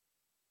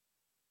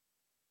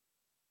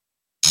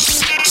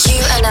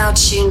now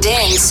tuned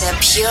in to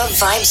Pure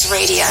Vybz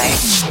Radio,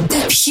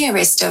 the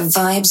purest of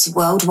vibes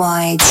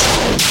worldwide.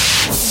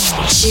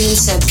 Tune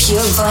to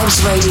Pure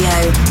Vybz Radio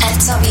at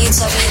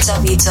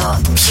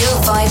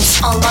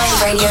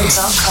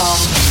www.purevibesonlineradio.com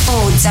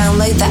or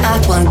download the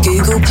app on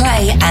Google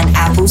Play and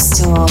Apple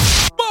Store.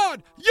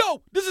 Bud,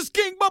 yo, this is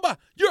King Bubba.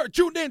 You're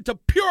tuned in to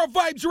Pure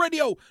Vybz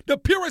Radio, the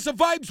purest of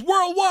vibes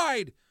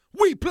worldwide.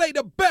 We play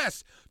the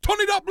best. Turn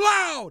it up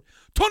loud.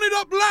 Turn it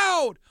up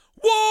loud.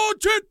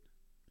 Watch it.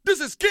 This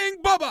is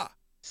King Bubba.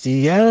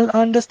 CL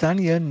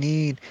understand your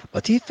need,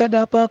 but he fed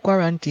up a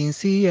quarantine.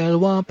 CL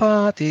want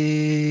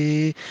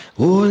party.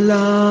 Oh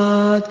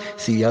Lord,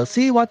 CL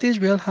see what is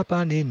real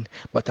happening,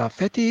 but a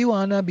fetty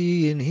wanna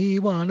be in, he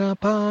wanna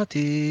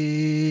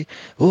party.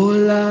 Oh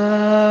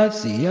Lord,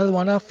 CL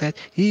wanna fet,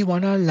 he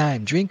wanna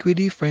lime, drink with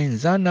the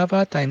friends and have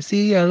a time.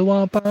 CL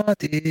want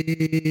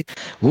party.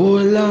 Oh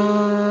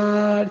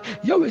Lord,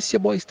 yo, it's your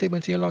boy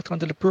Statement. You're locked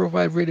onto the Pure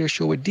Vybz Radio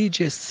Show with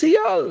DJ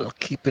CL.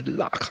 Keep it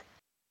locked.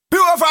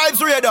 Pure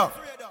Vybz Radio.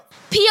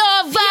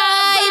 Pure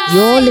Vybz.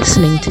 You're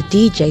listening to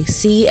DJ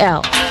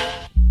CL.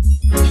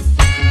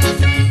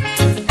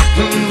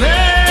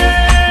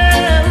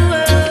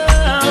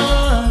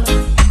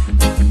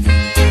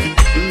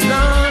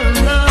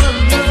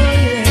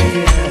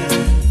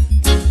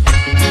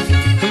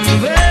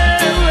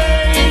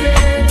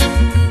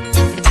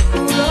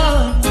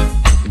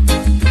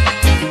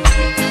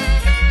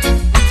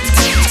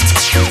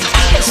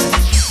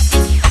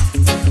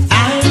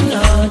 I'm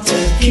not a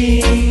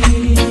king.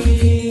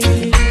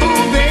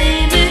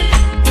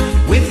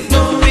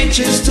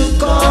 Just to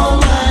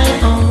call my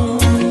own,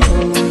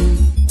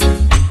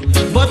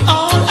 but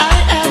all I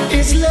have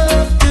is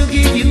love to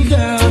give you,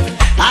 girl.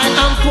 I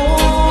am poor.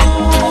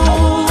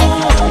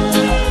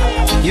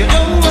 You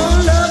don't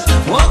want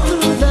love, walk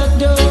through that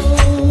door,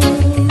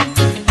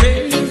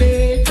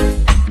 baby.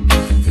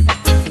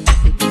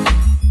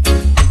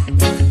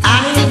 I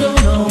don't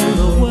know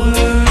the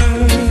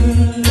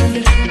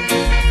word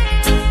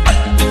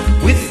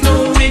with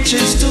no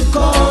riches to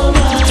call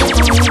my own.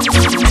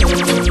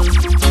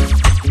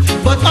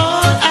 But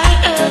all I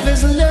have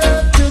is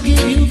love to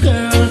give you,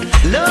 girl.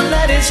 Love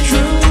that is true.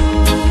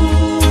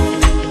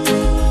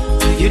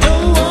 You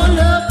don't want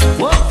love,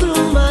 walk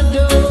through my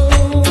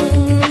door.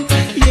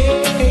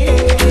 Yeah,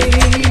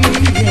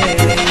 yeah.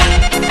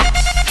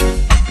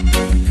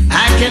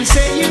 I can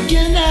say you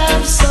can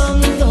have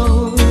some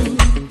though,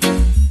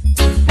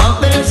 but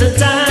there's a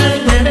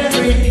time when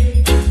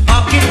every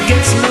pocket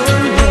gets low.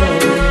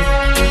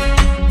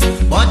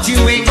 But you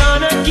ain't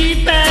gonna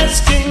keep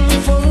asking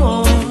for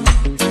more.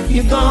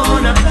 You're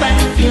gonna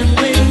pack your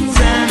wings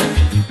and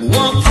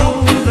walk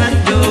through that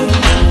door.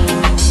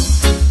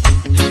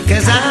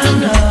 'Cause I'm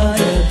not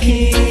a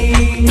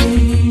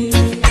king.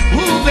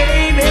 Ooh,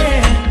 baby,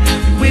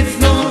 with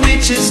no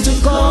riches to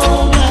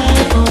call my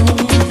own.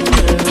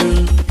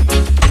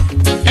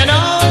 And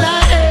all I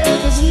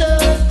have is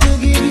love to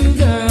give you,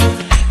 girl.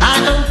 I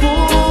am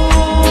poor.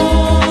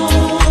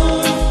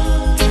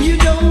 You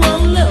don't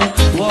want love,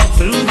 walk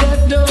through that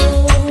door.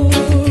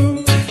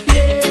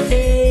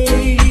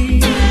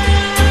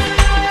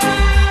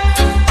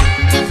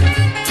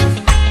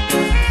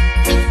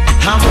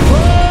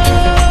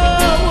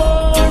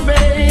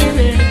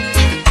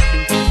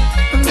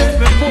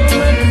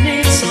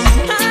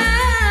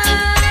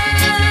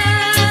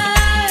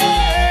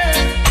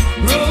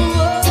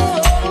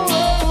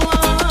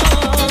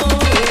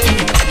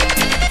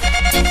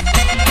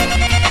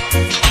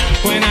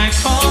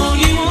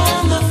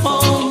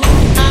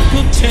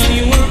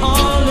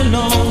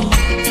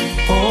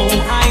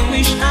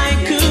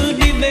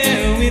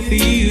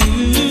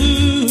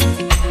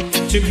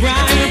 To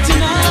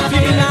brighten up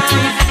your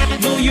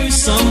life, though you're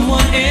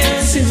someone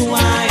else's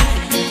wife.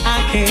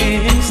 I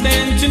can't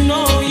stand to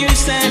know you're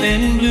sad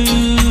and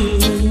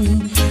blue.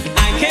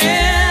 I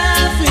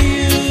care for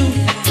you,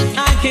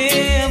 I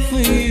care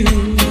for you.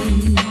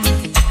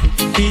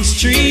 He's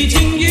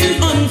treating you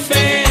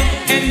unfair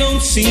and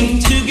don't seem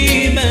to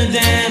give a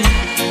damn.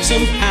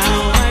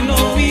 Somehow I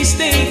know he's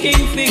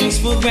taking things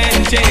for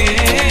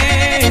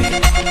granted.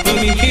 But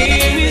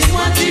here is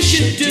what you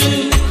should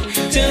do.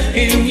 Tell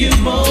him you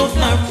both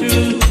are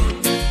through.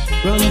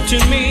 Run to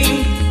me,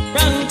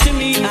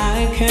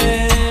 I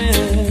care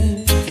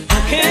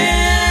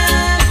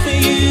for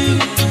you,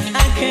 I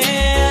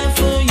care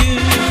for you.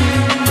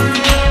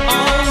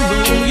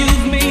 Although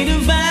you've made a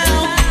vow,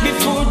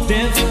 before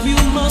death you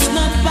must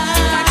not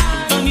part.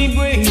 Honey,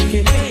 break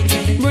it,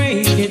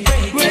 break it,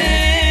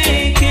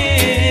 break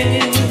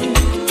it.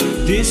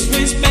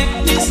 Disrespect,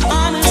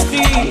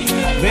 dishonesty,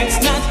 that's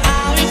not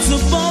how it's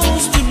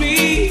supposed to be.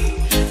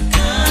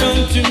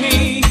 To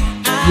me,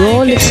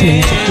 you're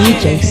listening to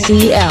DJ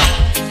CL.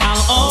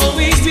 I'll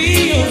always be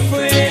your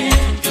friend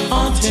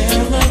until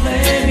the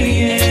very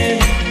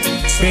end.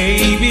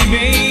 Baby,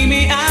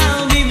 baby,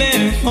 I'll be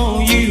there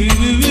for you.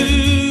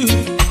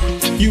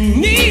 You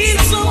need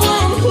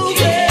someone who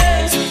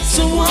cares,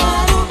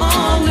 someone who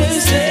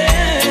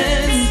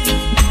understands,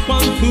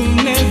 one who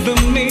never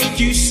make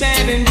you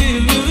sad and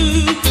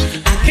blue.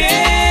 I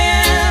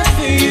care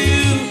for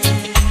you,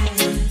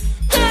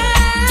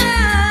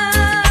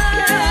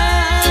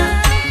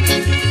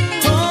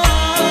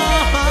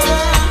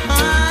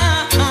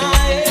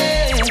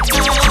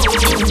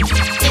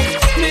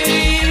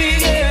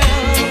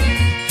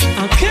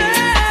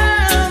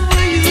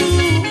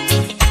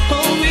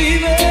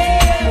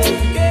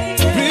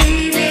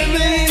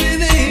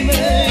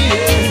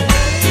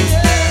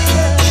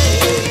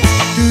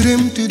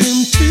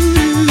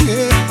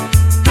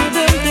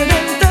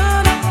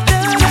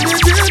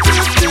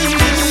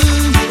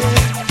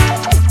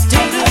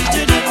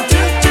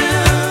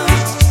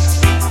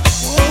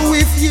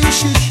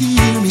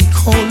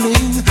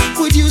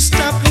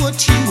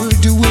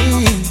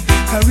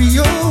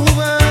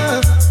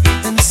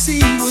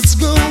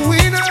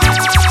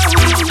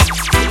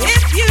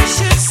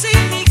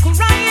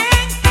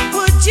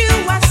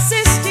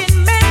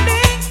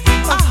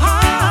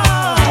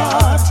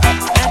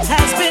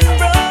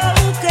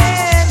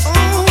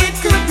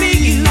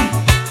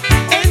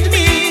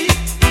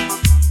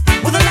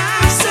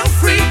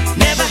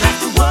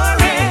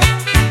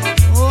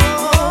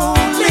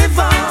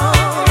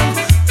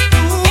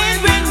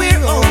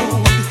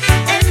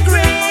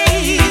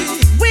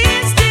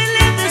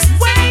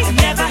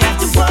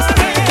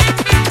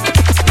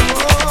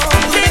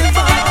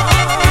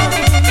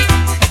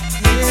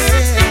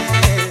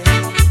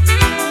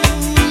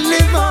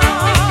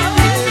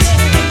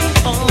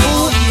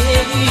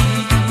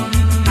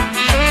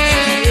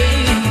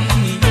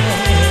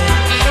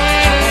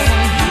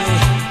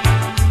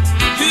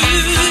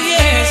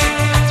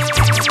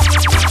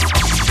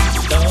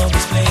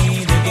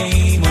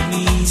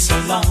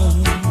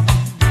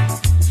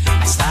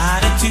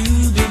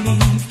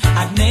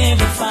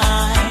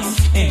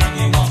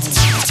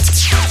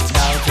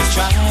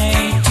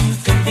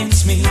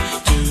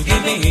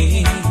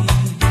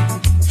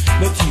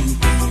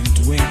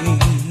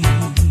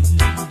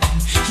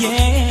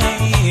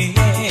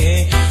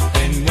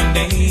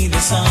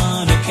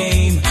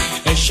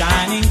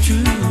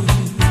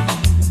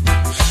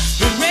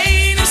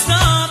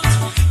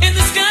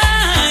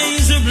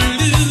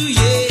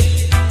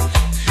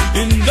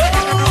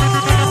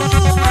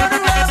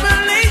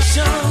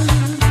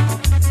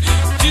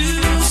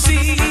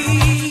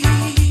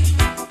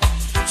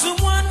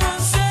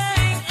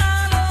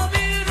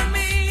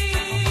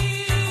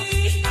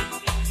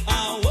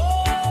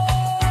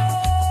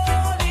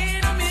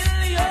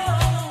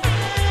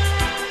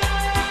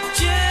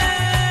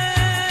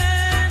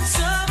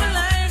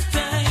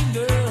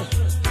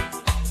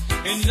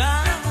 And I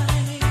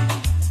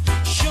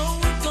show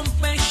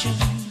compassion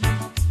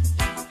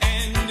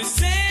and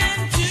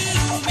send to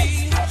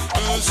me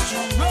a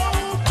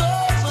stroke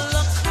of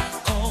luck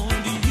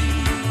called you.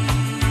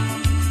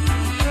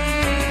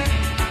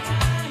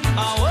 I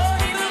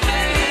want you to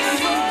make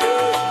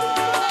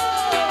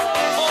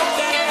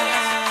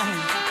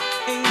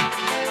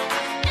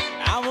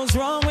I was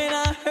wrong when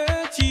I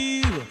hurt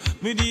you,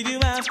 but did you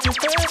have to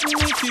hurt me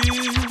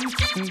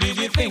too? Did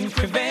you think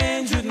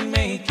revenge would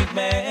make it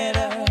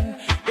better?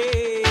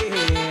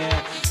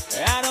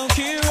 I don't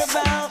care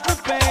about the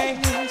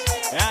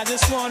past, I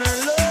just want our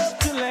love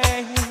to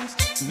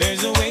last.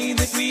 There's a way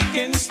that we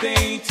can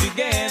stay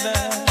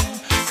together.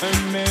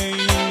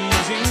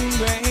 Amazing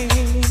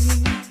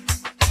grace,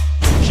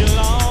 she'll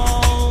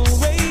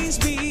always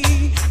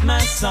be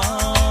my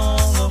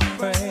song of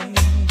praise.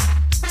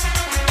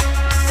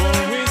 For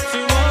it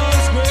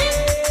was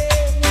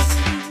grace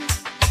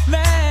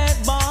that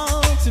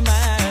bought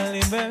my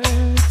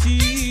liberty.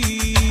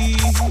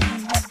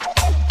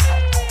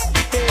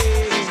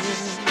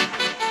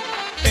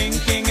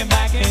 Thinking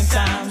back in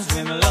times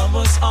when love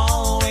was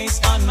always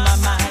on my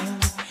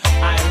mind,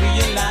 I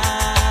realized,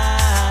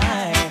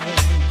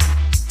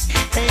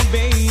 hey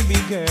baby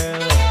girl,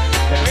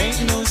 there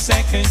ain't no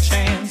second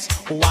chance.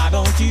 Why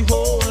don't you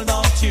hold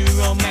on to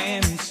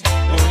romance?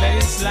 Don't let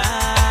it slide.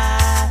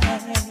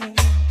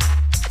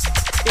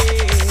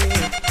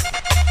 Yeah.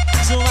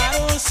 So I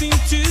don't seem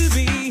to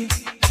be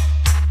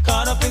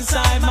caught up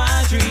inside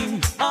my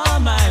dream all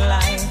my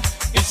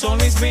life. It's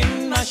always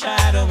been my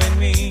shadow in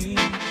me.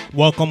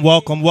 Welcome,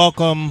 welcome,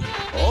 welcome.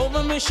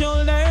 Over my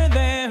shoulder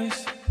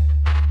there's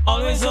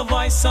always a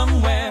voice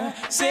somewhere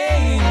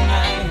saying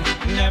I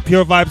never.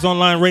 Pure Vibes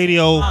Online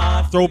Radio,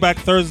 Throwback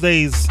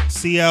Thursdays,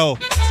 CL.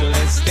 So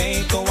let's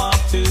take a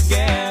walk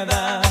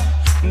together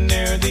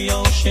near the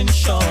ocean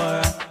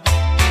shore,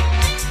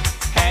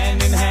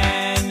 hand in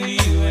hand,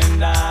 you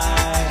and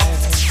I.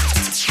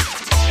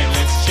 And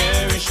let's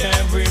cherish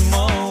every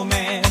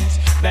moment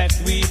that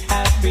we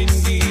have been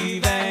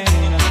given.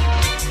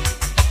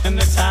 And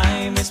the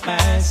time is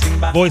passing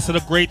by. Voice of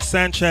the great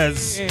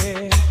Sanchez.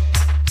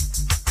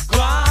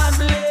 God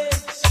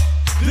bless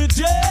the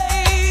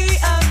day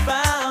I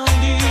found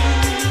you,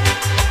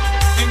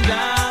 and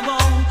I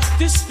want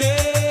to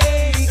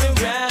stay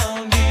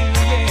around you,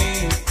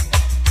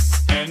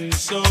 yeah. And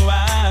so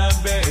I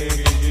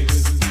beg you,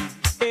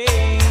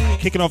 hey,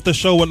 Kicking off the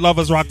show with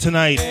Lovers Rock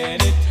tonight.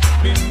 let it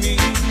be me.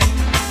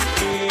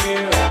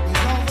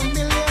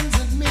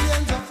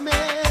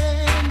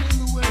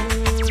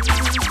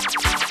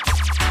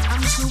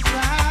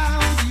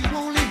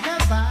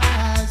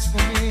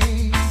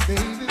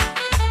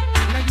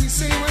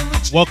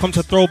 Welcome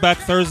to Throwback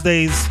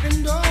Thursdays,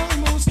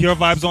 Pure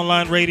Vibes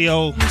Online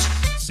Radio.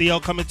 CL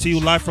coming to you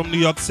live from New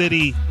York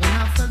City.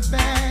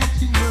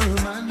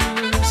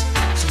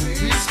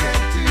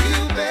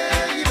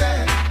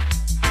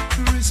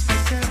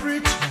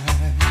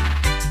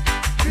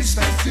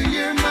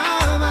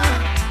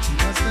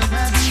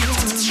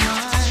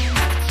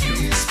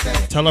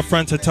 Tell a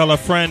friend to tell a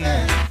friend.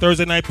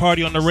 Thursday night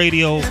party on the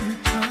radio.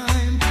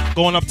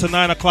 Going up to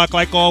 9 o'clock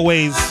like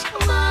always.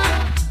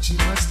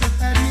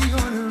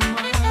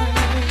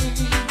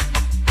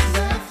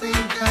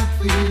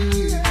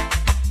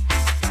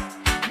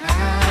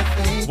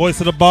 Voice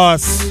of the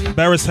boss,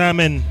 Barris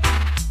Hammond.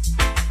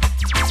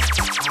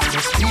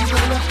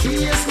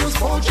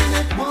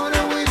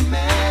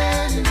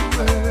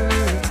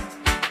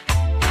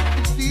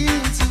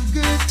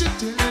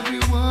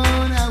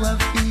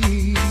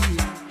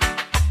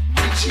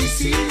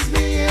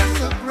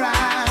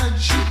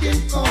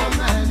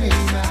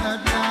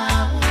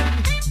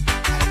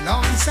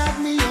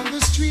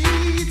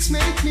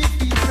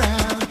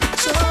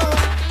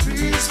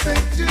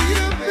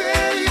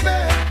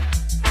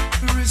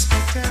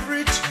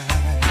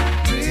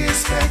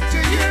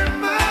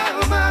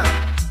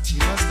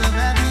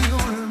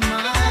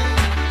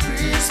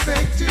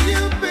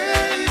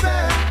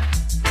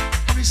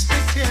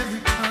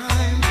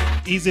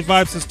 Easy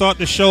vibes to start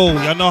the show.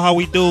 Y'all know how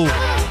we do.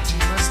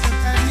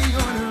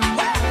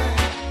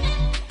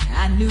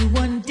 I knew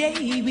one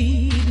day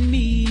we'd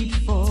meet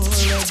for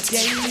a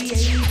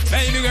day.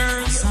 Baby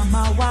girl,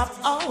 somehow I've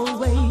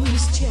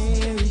always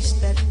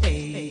cherished that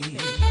day.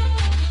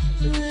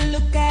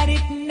 Look at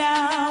it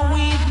now,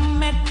 we've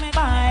met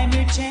by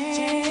mere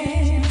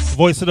chance.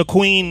 Voice of the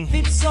Queen.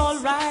 It's all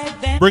right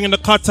then. Bringing the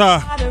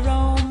cutter.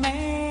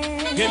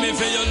 Give me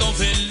for your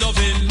loving,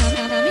 loving.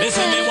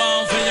 Listen me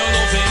one for your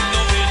loving,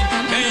 loving.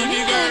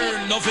 Baby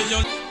girl, loving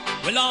your.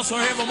 We'll last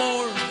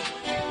forevermore.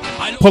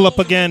 Pull up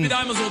again.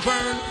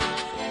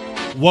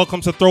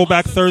 Welcome to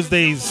Throwback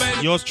Thursdays.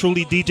 Yours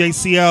truly, DJ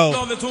CL.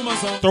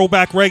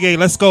 Throwback Reggae.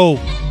 Let's go.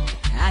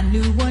 I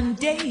knew one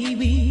day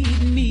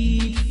we'd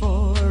meet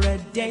for a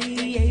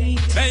day.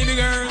 Baby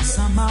girl,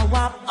 somehow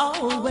I've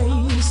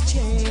always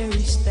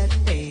cherished that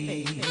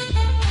day.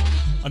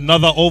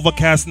 Another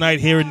overcast night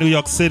here in New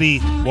York City.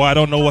 Boy, I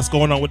don't know what's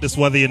going on with this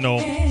weather, you know.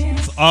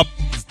 It's up,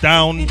 it's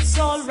down. It's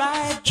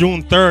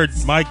June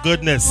 3rd. My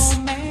goodness.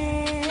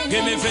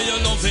 Give me for your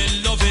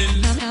loving,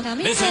 loving.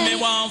 Listen me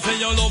want for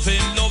your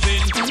loving,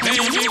 loving.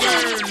 Baby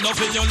girl,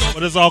 loving your love.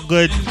 But it's all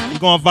good. We're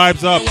going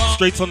vibes up.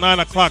 Straight till 9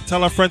 o'clock.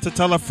 Tell a friend to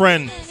tell a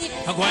friend.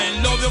 I'm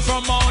going to love you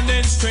from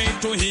morning straight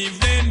to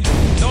evening.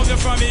 Love you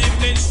from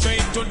evening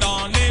straight to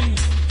dawning.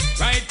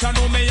 Right, I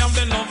know me have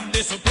the love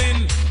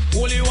discipline.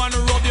 Only want to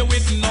rub you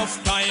with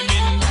enough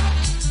timing.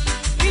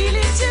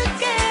 Really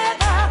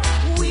together,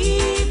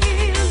 we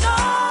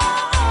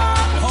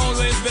belong.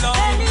 Always belong.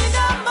 And in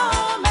a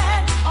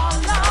moment, our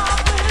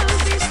love will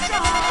be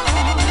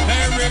strong.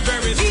 Very,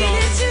 very strong.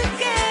 Really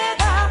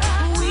together,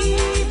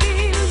 we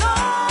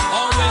belong.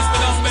 Always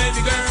belong,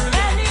 baby girl.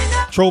 And in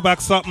a Throwback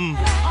something.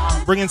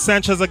 Bringing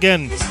Sanchez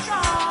again. I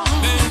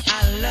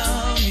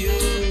love you.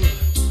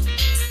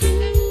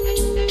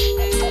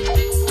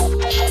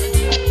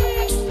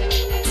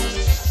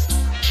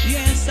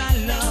 Yes, I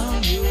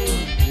love you.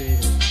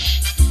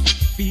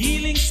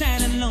 Feeling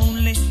sad and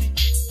lonely.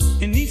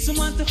 You need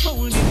someone to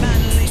hold you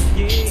badly.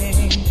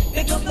 Yeah.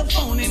 Pick up the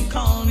phone and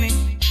call me.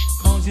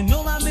 Cause you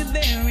know I'll be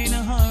there in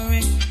a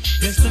hurry.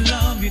 Just to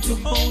love you, to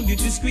hold you,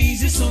 to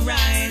squeeze you so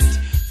right.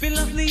 Fill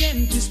up the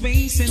empty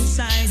space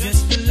inside.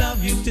 Just to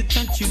love you, to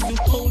touch you, to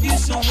hold you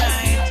so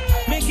right.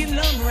 Making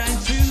love right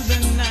through the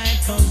night.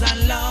 Cause I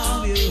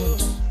love you.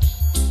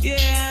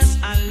 Yes,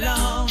 I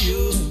love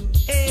you.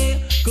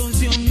 Hey,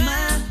 cause you're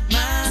my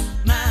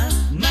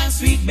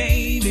sweet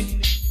baby.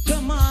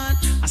 Come on,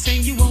 I say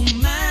you are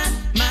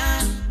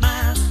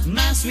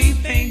my sweet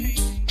thing.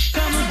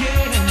 Come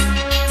again.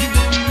 You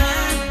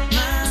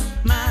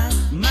are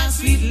my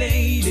sweet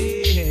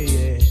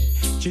lady.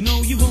 You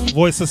know you won't.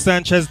 Voice of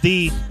Sanchez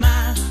D.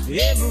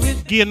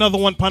 Give another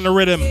one upon the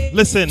rhythm.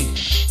 Listen.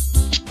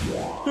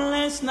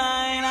 Last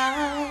night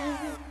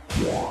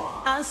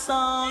I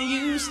saw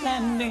you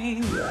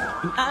standing,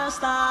 and I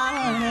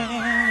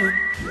started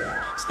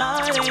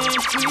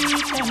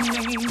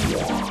pretending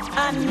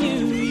I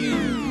knew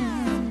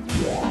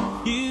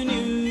you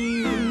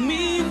knew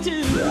me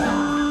too.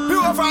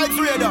 Pure Vybz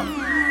Radio.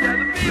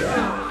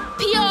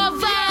 Pure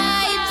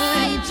vibes.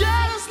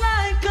 Just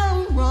like a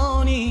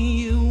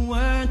Ronnie, you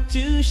weren't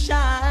too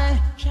shy,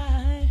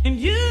 and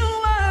you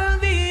were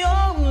the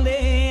only,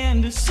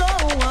 and so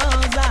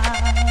was I.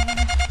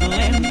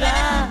 And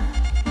I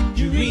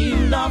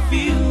dreamed of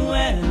you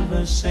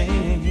ever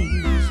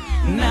since.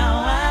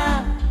 Now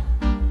I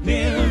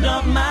build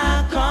up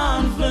my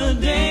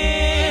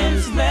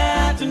confidence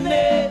that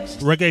next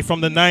Reggae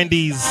from the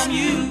 90s. time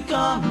you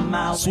come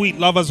out, Sweet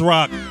Lovers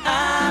Rock.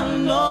 I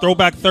know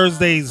Throwback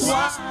Thursdays.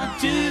 what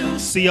to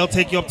CL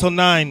take you up till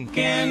 9.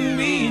 can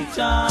be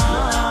done.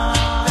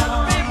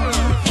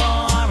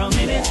 For a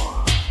minute,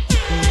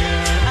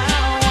 girl, I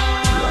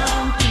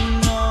want to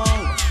know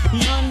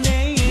your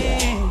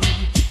name.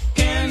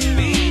 Can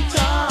be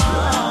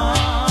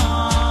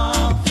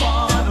done.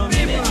 For a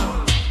minute,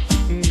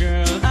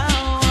 girl, I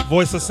want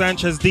Voice of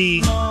Sanchez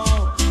D.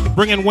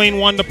 Bringing Wayne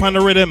Wonder upon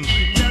the rhythm.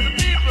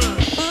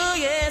 Oh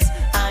yes,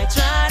 I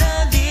try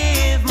to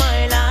live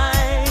my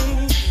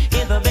life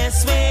in the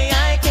best way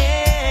I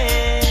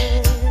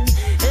can.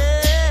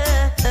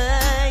 Yeah.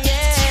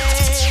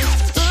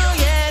 Oh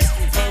yes,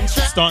 and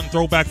try Starting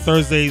Throwback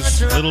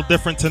Thursdays. A little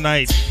different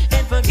tonight.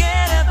 and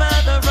forget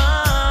about the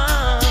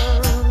wrong.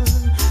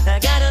 I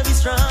gotta be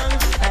strong.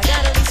 I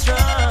gotta be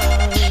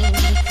strong.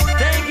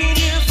 Thanking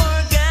you for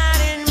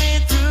guiding me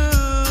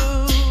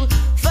through,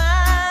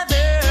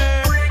 Father,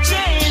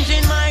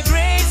 changing my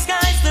gray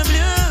skies to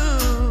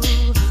blue.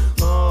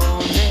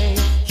 Only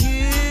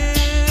you,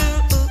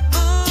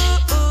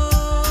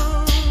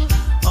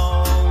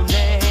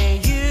 only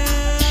you,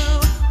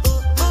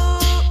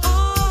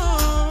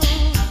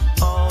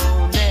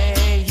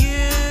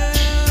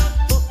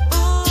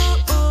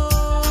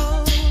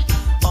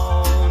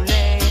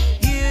 only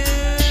you.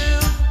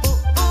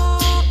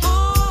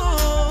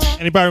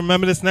 Anybody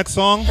remember this next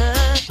song?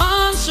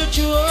 Answer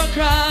to your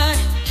cry.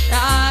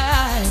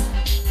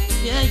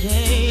 Yeah,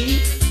 yeah.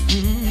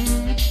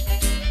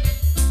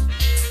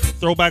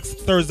 Throwback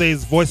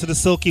Thursdays. Voice of the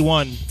Silky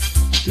One.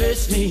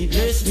 Bless me,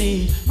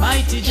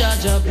 mighty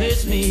Jaja,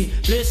 bless me,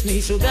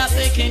 so that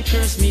they can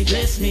curse me.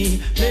 Bless me,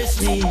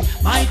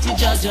 mighty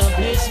Jaja,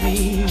 bless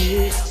me.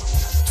 Yeah.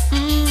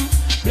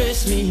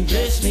 Bless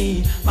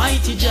me,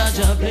 mighty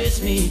Jaja,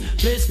 bless me,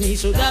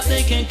 so that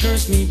they can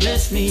curse me.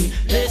 Bless me,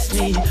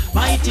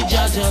 mighty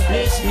Jaja,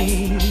 bless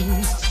me.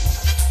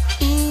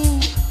 Ooh,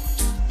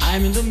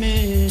 I'm in the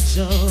midst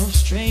of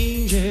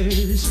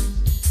strangers,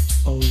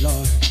 oh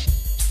Lord,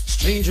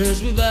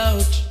 strangers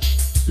without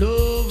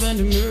love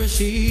and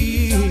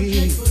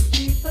mercy,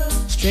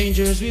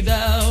 strangers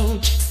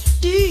without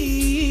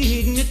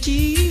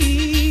dignity,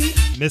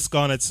 Miss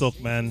Garnet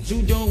Silk, man.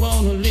 who don't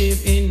want to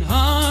live in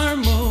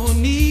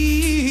harmony.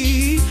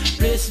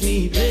 Bless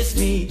me,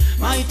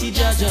 mighty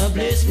Jaja,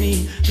 bless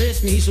me,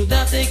 so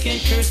that they can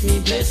curse me.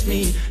 Bless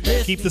me,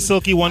 Keep the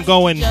Silky One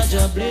going.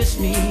 Jaja, bless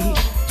me.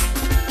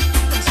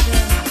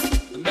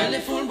 Belly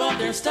full, but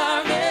they're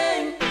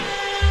starving.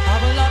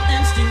 Have a lot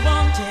and still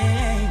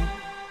wanting.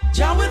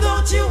 Jah,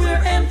 without you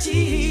we're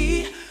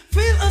empty.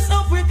 Fill us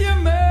up with your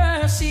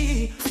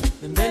mercy.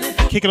 The belly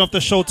Kicking off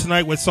the show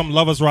tonight with some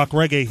Lovers Rock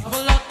Reggae.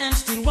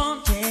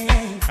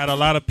 Had a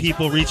lot of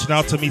people reaching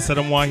out to me, said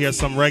I want to hear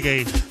some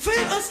reggae.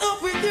 Fill us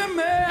up with your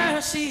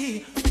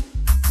mercy.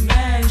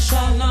 Man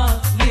shall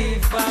not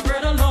live by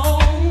bread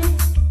alone.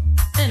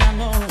 And I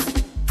know,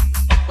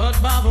 but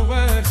by the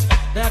words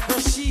that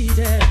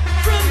proceeded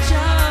from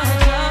Jah.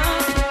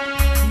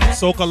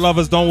 Soca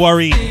lovers, don't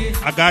worry.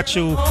 I got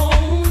you.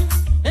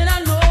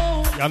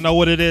 Y'all know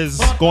what it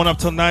is. Going up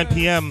till 9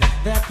 p.m.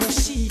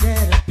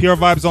 Pure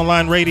Vibes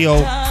Online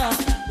Radio.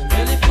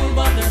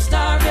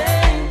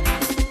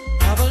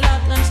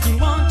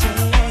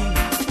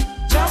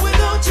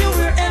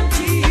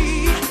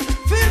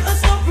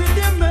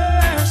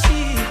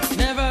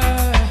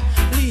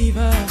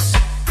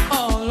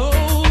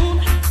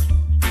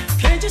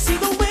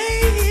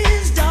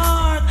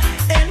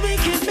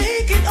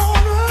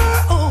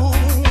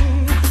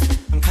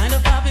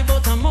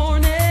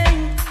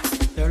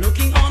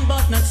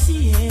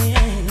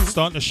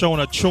 Starting the show in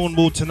a tune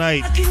mood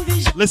tonight.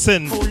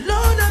 Listen. Oh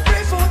Lord, I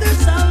pray for their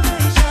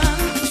salvation.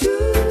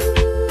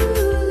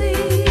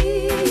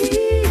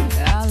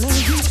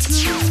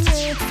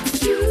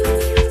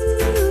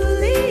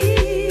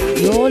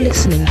 You're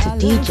listening to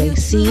DJ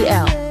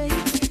CL.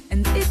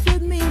 And if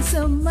it means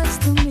so much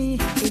to me,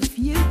 if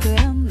you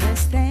could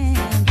understand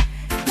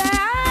that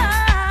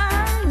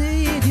I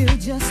need you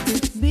just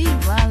to be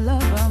my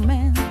lover,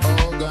 man.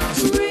 Oh God.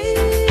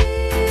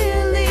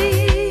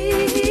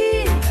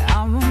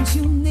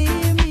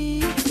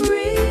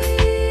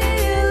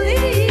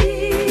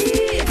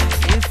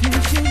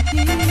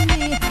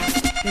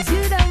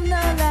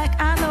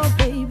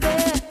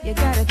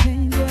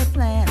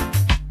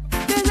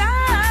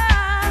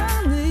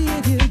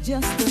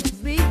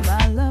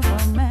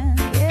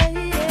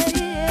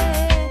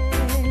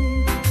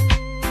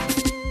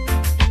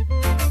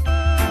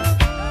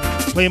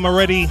 Play him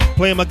already,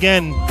 play him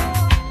again.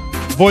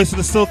 Voice of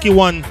the Silky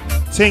One,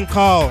 Ting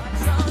Call.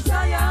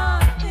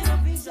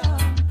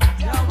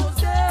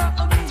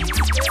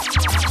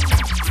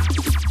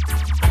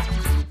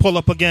 Pull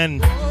up again.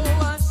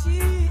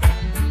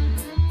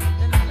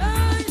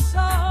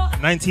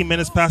 19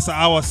 minutes past the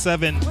hour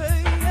 7.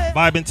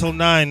 Vibe until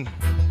 9.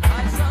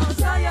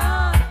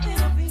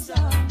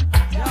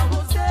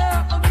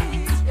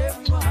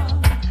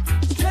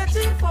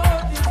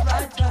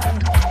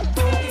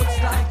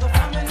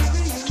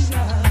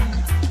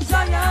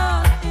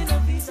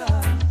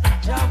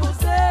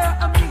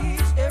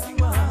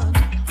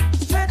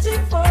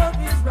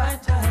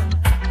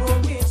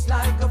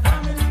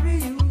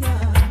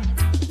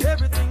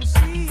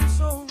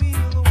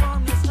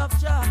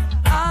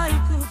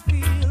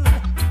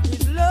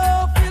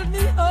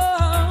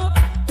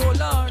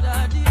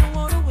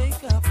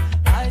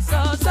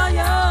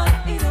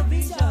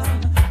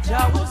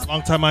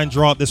 Long time I ain't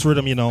draw out this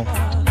rhythm, you know.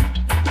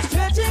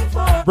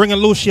 Bring in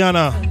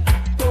Luciana.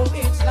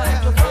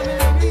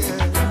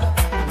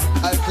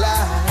 I'll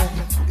climb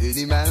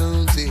any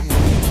mountain,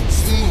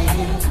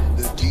 swim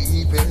the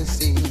deepest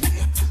sea,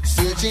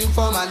 searching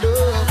for my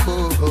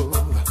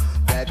love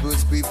that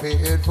was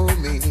prepared for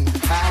me.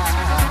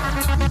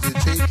 How is it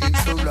taking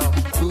so long?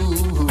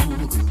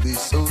 Ooh,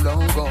 it's so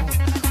long gone.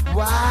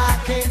 Why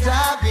can't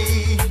I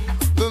be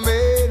the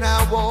man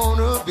I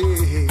wanna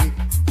be?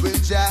 When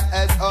Jah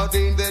has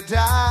ordained that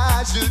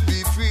I should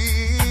be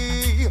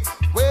free.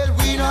 Well,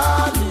 we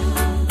not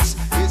lose.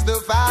 It's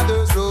the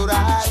Father's road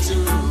I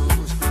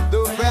choose.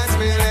 The friends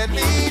may let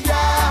me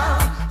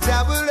down.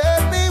 Jah will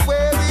let me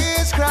wear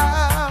His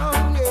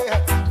crown.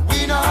 Yeah,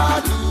 we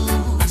not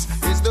lose.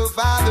 It's the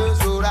Father's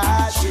road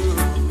I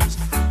choose.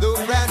 The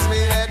friends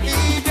may let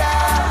me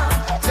down.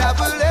 Jah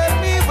will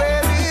let me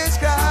wear His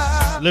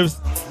crown.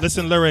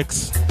 Listen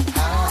lyrics.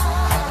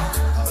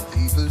 Are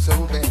people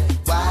so bad?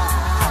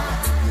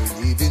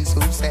 So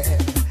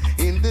sad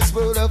in this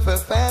world of a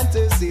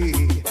fantasy,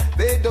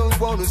 they don't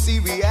want to see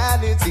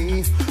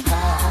reality.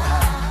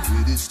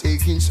 It is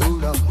taking so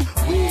long.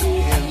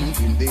 When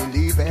can they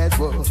live as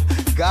one?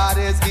 God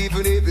has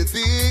given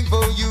everything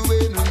for you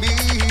and me.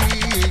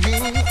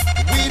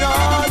 We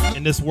don't.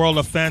 In this world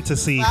of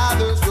fantasy,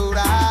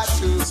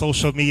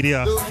 social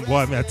media,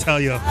 boy, I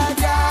tell you.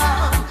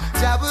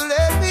 Jah will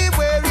let me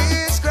wear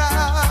His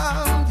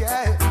crown.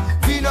 Yeah,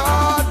 we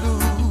not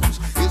lose.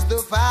 It's the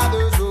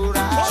Father's road.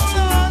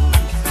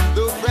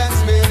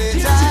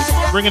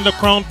 Bring in the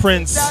Crown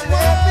Prince.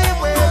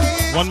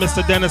 One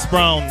Mr. Dennis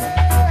Brown.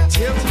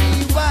 Tell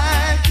me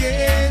why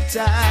can't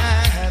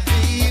I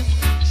be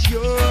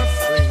your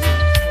friend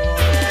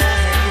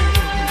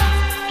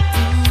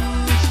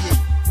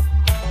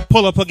for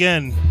Pull up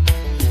again.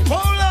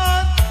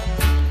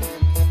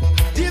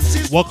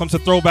 Welcome to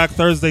Throwback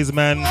Thursdays,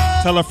 man.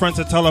 Tell a friend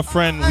to tell a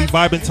friend. We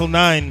vibe until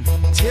 9.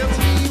 Tell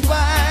me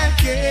why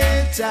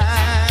can't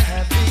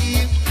I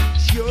be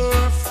your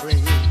friend?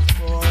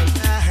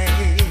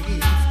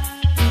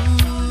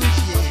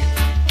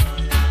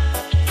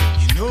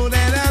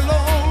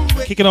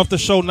 Kicking off the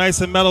show nice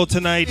and mellow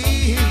tonight.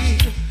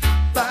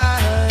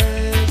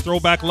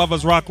 Throwback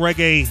Lovers Rock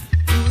Reggae.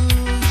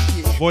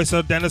 Voice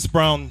of Dennis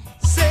Brown.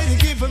 Say you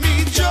give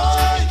me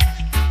joy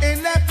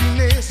and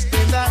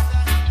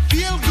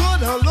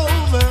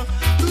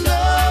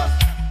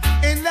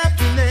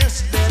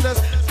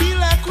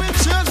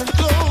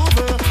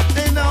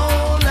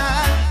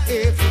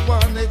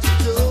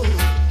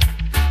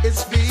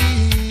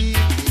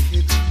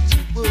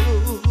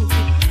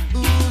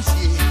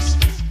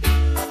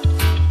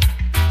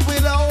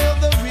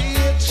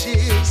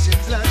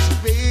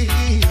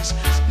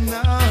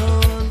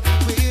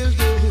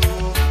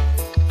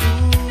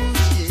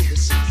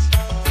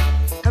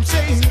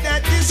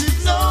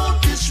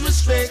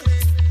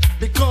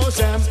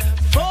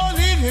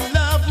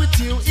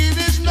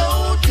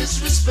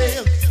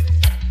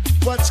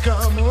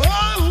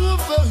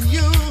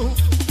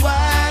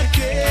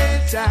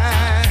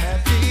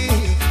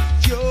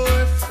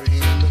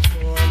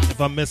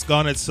I miss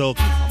Garnet Silk,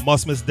 I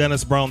must miss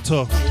Dennis Brown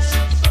too.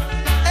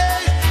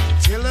 Hey,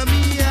 tell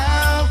me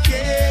how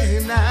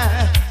can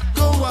I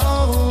go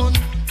on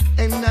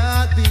and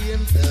not be in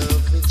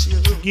love with you?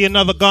 Give you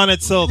another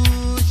Garnet Silk.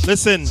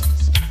 Listen.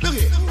 Look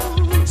here.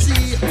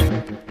 See.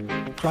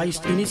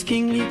 Christ in his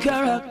kingly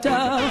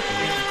character.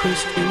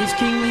 Christ in his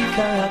kingly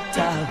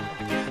character.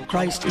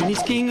 Christ in his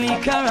kingly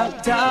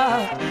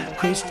character.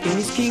 Christ in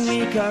his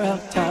kingly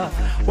character.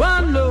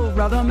 One low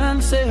brother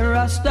man say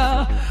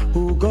Rasta.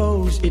 Who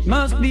goes? It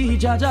must be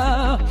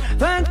Jaja.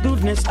 Thank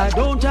goodness I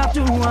don't have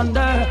to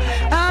wonder.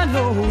 I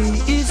know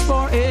he is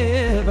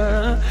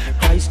forever.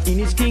 Christ in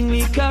his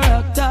kingly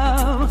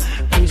character.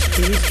 Christ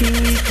in his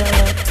kingly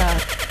character.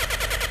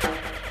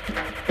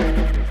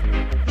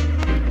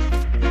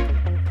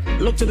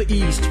 Look to the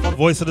east.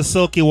 Voice of the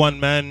silky one,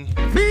 man.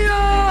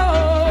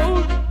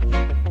 Behold,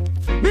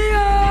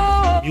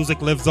 behold.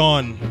 Music lives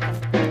on.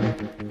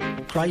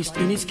 Christ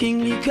in his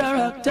kingly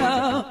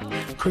character.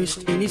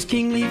 Christ in his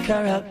kingly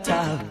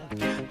character.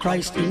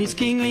 Christ in his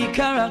kingly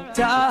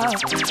character.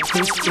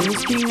 Christ in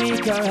his kingly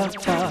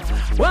character.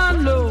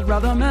 One low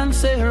brother man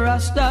say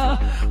Rasta.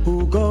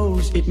 Who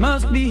goes? It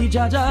must be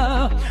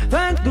Jaja.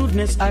 Thank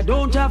goodness I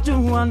don't have to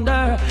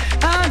wonder.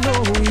 I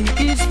know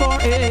he is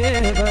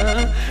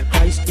forever.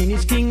 Christ in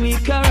his kingly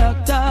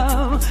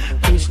character.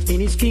 Christ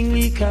in his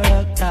kingly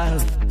character.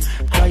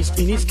 Christ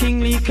in his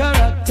kingly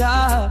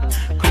character.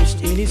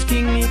 Christ in his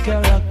kingly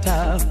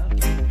character.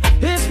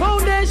 His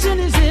foundation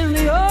is in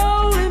the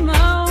holy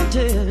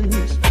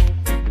mountains.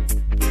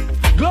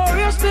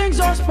 Glorious things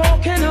are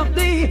spoken of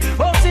thee,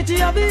 O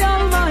city of the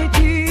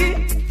Almighty.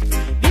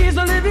 He's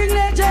a living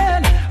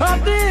legend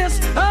of this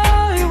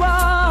Iowa,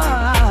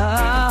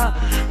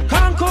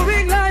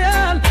 conquering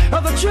lion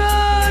of the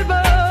tribe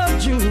of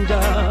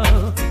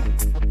Judah.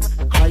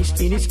 Christ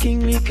in his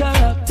kingly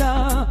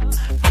character.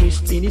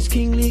 Christ in his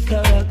kingly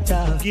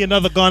character. Give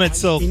another Garnet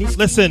Silk.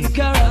 Listen.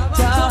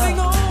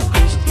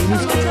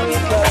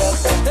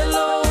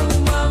 Hello,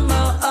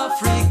 Mama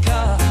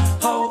Africa.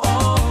 How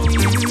are you?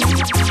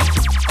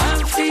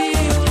 I'm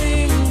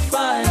feeling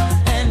fine,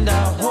 and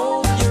I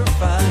hope you're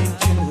fine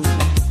too.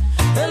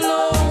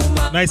 Hello,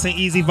 Mama. Nice and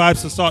easy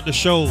vibes to start the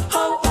show.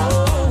 How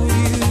are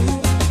you?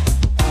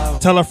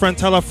 Tell a friend,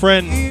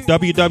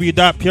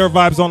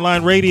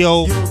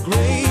 www.purevibesonlineradio.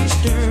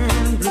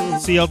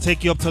 CL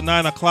take you up till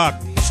 9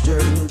 o'clock.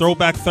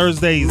 Throwback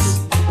Thursdays.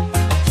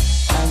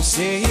 I'm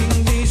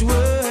saying these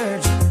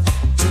words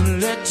to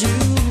let you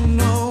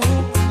know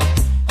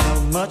how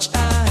much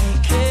I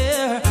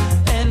care,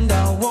 and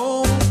I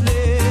won't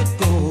let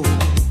go.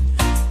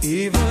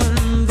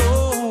 Even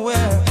though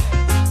we're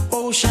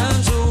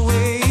oceans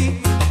away,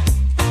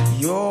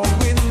 you're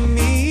with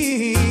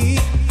me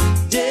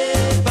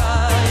day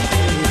by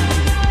day.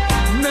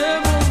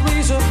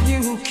 Memories of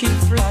you keep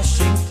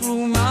flashing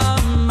through my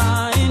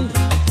mind.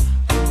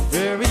 The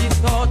very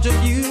thought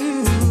of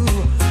you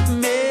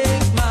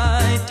make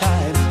my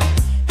time.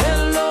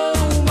 Hello,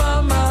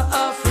 Mama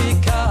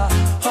Africa,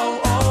 how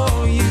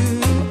are you?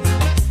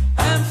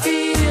 I'm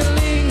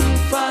feeling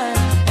fine,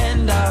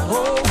 and I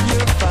hope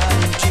you're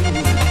fine too.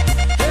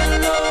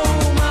 Hello,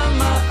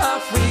 Mama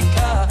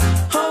Africa,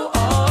 how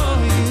are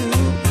you?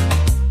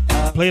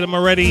 Played them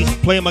already.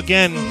 Play them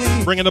again.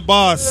 Bring in the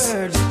boss.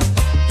 Baby,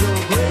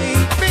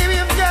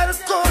 I've got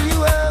to call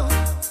you out.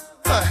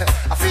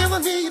 I feel the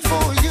need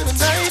for you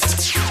tonight.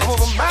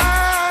 Over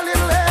my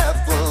little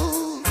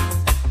apple,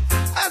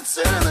 I'd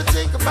certainly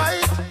take a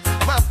bite.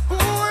 My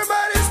poor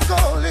body's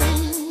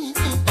calling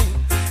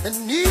and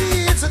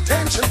needs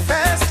attention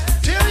fast.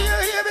 Till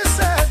you're here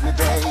beside me,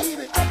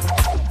 baby.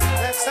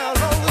 That's how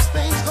long this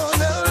thing's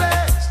gonna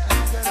last. You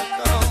gotta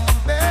come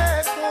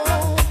back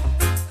home.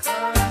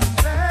 Come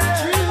back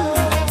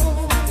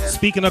home.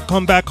 Speaking of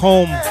come back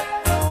home,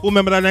 who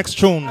remember that next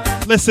tune?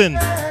 Listen.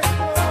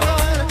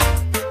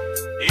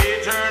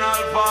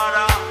 Eternal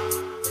Father,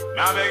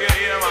 now beg you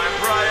hear my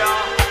prayer.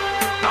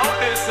 Now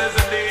this is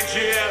a DJ,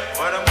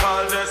 what I'm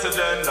called this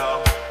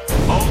agenda.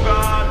 Oh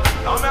God,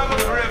 now me have a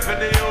pray for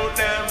the youth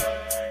them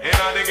in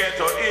the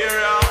ghetto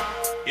area.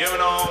 You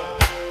know,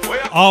 we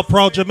All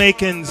proud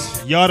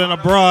Jamaicans, yard and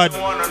abroad.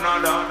 one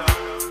another.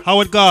 How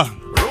it go?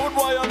 Rude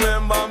boy,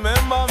 member, me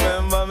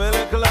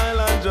little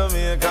island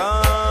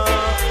Jamaica.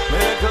 Me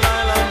little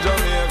island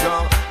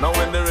Jamaica. Now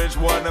when the rich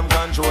boy them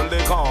control the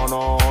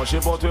corner,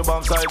 ship out with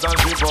bauxite and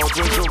ship out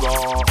with sugar.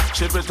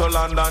 Ship it to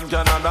London,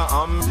 Canada,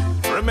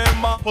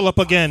 remember. Pull up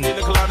again. The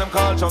little them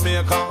call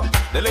Jamaica.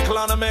 The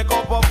little them make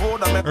up a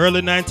food and make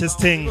Early 90s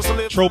thing.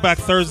 Throwback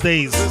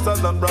Thursdays.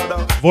 sisters and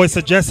brother. Voice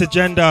of Jess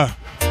Agenda.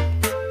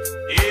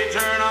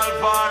 Eternal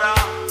Father,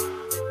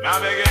 now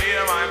beg you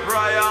hear my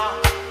prayer.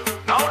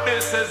 Now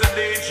this is a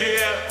DJ,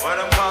 what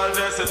I'm called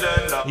this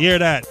agenda. Hear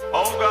that?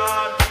 Oh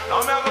God,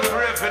 now me have a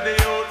pray for the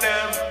youth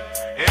them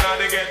in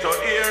the ghetto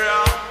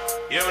area.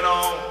 You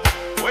know,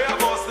 we are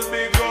supposed to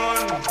be gone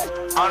and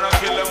not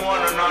kill them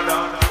one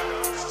another.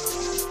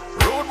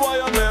 Rude boy,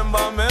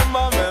 member,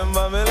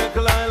 me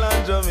little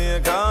island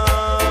Jamaica.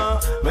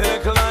 Me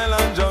little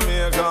island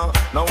Jamaica.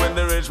 Now when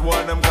the rich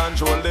boy them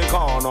control the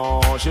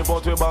corner. Ship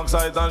out with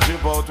backside and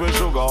ship out with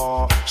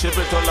sugar. Ship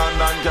it to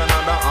London,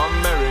 Canada,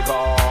 America.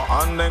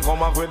 And then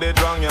come up with the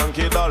drunk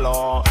Yankee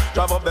dollar.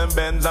 Drive up them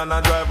Benz and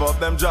I drive up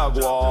them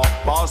Jaguar.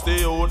 Pass the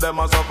youth, them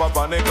a suffer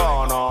on the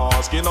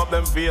corner. Skin up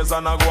them face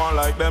and I go on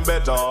like them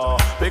better.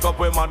 Pick up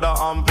with mother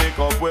and pick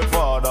up with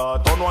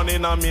father. Turn one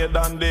in a maid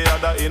and the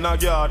other in a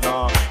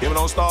gardener. Him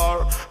no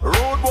star,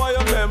 road boy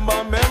a member.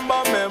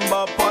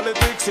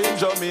 Politics in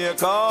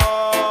Jamaica.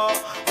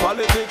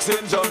 Politics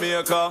in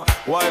Jamaica.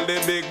 While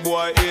the big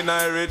boy in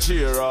Irish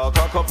here.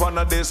 Cock up on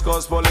a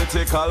discuss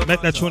political.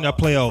 Let that tune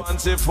play out.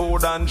 Fancy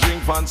food and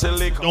drink fancy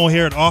liquor. Don't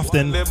hear it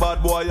often. The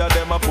bad boy a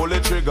them a pull the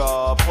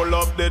trigger. Pull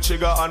up the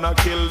trigger and a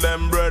kill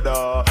them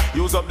brother.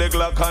 Use up the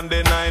Glock and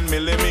the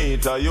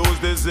 9mm. Use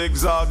the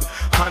zigzag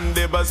and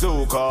the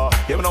bazooka.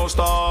 Him no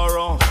star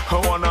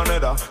one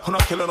another. I'm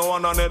not killing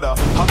one another.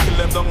 I kill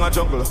them down a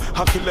jungle.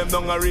 I kill them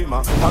down a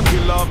rima. I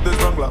kill off the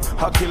strangler.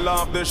 I kill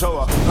off the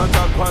shower. And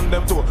tap on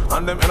them too.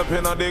 And them end up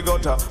in the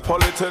gutter.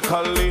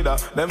 Political leader.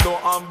 Them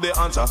don't have the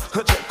answer.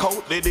 Check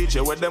out the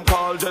DJ with them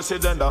call Jesse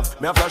Gender.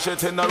 Me a flash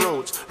it in the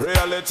roots.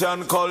 Reality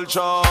and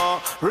culture.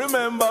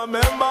 Remember, me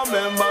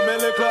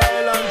little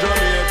island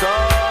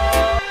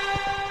Jamaica.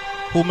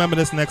 Who remember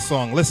this next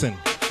song? Listen.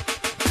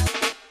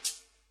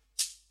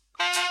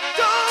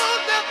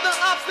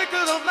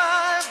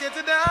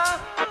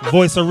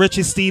 Voice of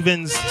Richie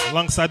Stevens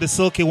alongside the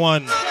Silky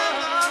One.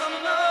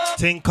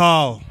 Ting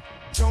Call.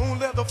 Don't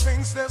let the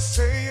things they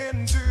say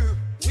and do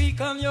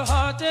weaken your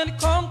heart and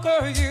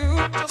conquer you.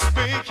 Just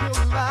make your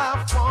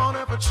life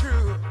forever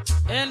true.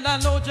 And I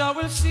know Jah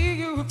will see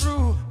you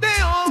through. They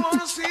all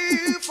wanna see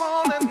you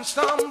fall and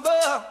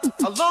stumble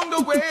along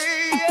the way,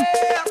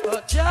 yeah.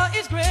 But Jah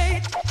is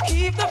great,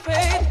 keep the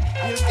faith.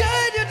 He'll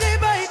guide you day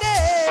by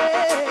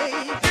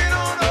day. Get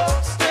on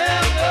up,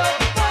 stand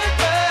up, fight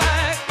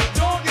back.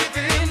 Don't give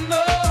in,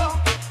 no.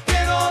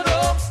 Get on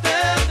up,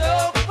 stand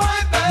up,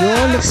 fight back.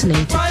 You're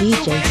listening to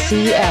DJ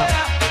CL.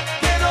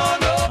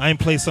 I ain't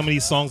played some of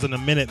these songs in a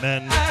minute,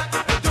 man.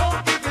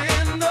 Don't give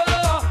in, no.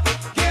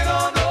 Get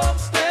on up,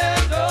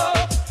 stand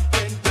up,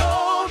 and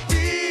don't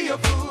be a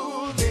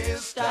fool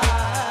this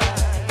time.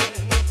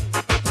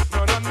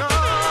 No.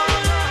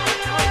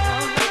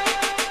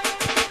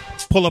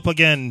 Pull up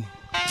again.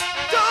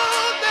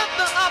 Don't let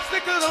the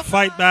obstacles of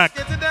Fight back.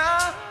 get you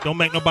down. Don't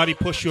make nobody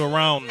push you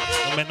around.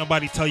 Don't make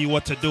nobody tell you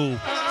what to do.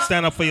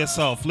 Stand up for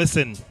yourself.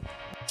 Listen.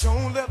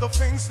 Don't let the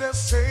things they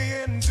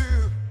say and do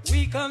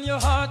weaken your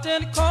heart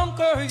and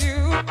conquer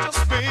you.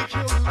 Just make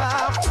your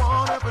life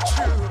forever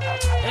true.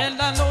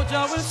 And I know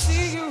Jah will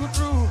see you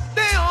through.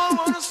 They all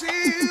wanna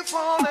see you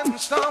fall and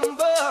stumble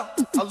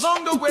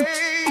along the way,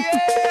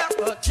 yeah.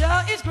 But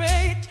Jah is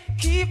great,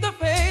 keep the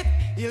faith.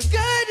 He'll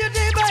guide you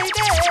day by day.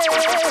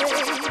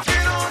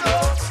 Get on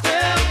up,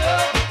 stand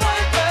up,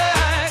 fight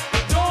back.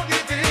 Don't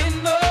give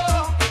in, no.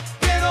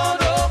 Get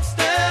on up,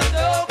 stand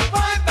up,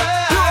 fight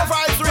back.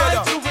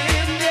 Fight to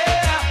win,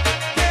 yeah.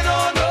 Get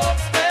on up,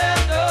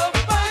 stand up,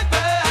 fight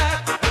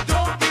back.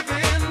 Don't give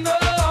in, no.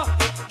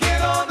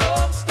 Get on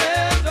up,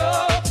 stand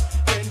up,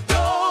 and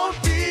don't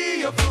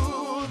be a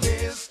fool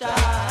this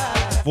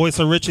time. Voice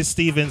of Richie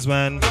Stevens,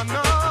 man.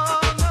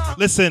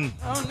 Listen.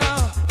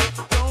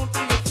 Don't be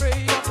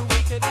afraid of the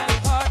wicked and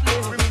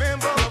heartless.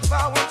 Remember the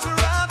power to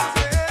rise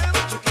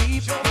to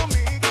keep your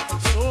meek,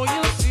 so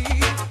you'll see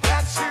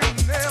that you'll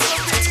never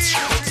be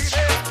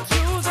defeated.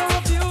 Accuser,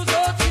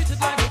 abuser, treated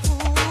like a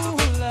fool.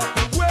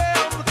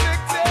 Well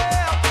protected,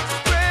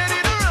 spread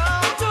it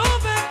around. Don't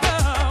back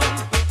down,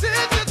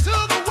 take it to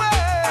the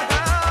well.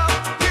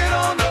 Get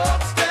on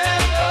up,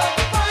 stand up,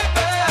 fight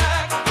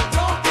back.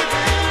 Don't give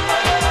in.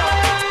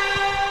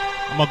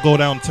 I'm gonna go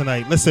down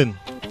tonight. Listen.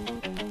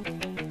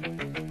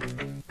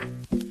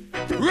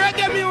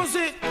 Reggae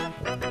music.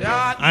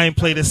 I ain't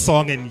played this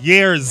song in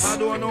years.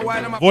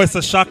 Voice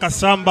of Shaka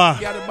Samba.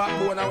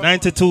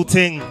 92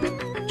 Ting.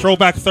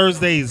 Throwback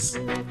Thursdays.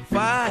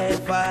 Fight.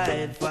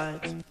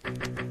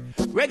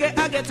 Reggae,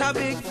 I get a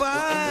big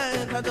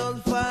fight. I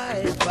don't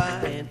fight.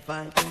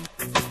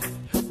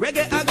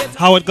 Reggae, I get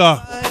How it go?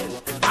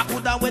 I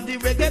could have with the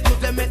reggae to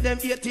them, make them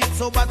hate it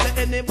so bad that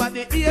anybody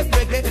hate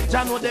reggae.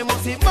 Jah know them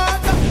must see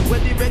mad.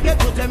 With the reggae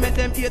to them, make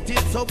them hate it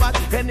so bad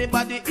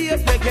anybody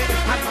hate reggae.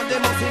 I know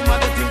them must see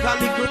mad. They think I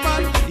liquid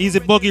man. Easy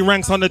Boogie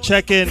ranks on the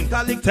check-in.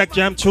 Tech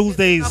Jam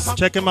Tuesdays.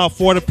 Check him out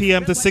 4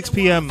 p.m. to 6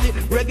 p.m.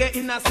 Reggae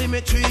in a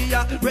symmetry,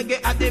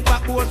 reggae at the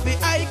backboard for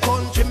high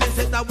country. Me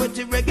say that with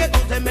the reggae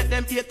to them, make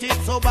them hate it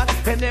so bad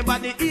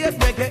anybody hate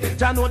reggae.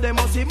 Jah know them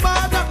must see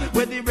mad.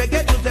 With the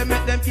reggae to them,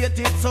 make them hate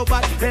it so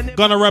bad.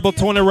 Gunna Rebel,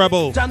 Tony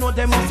Rebel. Jah know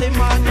them must see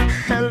mad.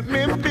 Help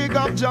me pick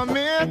up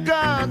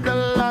Jamaica, the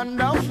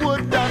land of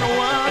food and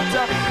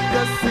water.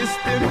 The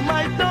system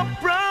might not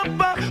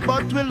proper,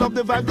 but we love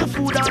the vibe, the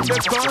food and the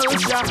culture.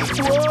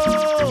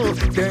 Whoa,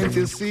 can't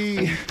you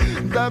see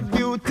the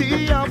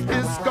beauty of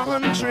this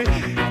country?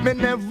 Me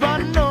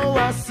never know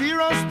a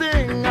serious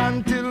thing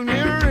until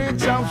me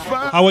reach and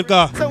find. How it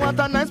go? So what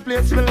a nice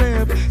place we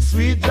live.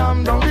 Sweet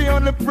jam down, the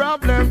only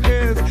problem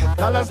is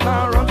dollars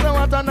now run, so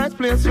what a nice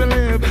place we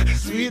live.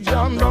 Sweet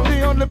jam down,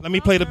 the only. Let me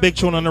play the big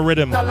tune on the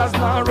rhythm. Dollars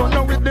now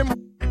run with them.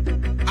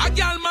 A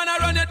gal man a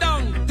run you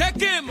down,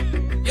 take him.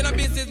 You know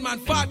business man,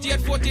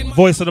 48, 14.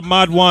 Voice of the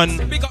Mad One,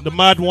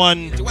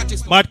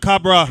 Mad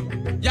Cabra.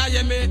 Yeah,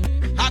 yeah, mate.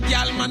 A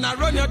gal man a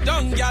run you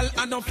down, gal,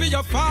 and don't feel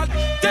your fault.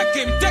 Take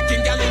him, gal, in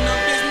no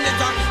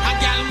business. A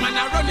gal man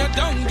a run you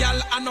down,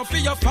 gal, and don't feel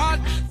your fault.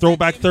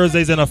 Throwback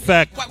Thursdays in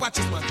effect. Watch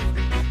this, man.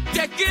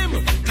 Take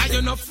him, cause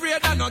you're not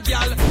afraid of no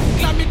gal.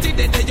 Calamity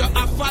day, you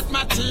have fat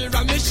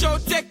material. Me show,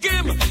 take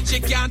him. She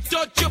can't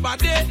touch your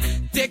body.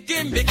 Take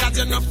him, because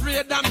you're not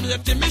afraid of me.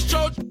 Me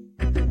show.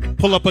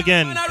 Pull up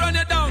again.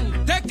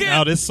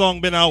 Now this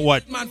song been out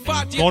what?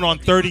 Going on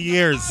 30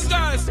 years.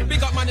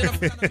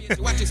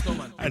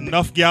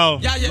 Enough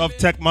gal, love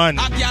tech man.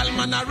 A gal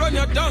man a run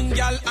you down,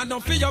 gal, and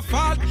don't feel your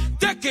fault.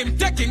 Take him,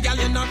 gal,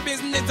 in no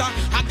business.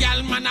 A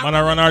gal man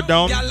a run her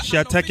down. She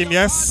a take him,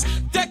 yes.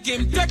 Take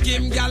him,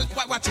 gal.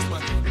 Watch this,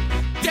 man.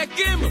 Take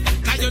him,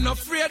 cause you're not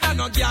afraid of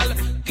no gal.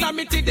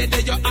 Calamity day,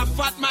 you have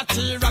fat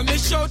material. Me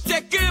show,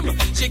 take him.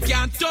 She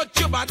can't touch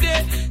your body.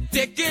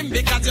 Take him,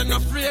 because you're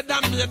not afraid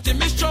of me.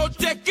 Me show,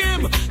 take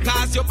him.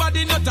 Cause your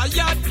body not a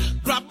yard.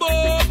 Grab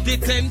up the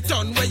 10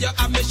 ton where you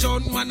have me show.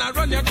 Man, I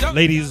run your down.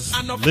 Ladies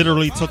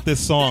literally took this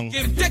song.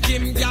 Take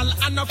him, gal,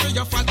 and not for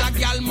your father,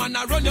 gal. Man,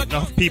 I run your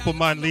down. Enough people,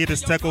 man, lead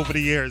this tech over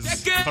the years.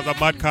 Because of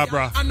Mad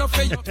Cabra. And not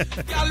for your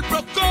gal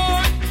broke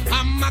out.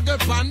 I'm muggle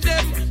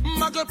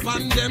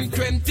pan them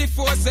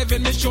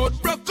 24/7. The short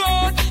broke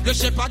out. The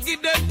shepherd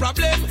give them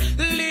problem.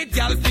 Lead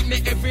gal pick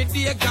me every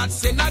day. God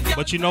send a gal.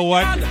 But you know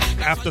what?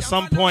 After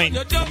some point,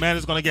 the man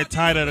is gonna get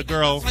tired of the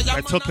girl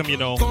that took him, you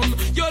know,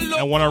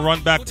 and want to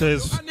run back to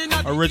his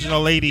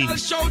original lady.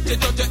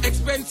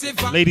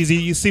 Ladies,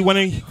 you see when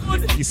he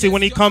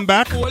come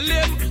back?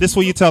 This is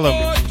what you tell him.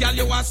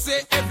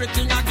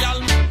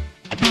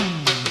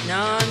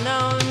 No.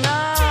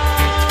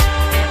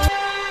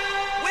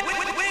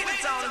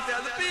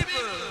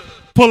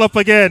 Pull up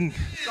again.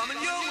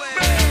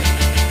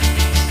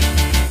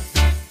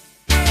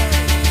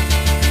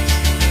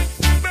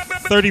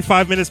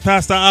 "35 minutes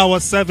past the hour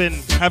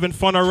 7. Having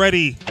fun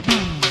already.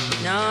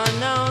 No.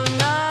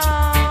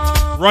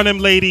 Run him,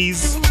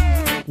 ladies.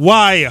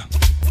 Why?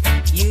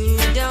 You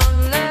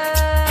don't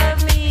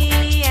love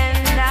me,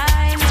 and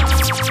I know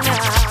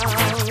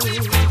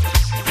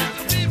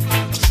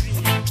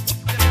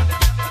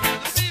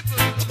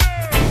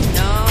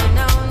now.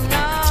 No.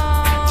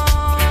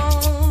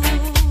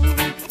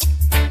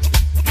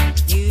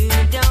 You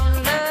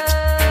don't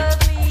love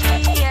me,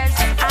 yes,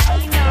 I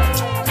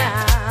know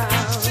now.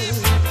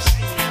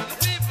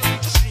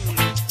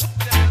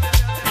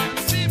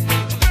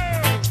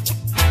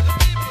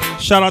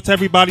 Shout out to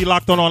everybody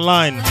locked on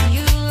online.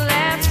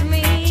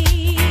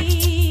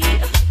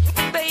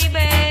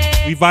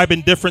 We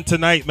vibing different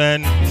tonight,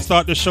 man.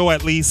 Start the show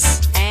at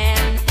least.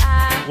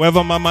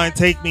 Wherever my mind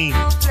take me.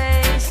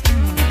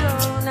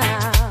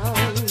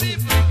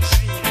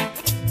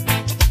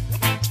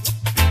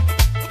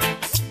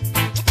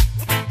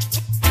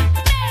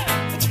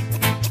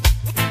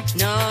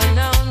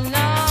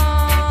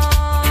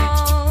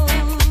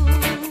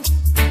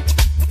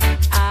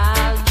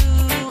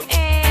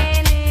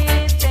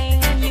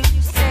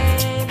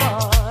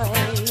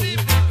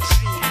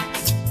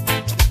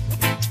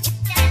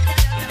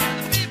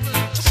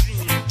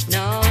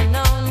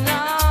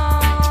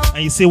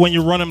 And you see when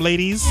you run him,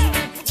 ladies,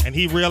 and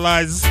he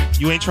realizes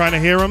you ain't trying to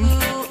hear him,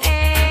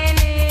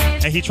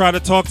 and he try to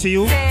talk to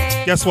you,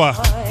 guess what?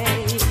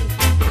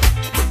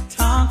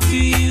 Talk to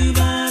you,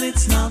 but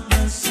it's not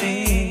the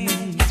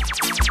same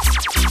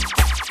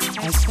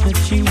as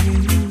what you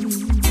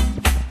do.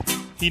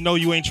 He know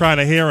you ain't trying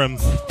to hear him.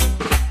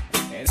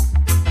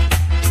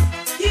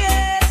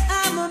 Yes,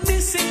 I'm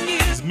missing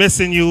you. He's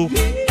missing you.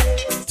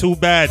 Too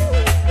bad.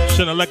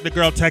 Shouldn't have let the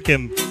girl tech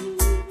him.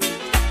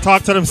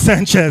 Talk to them,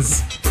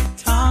 Sanchez.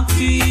 Talk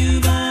to you,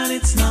 but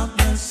it's not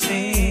the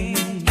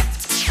same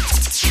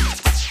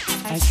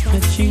as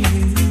what you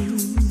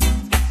do.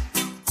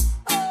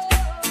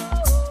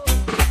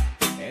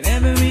 And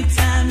every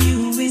time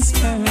you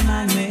whisper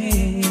my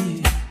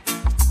name,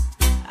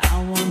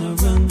 I wanna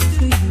run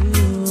to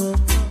you.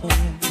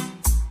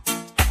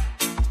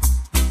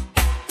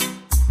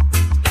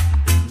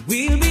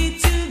 We'll be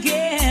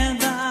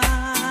together,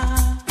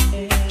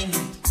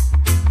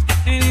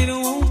 and it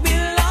won't be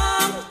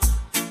long.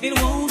 It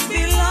won't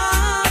be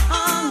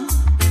long,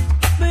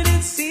 but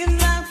it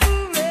seems like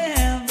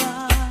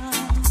forever.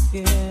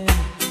 Yeah,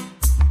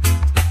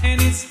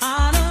 and it's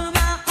hard on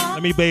my own.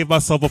 Let me bathe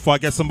myself before I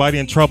get somebody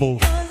in trouble.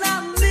 'Cause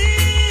I'm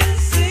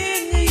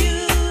missing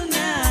you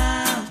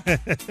now, and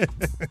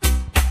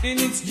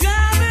it's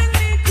driving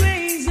me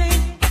crazy.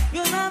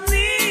 'Cause I'm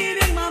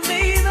needing my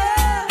baby.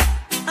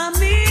 I'm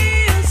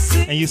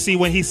missing. And you see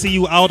when he see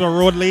you out on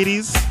road,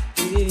 ladies,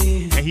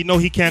 and he know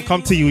he can't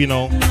come to you, you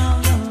know,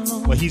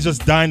 but he's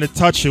just dying to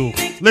touch you.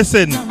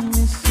 Listen. Hey,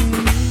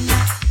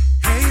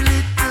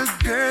 little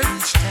girl,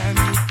 each time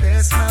you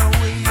pass my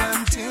way,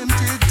 I'm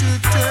tempted to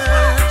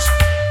touch.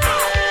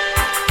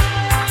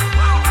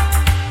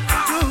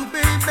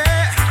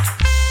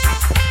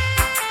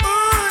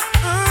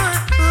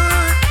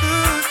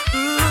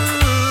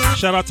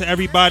 Shout out to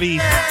everybody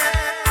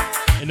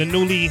in the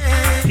newly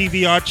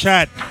PVR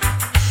chat.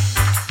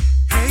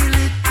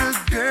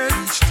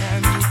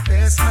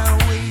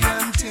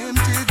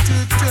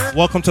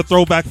 Welcome to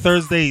Throwback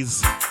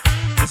Thursdays.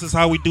 This is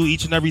how we do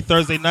each and every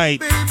Thursday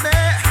night.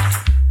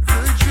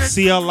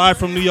 CL live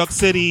from New York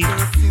City.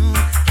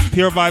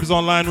 Pure Vybz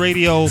Online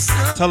Radio.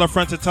 Tell a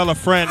friend to tell a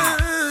friend.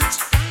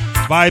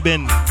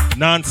 Vibing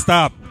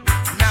non-stop.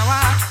 Now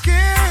I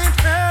can't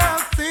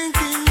help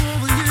thinking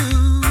over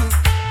you,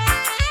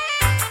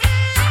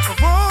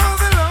 of all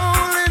the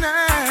lonely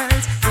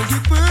nights that you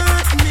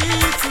put me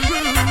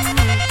through.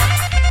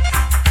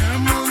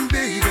 Come on,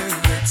 baby,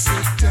 let's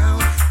sit down,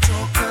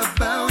 talk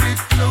about it,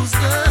 close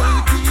the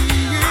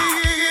key.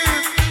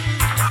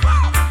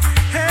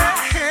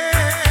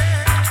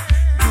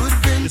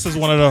 This is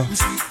one of the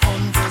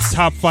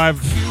top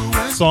 5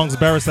 songs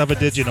Barris ever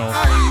did, you know.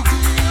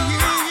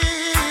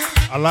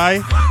 A lie?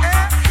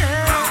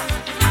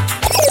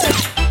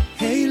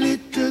 Hey,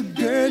 little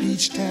girl,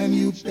 each time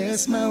you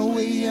pass my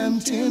way, I'm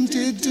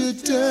tempted to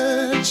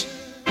touch.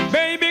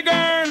 Baby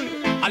girl,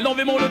 I love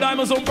him all the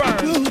diamonds on burn.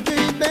 Oh,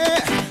 baby,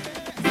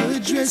 the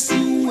dress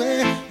you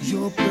wear,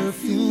 your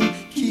perfume,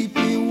 keep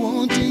me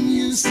wanting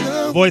you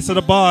so. Voice of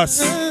the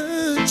boss.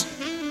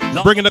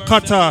 Bringing the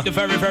cutter.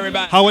 Very, very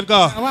bad. How it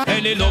go?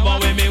 Any lover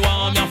with me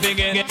want me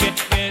forget.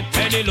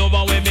 Any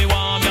lover with me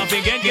want me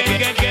forget.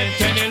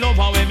 Any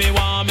lover with me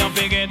want me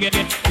forget.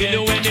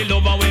 You any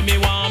lover with me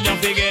want me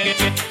forget.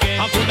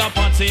 I could have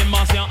Patsy,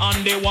 Marcia,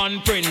 and the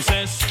one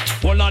princess.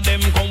 All of them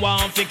come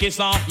want to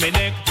kiss off me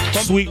neck.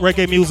 Sweet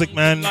reggae music,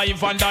 man.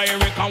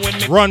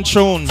 Run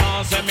tune.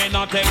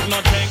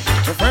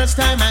 The first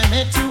time I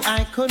met you,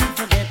 I couldn't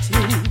forget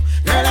you.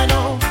 Girl, I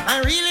know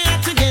I really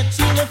had to get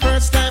you. The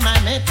first time I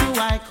met you,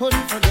 I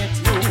couldn't forget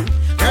you.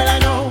 Girl, I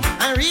know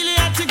I really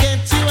had to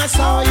get you. I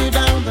saw you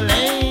down the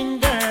lane,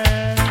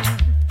 girl.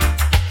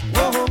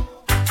 Whoa,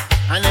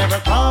 I never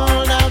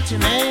called out your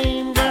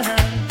name, girl.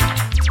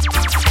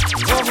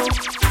 Whoa,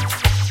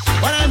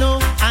 but I know,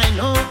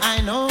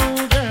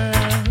 girl.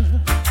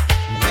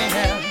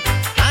 Well,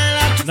 I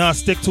like to Nah,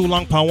 stick too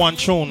long pa one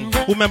tune.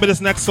 Who remember this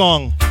next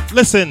song?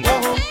 Listen.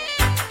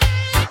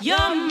 You're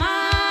mine,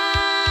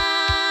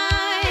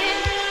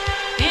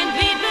 and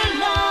we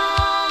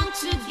belong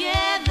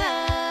together.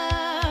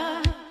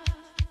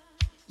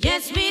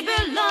 Yes, we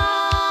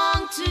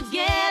belong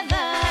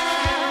together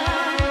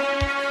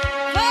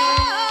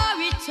for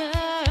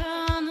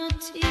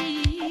eternity.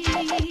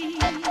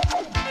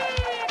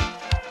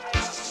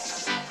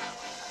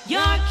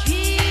 Your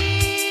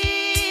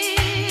kiss,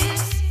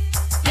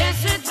 yes,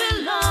 it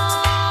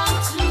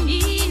belongs to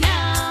me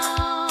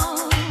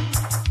now.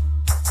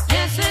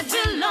 Yes, it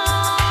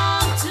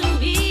belongs to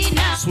me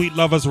now. Sweet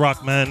Lovers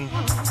Rock, man.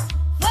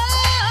 For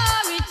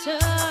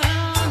eternity.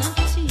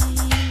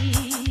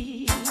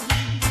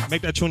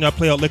 Make that tune y'all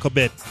play a little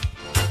bit.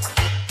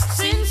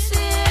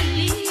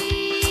 Sincerely,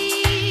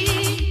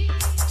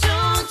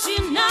 don't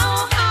you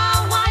know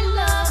how I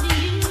love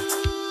you?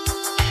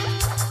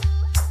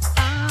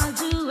 I'll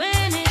do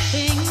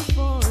anything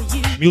for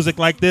you. Music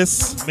like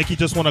this make you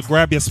just want to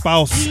grab your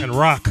spouse and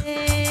rock.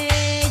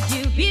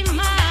 You be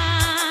mine.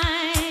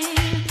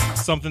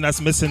 Something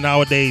that's missing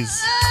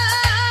nowadays.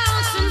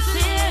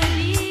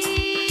 Sincerely,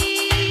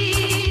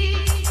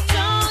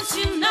 don't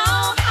you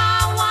know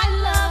how I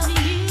love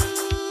you?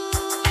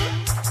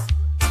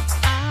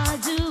 I'll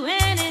do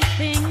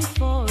anything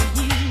for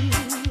you.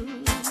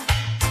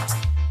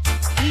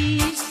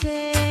 He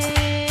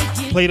said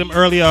you Played him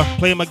earlier.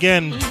 Play him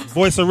again.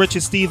 Voice of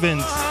Richard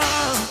Stevens.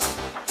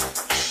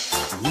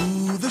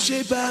 Ooh, the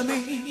shape I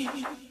made.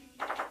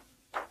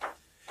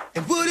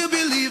 And would you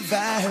believe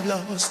I've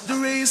lost the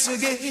race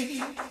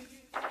again?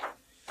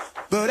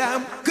 But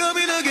I'm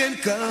coming again,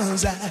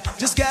 cause I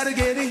just gotta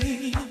get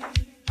in.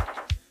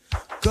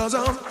 Cause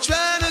I'm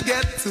trying to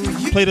get to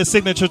you. Play the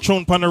signature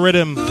tune on the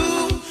rhythm.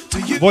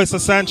 Voice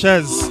of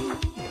Sanchez.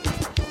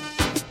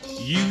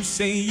 You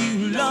say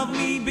you love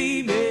me,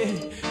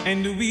 baby,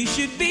 and we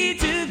should be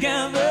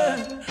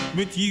together,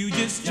 but you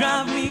just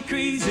drive me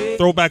crazy.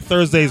 Throwback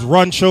Thursdays.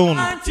 Run tune.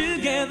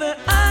 Together,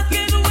 I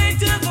can't wait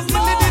till the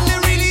morning.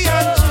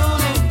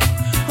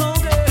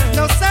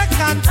 No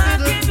second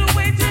fiddle.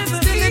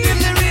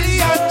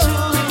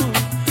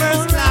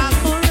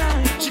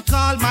 She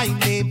called my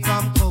name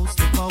from coast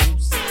to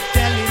coast,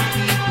 telling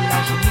people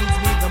how she needs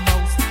me the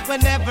most.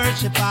 Whenever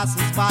she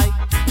passes by,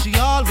 she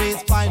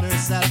always finds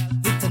herself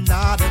with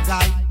another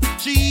guy.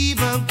 She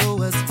even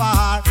goes as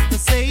far to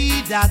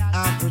say that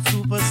I'm her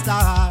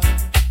superstar.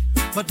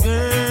 But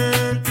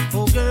girl,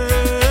 oh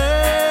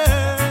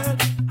girl,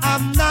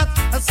 I'm not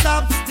a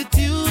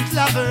substitute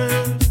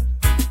lover.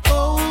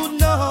 Oh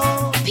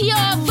no.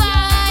 Pure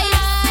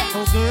Vybz.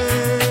 Oh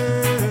girl,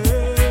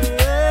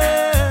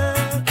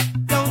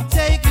 don't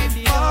take me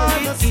for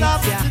the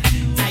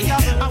substitute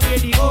lover. I wear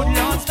the old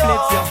Lord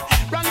splits you.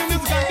 Brand new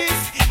music like this.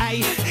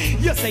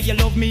 You say you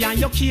love me and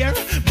you care,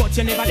 but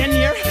you never then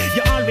near.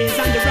 You're always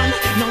on the run.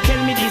 Now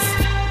tell me this.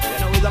 You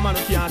know it's a man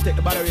who can't take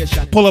the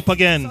botheration. Pull up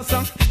again.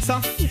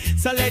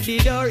 So let the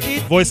door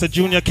hit. Voice of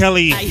Junior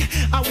Kelly.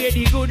 I wear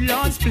the good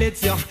Lord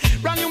splits you.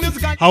 Brand new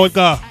music. How it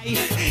go?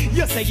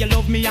 You say you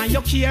love me and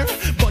you care,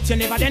 but you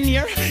never then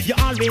near. You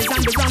always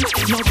on the run.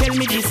 Now tell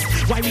me this,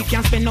 why we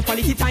can't spend no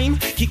quality time?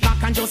 Kick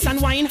back and just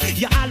unwind.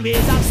 You always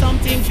have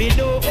something to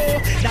do.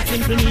 That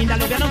simple mean that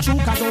love you not true,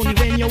 cause only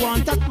when you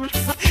want to.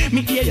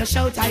 Me hear you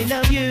shout I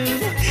love you.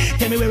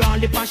 Tell me where all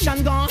the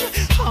passion gone,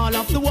 all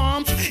of the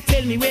warmth.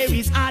 Tell me where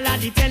is all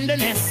of the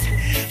tenderness.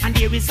 And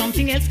there is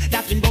something else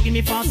that's been bugging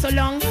me for so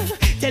long.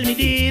 Tell me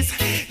this,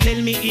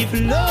 tell me if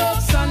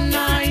love's so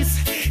nice.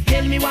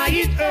 Tell me why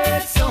it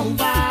hurts so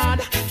bad.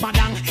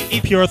 Madang,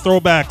 if Pure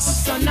throwbacks.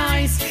 So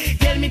nice.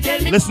 Tell me.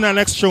 Listen to that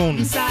next tune.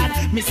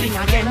 Me sing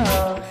again.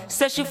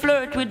 Says she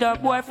flirt with her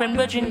boyfriend,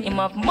 virgin him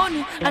of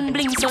money and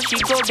bling, so she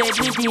go bed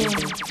with him.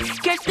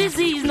 Catch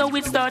disease, now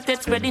it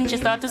started spreading. She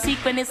start to seek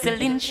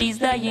penicillin, she's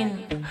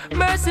dying.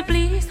 Mercy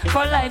please,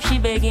 for life she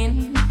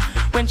begging.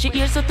 When she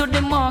hears her to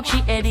the mark, she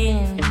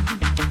heading.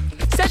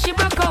 Says she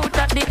broke out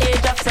at the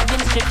age of 7,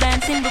 strip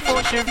dancing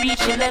before she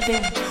reached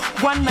 11.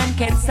 One man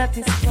can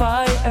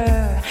satisfy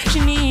her. She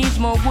needs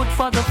more wood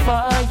for the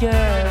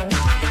fire.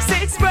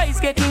 Sex price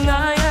getting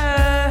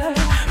higher.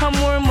 And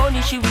more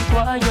money she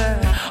require.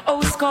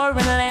 Oh, score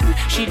and land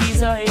she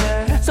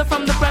desire. So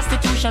from the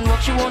prostitution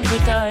work she won't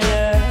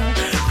retire.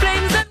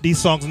 Flames and these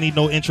songs need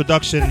no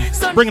introduction.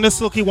 Bringing the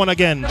silky one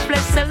again.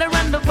 flesh seller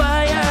and the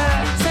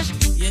buyer.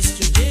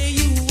 Yesterday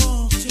you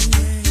walked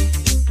away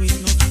with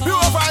no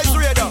Pure Vybz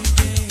Radio.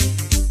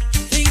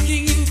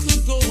 Thinking you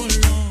could go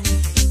along,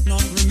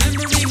 not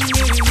remembering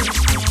where you're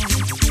from.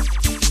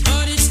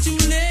 But it's too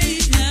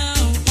late now,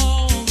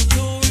 all the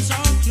doors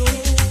are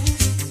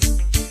closed.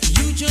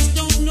 You just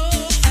don't know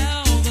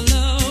how the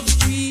love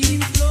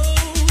stream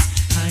flows.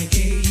 I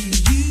gave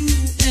you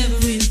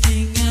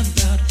everything I've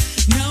got,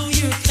 now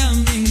you're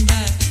coming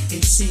back.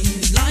 It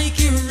seems like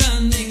you're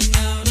running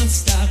out of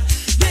stock.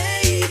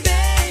 Baby,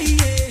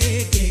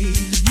 yeah,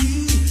 gave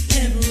you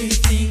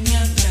everything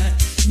I've got,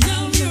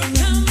 now you're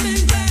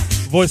coming back.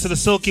 Voice of the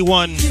silky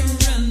one.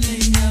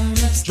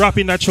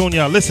 Dropping that tune,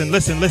 y'all. Listen. Oh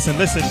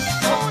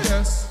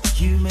yes.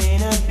 You may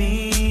not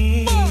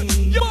be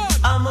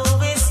a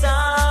movie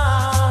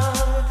star,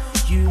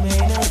 you may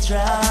not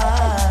drive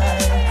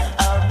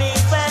a big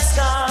fast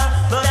car,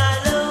 but I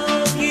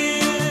love you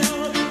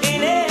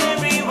in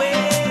every way.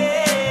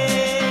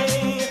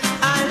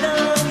 I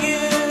love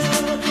you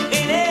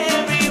in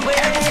every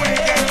way.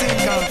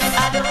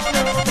 I don't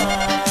know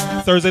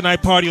why. Thursday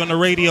night party on the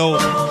radio.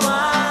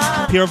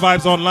 Pure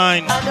Vybz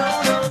online.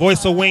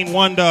 Voice of Wayne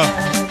Wonder.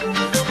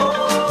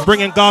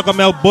 Bringing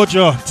Gargamel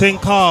Budger, Ting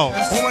Call.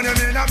 Woman, you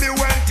need to be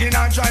wealthy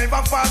and drive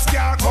a fast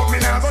car. Come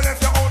in and go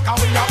left you out and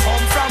we a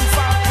come from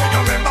far.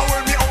 Remember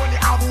when we only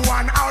have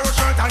one arrow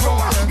shirt and you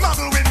a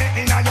muggle with me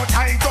in your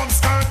tight up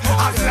skirt.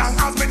 As long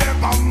as me there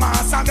from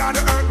Mars and down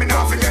the earth, me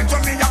not forget where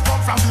me a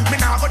come from. Me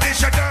not go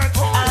dish your dirt.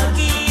 I'll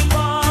keep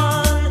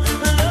on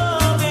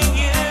loving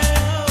you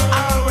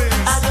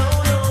always. I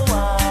don't know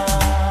why.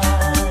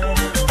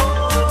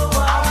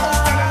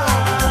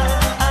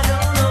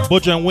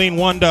 Budger and Wayne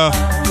Wonder.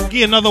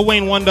 Give another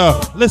Wayne Wonder.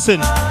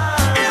 Listen.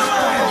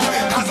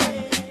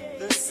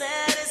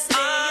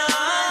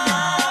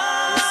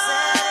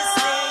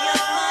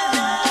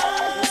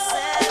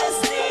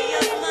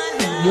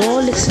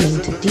 You're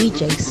listening to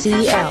DJ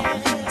CL.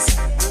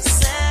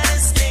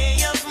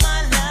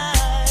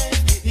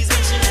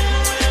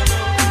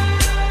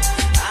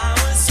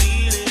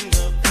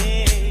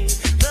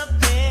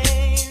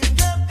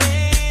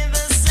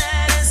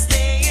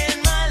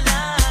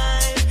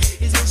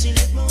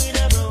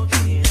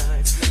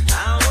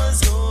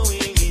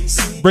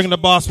 Bring the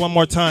boss one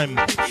more time.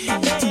 I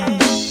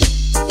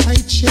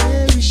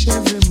cherish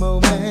every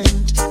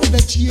moment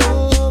that you're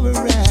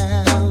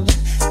around.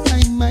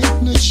 I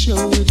might not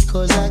show it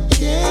cause I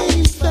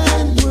can't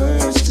find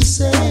words to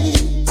say.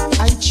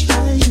 I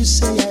try to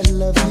say I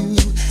love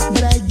you,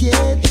 but I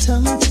get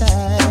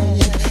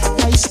tongue-tied.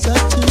 I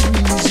start to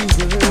lose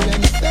your word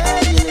and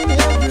fail in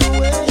every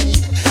way.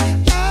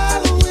 I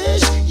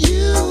wish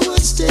you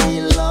would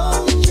stay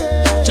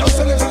longer. Just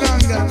a little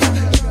longer.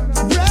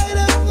 Bright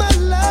up my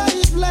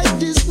life like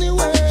Disney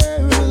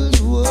World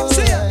would.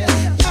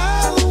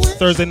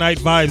 Thursday night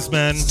vibes,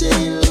 man.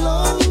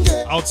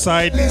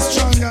 Outside,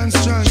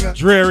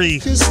 dreary.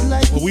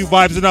 But we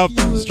vibes it up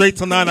straight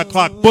till 9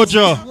 o'clock.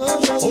 Budger.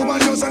 Oh man,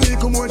 just a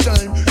little more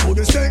time. Put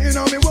the stake in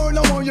on me world,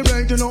 I want you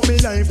brighten up me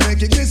life.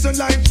 Make it glisten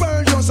like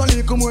burn, just a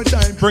little more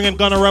time. Bringing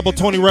Gunner Rebel,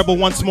 Tony Rebel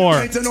once more.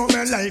 Brighten up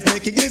my life,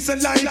 make it glisten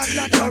like.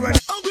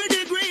 Oh,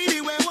 greedy,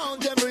 we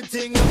want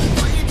everything.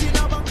 Fight in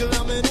a buckle,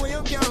 I mean, we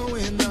you can't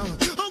win now.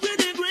 Oh,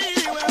 greedy, we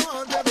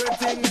want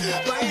everything.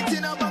 Fight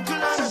in a buckle,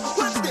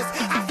 what's this?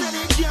 I said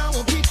it can't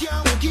walk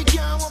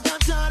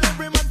at all.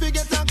 Every man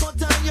forget a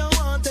cut and you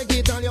want take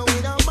it all. You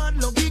with a bad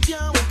luck, it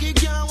can't walk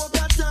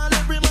at all.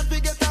 Every man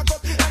forget a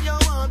cut and you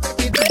want take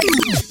it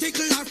all.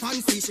 Tickle her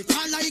fancy, she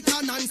call like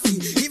a Nancy.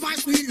 If I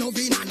feel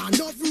loving and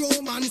enough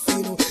romance,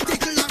 you know.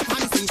 Tickle her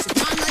fancy, she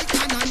call like a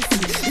Nancy.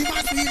 If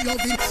I feel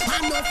loving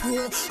and enough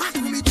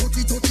romance,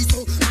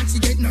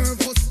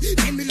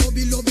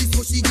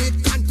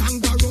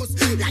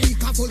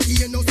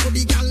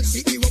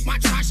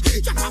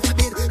 Drop off a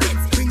bed,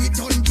 let's bring it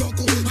on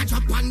juggle. I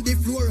drop on the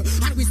floor,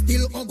 and we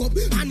still hug up.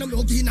 And I'm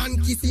hugging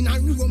and kissing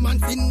and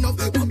romancing enough.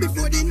 But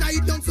before the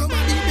night done,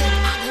 somebody beg,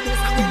 I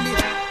almost a windy.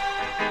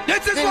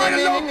 This is why the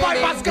love pipe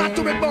has got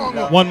to be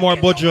bongo. One more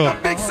Bojo.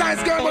 Big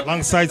size girl.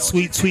 Alongside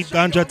Sweet Sweet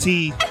Ganja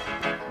Tea.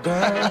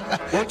 Girl,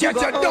 won't you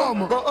go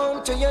home? Go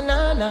home to your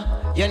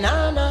nana, your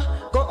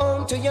nana. Go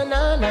home to your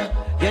nana,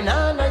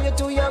 you're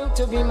too young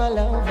to be my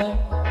lover.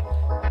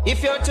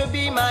 If you're to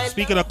be my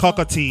Speaking of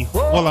cockatoo,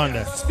 hold on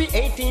there. be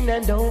 18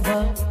 and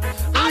over.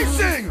 I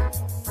sing.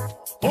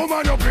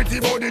 Woman, your pretty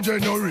body, J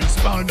no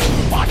respond.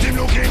 What him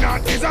looking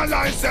at is a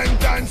life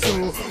sentence.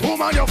 So,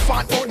 woman, your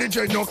fat body,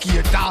 J no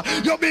cater.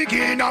 You big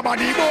in a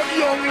body, but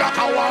young like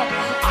a war.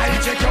 I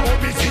check your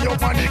hobby, see you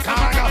on the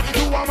corner.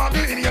 You a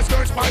muggle in your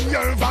skirt, span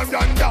your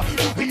veranda.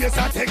 Yes,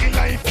 I take it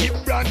life, keep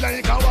brand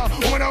like a war.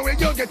 Woman, where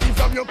you get it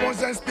from, you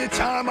possess the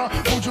charmer.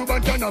 Put you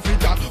back on a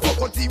fitter.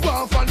 Cocotti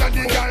one follow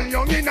the girl,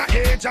 young in a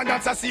age, and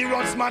that's a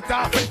serious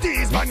matter. But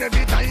these man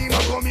every time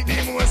I go meet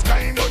the most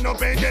crime, but no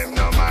pay them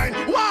no mind.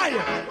 Why?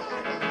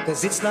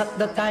 Cause it's not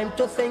the time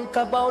to think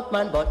about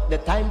man, but the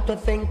time to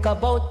think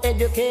about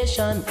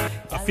education.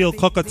 I feel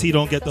Cockatee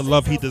don't get the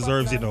love he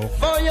deserves, you know.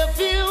 For your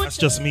future. That's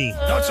just me.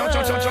 Girl,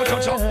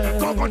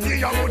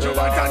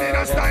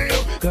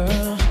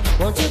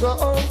 won't you go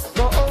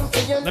home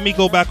to your Let me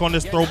go back on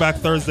this Throwback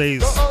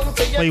Thursdays.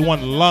 Play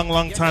one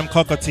long time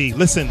Cockatee.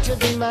 Listen. to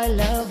be my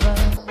lover.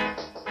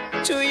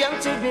 Too young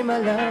to be my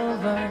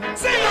lover.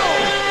 Sing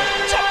on!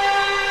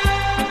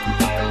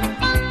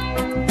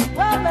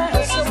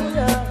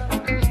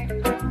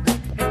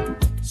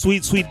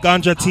 Sweet Sweet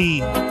Ganja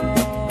Tea.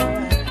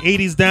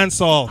 80s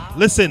dancehall.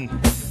 Listen.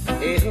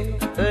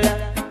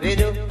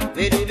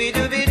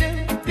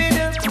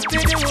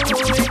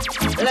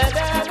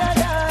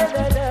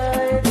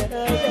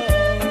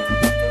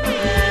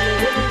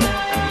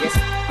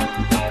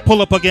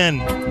 Pull up again.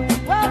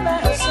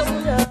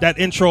 That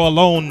intro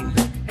alone.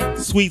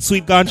 Sweet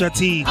Sweet Ganja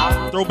Tea.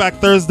 Throwback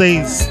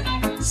Thursdays.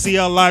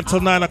 CL live till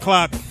 9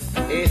 o'clock.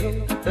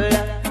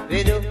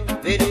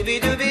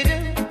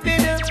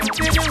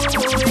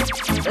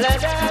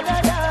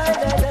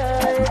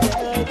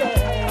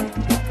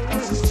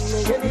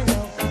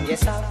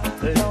 Yes,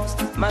 I've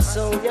lost my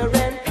soldier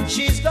and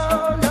she's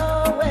gone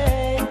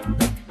away.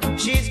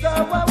 She's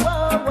gone,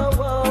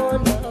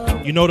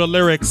 no. You know the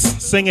lyrics.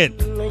 Sing it.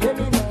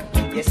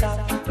 Yes,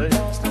 I've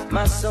lost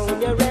my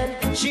soldier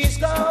and she's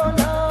gone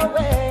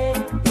away.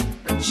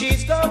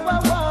 She's gone,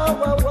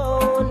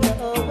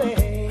 no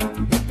way.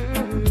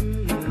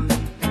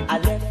 I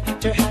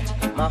left her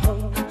at my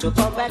home to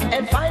come back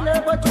and find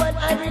her, but when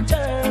I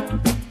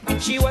returned,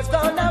 she was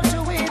gone out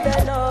to with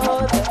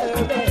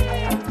another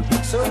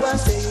man. So I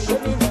say,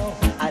 let me know.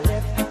 I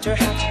left her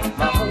at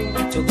my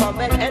home to come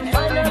back and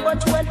find her,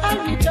 but when I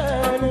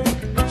returned,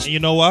 And you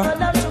know what?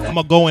 I'm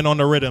gonna go in on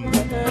the rhythm.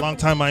 Long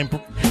time I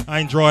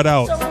ain't draw it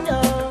out.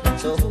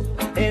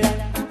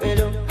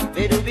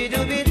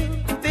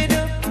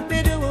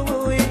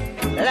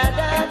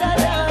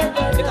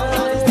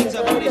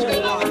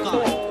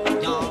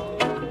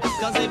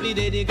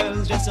 The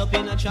girls dress up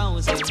in a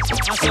trousers.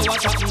 I say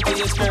what happened to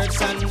your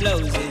skirts and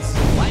blouses.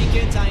 Why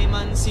get time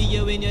and see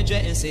you in your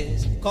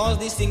dresses? Cause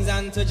these things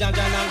unto Jaja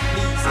and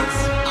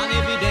pleases. And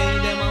every day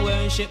them a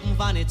worship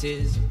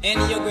vanities.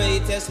 And your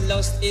greatest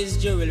lust is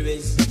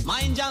jewelries.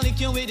 Mind ya lick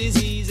you with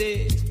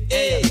diseases.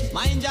 Hey,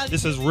 mind ya.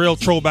 This is real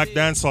throwback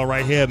dancehall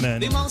right here,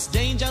 man. The most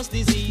dangerous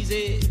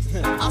diseases.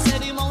 I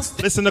said the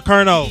most. Listen to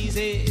Colonel.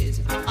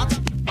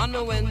 And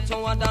I went to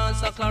a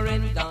dance at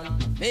Clarendon.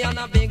 Me and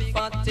a big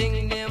fat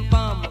thing named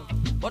Pam.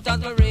 But as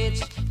we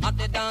reach at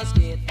the dance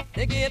gate,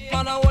 the gate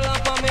for the whole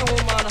of me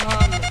woman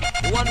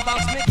hand. One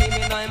box me give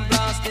me 9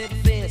 blasted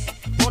face.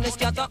 Money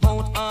scatter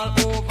out all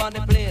over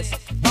the place.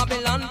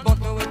 Babylon bought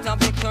me with a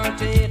big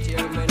 38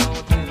 year me now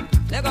ten.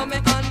 They got me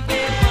hand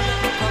paid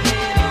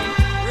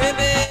and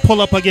me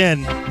Pull up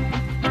again.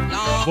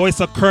 Voice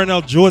of Colonel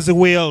Josie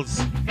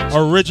Wales.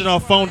 Original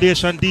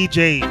Foundation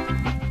DJ.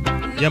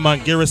 Yeah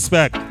man, give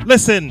respect.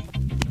 Listen.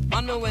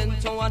 And I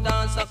went to a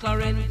dance at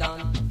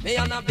Clarendon. Me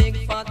and a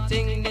big fat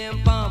thing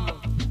named Pam.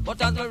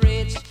 But as we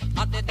reach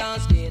at the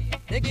dance gate,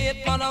 the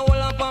gate for the whole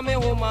of me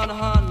woman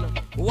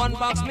hand. One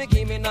box me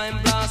give me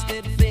 9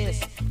 blasted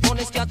face.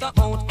 Money scatter out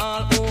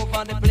all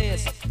over the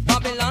place.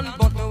 Babylon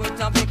bought me with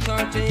a big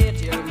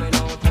 38 year me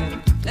now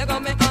ten. They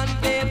got me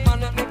hand paid man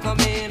let me come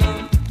in.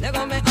 They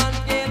got me hand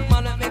paid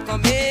man let me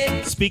come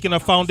in. Speaking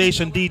of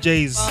Foundation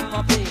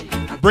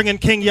DJs, bringing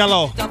King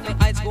Yellow.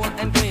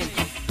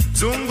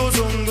 Zungo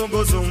zungo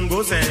go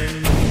zungo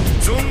zen.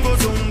 Zungo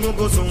zungo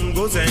go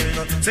zungo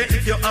zen. Say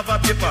if you have a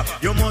paper,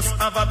 you must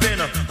have a pen.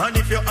 And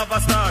if you have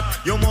a start,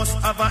 you must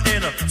have a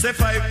end. Say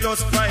 5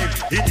 plus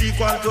 5, it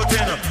equal to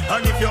 10.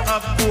 And if you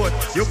have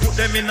both, you put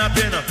them in a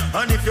pen.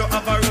 And if you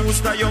have a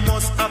rooster, you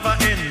must have a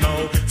end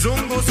now.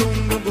 Zungo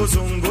zungo go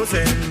zungo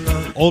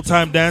zen. Old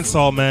time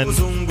dancehall, man.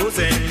 Zungo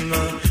zen.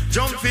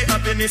 Jump for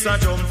happiness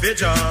and jump for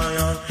joy.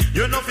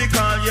 You know fi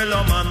call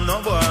yellow man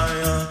no boy.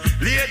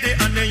 Lady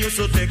and they used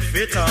to take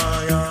fit.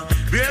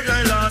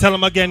 Tell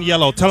him again,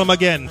 Yellow. Tell him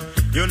again.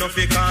 You know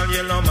fi call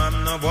Yellow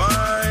Man no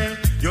boy.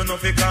 You know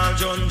fi call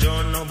John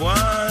no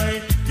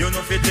boy. You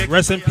know fi take.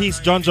 Rest in peace,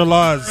 John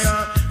Laws.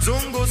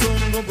 Zungo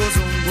zungo go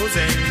zungo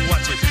zeng,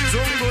 watch it.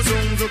 Zungo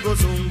zungo go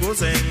zungo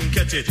zeng,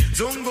 catch it.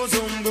 Zungo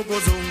zungo go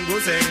zungo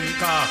zeng,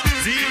 car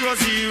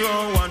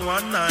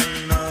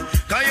 00119.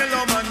 Cause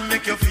Yellow Man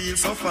make you feel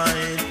so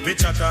fine. Me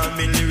chat on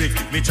me lyric,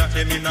 me chat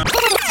them in a.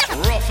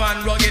 Rough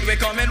and rugged, we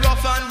coming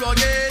rough and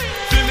rugged.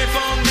 Feel me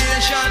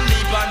foundation,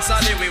 deep and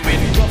solid, we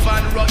win. Rough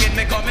and rugged,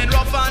 me coming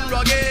rough and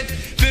rugged.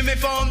 Feel me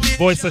foundation.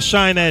 Voice of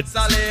Shinehead.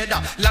 Solid.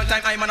 Long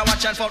time I'm on a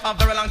watch and for a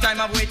very long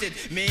time I've waited.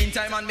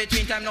 Meantime and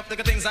between time, not the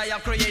things I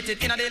have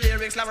created. In the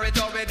lyrics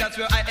laboratory, that's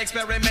where I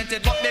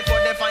experimented. But before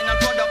the final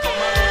product come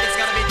out, it's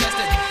gotta be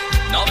tested.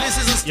 Now this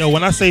is a Yo,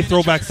 when I say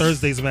Throwback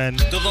Thursdays, man,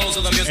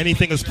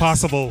 anything is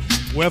possible.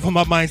 Wherever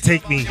my mind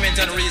take me.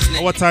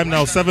 What time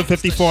now?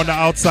 7:54 on the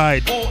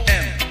outside.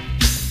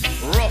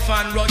 Rough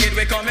and rugged,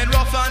 we coming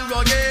rough and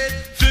rugged.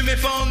 Feel me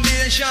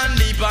foundation,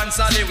 deep and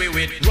solid, we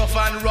with. Rough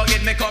and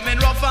rugged, me coming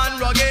rough and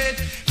rugged.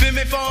 Feel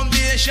me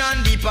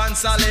foundation, deep and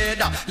solid.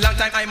 Long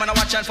time I'm on a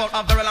watch and for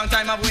a very long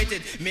time I've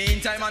waited.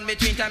 Meantime and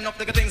between time, not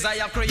the things I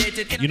have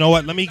created. You know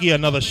what? Let me give you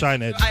another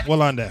Shinehead.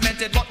 Hold on there.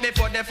 But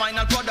before the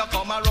final product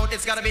come out,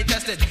 it's gotta be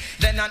tested.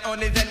 Then and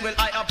only then will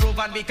I approve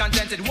and be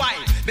contented. Why?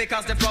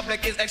 Because the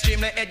public is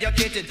extremely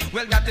educated.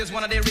 Well, that is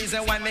one of the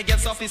reasons why me get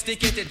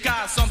sophisticated.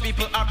 Cause some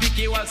people are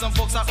picky while some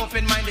folks are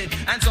open-minded.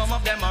 And some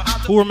of them are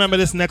out. Who remember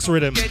this next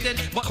rhythm?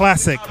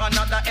 Classic.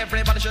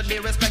 Everybody should be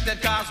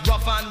respected. Cause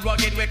rough and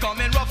rugged, we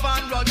coming rough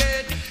and rugged.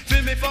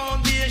 Feel me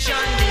foundation,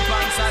 deep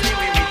and solid, we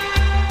with.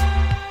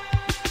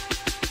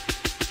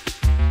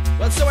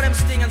 Well, some of them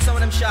sting and some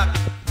of them shock.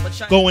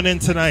 Going in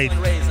tonight.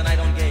 And I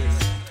don't gaze.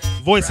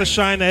 Voice of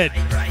Shinehead.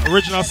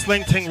 Original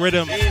Sling Ting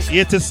rhythm.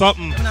 Here to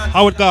something.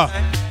 How it go?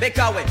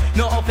 Because we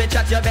no off it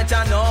chat, you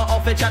better no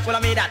off it chat. Well,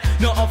 I mean that.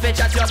 No off it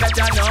chat, you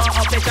better no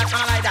off it chat.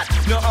 I like that.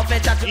 No off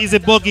it chat. Easy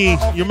Boogie.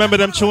 You remember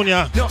them tune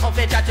ya? No off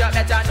it chat, you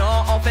better no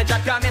off it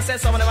chat. Come and say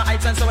some of them are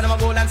heights and some of them are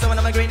gold and some of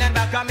them are green and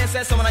black. Come and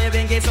say some of them are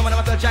Bingy, some of them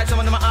are touch, some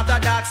of them are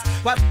orthodox.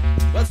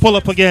 Pull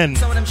up again.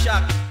 Some of them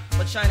shock,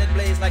 but shine it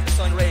blaze like the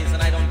sun rays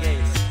and I don't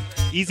gaze.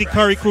 Easy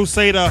Curry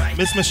Crusader.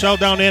 Miss Michelle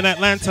down there in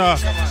Atlanta.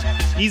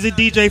 Easy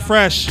DJ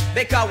Fresh.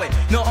 Because we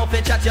no off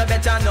it chat, you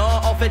better no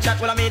off it chat.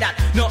 Well, I mean that.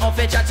 No off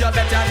it chat, you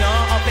better no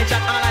off it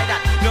chat. I like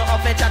that. No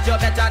off it chat, you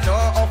better no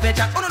off it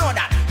chat. Oh, no, no,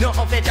 that. No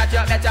off it chat,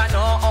 you better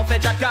no off it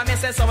chat. Come and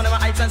say some of them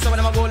are heights and some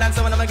of them are gold and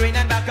some of them are green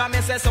and black. Come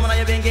and say some of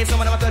them are Bingy, some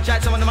of them are touch,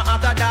 some of them are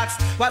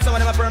orthodox. While some of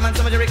them are permanent,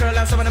 some of them are curl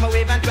and some of them are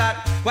wave and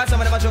clap. While some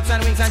of them are jokes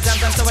and wings and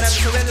jams and some of them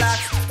just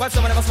relax. While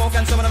some of them are smoke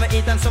and some of them are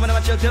eat and some of them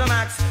are chill to the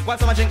max.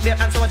 While some are drink beer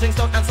and some are drink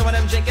stout and some of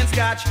them drinking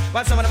scotch.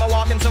 While some of them are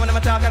walking, some of them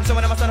are talking, some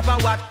of them are stand up and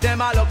watch. Them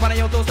all up on the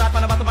YouTube start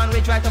from the bottom and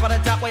reach right over the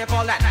top. What you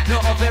call that?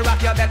 No off the rock,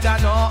 you better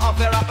no off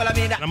the rock. Well, I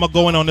mean that. I'm going to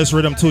go in on this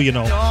rhythm too, you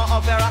know. No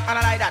off the rock, and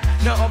I like that.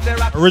 No off the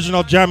rock.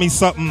 Original jammy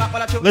something.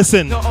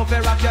 Listen. No off the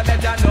rock, you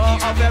better no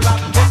off the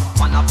rock.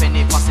 Man a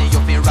penny passy,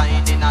 you be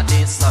riding a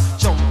this.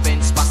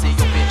 Jumping spassy,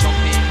 you be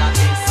jumping a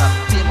this.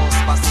 Famous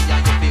spassy,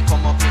 you be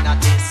come up in a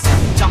this.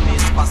 Jammy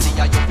spassy,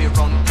 you be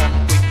run come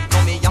quick. Now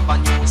me have a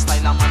new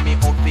style and man me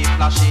out be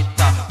flash it.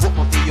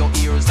 Open up your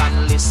ears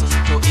and listen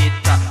to it.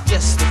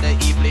 Yesterday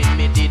evening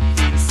me did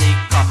feel sick.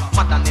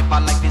 Mother never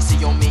like this,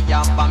 you me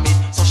have a meet.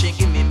 So she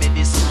give me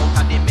medicine,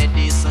 out of the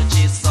medicine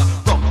cheese.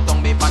 Rub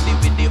down me body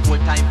with the old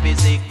time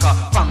physic.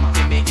 From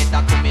me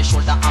head to me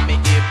shoulder and me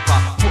hip.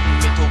 Putting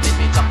me to bed,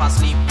 me drop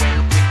asleep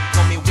well quick.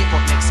 Now me wake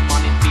up next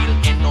morning feel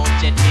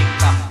energetic.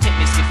 Take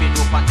me skipping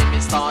rope and then me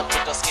start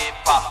to skip.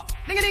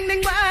 Ding ding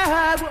ding boy,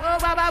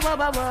 boy,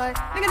 boy, boy.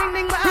 Ding ding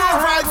ding boy,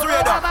 Vybz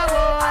Radio.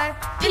 boy.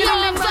 Ding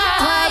ding ding boy,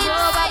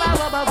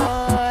 boy.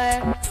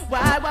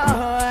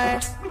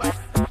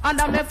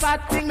 Under me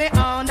fat thing, me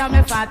under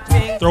me fat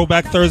thing.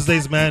 Throwback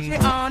Thursdays, man. She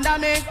under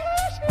me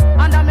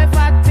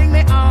fat thing, me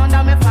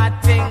under me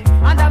fat thing.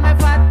 Under me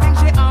fat thing,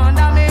 she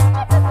under me.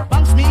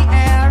 Bunks me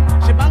air,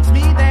 she bunks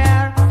me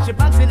there. She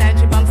bunks in and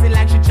she bunks in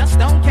like she just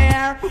don't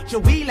care. She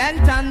wheel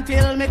and turn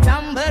till me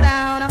tumble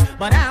down.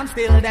 But I'm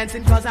still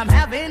dancing cause I'm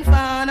having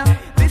fun.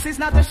 This is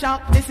not a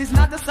shock, this is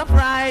not a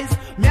surprise.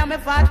 Me and me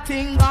fat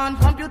thing on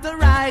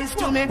computerized.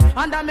 To me,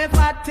 under me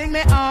fat thing,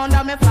 me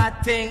under me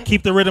fat thing.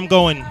 Keep the rhythm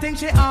going. Think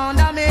she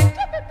under me.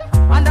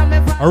 Under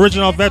me fat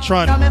Original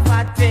veteran. Under me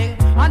fat thing.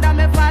 Under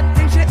me fat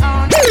thing, she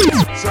under.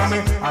 Show me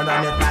under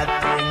me fat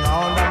thing,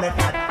 under me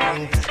fat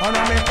thing,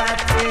 under me fat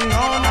thing,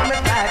 under me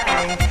fat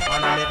thing,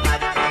 under me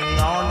fat thing,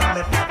 under me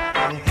fat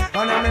thing,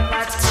 under me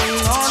fat thing,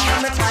 under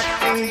me fat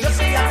thing. Just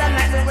the other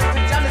night we went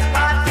to Johnny's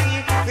party.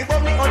 We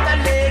bought me out a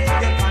leg,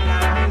 they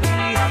on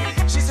me.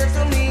 She said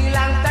to me,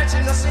 long time she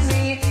no see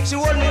me. She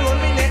hold me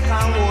neck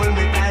and hold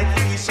me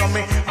tightly. Show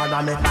me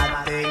under me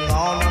fat thing,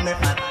 under me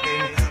fat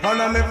thing,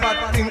 under me fat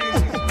thing.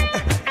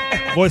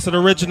 Voice of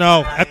the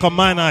original, Echo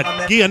Minot.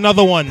 Give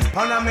another one. Put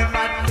one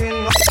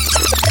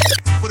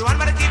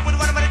by the keep, put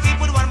one by the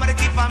keep, put one by the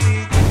keep for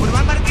me. Put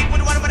one by the keep,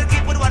 put one by the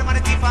keep, put one by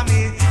the keep for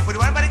me.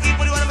 Put one by the keep,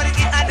 put one by the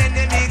keep, and then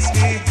they mix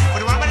me.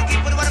 Put one by the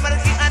keep, put one by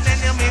the keep, and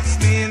then they mix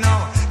me.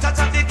 Now, touch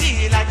up the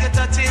key like you're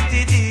touching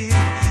the D.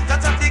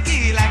 Touch up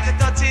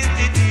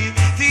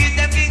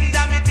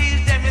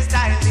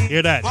Hear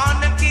that?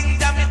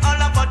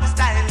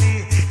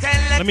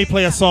 Let me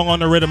play a song on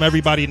the rhythm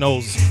everybody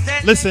knows.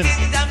 Listen.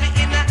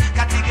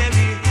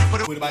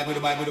 Goodbye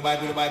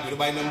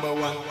number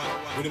one.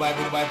 Goodbye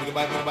number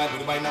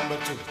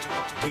two.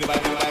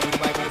 Goodbye number three.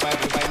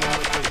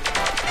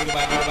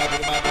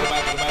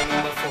 Goodbye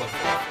number four.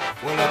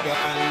 Hold up your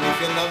hand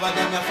if you love her,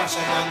 then your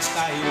fashion and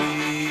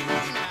styling.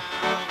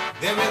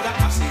 There is a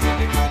assy in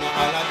the corner,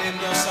 all of them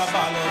just a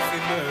ball of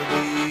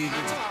emerging.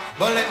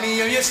 But let me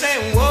hear you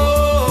say,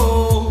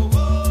 whoa,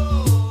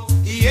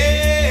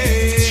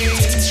 yeah,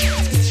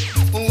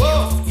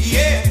 whoa,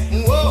 yeah,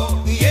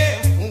 whoa, yeah,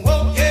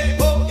 whoa, yeah,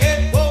 whoa,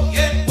 yeah, whoa,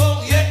 yeah,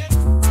 whoa, yeah.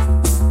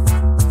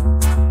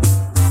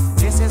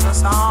 This is a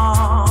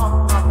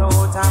song of the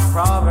old time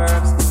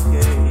proverbs.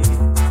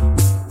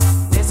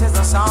 This is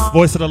a song.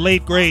 Voice of the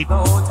late great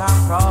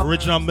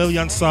original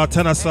Million Saw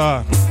Tenor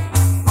Saw.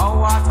 Oh,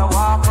 what a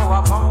walk, oh,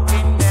 a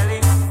pumpkin belly.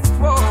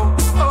 Whoa,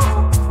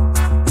 whoa.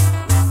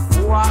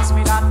 Who asked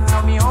me that?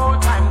 Know me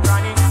old time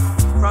granny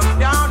from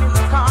down in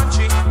the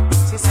country.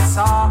 Sister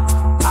Saw,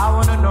 I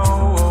wanna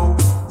know.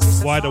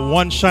 Why the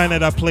one shine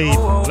that I played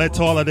led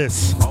to all of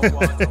this. Lord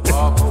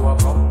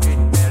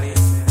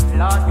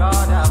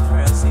God have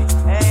mercy.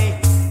 Hey,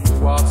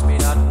 who asked me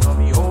that? Know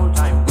me old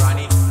time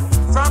granny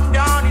from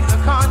down in the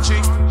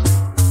country.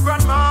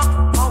 Grandma,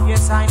 oh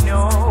yes I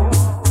know.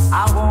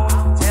 I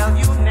won't tell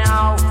you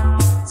now.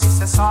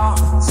 Sister Saw,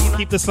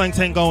 Keep the slang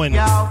thing going.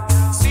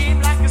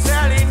 seem like you're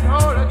selling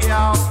whole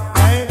girl.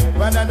 Hey,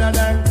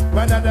 ba-da-da-dang,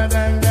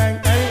 ba-da-da-dang-dang,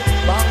 hey,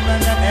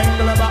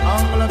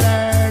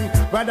 bang-bang-dang-dang-bang,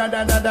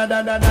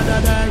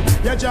 ba-da-da-da-da-da-da-da-dang.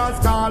 You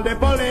just call the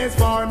police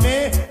for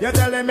me. You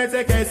tell them it's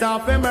a case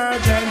of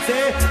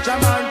emergency.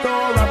 Shaman to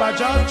rubber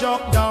just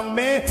choke down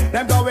me.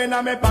 Them go in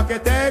on me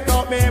pocket, take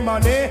out me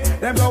money.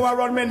 Them go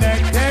around me neck,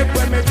 take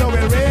when me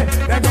jewelry.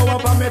 Them go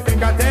up on me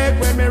finger, take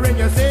when me ring.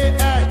 You see,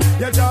 hey,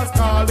 you just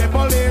call the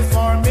police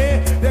for me.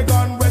 The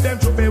gun with them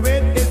troopy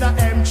with is a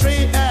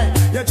M3, hey.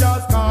 You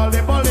just call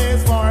the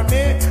police for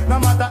me. No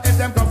matter if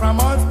them come from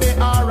us, they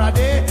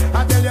already.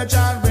 I tell you,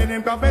 John, when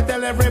him come,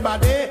 tell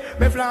everybody.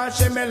 Me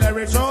flashing me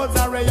lyrics shows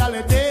a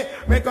reality.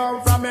 Me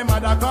come from me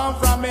mother, come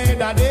from me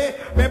daddy.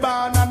 Me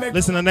born and me.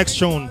 Listen to the next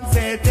tune.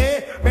 Me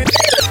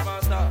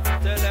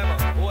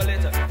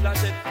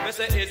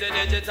say easy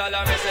digital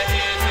and me say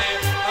easy.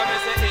 And me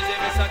say easy,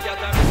 me say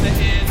cat and me say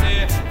easy.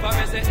 For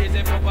me say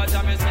easy, proper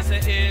jam me say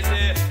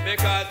easy.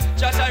 Because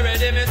trash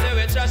already, me say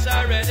we trash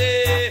already.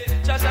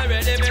 Trash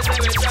already, me say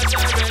we trash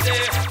already.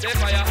 The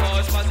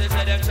firehouse passes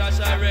say them trash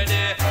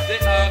already. The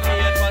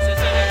arcade passes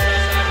say them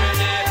trash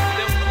already.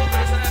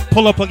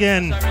 Pull up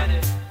again.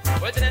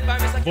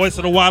 Voice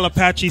of the Wild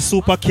Apache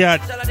Super Cat.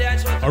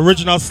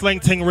 Original slang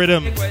ting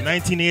rhythm.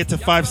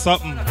 1985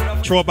 something.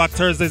 Throwback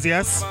Thursdays,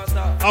 yes?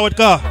 How it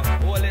go?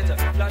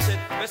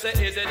 Me say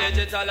easy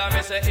digital and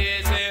me say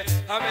easy.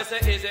 And me say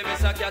easy, me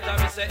say cat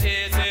and me say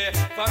easy.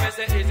 For me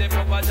say easy,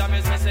 proper jam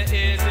me say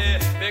easy.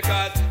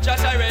 Because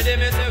trash already,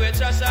 me say we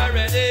trash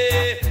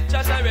already.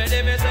 Trash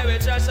already, me say we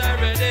trash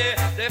already.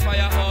 The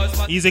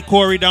firehouse. Easy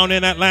Corey down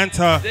in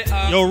Atlanta.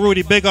 Yo,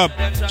 Rudy, big up.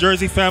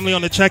 Jersey family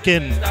on the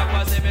check-in.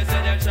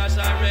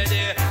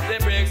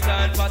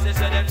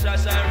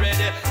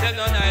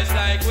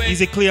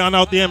 Easy Cleon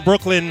out there in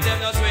Brooklyn.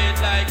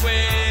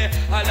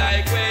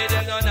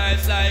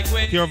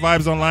 Pure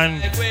Vibes Online.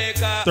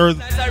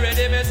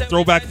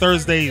 Throwback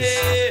Thursdays.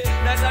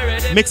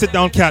 Mix it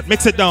down, cat.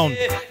 Mix it down.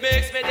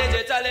 Mix me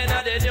digital in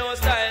the new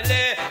style.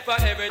 For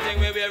everything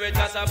we wear it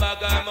costs a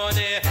bag of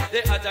money.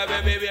 The hatter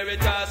we wear it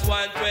costs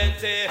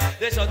 120.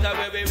 The shutter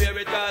we wear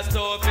it costs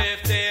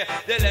 250.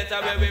 The letter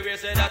we wear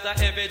say that a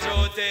heavy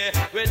duty.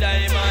 With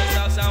diamond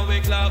socks and we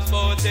clocks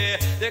booty.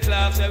 The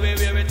clocks we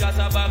wear it costs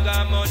a bag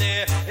of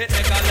money. It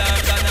make a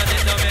London and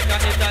it don't make a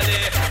Italy.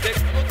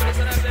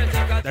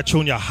 That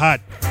tune you hot.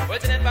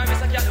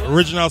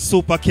 Original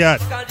Super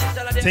Cat.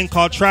 Thing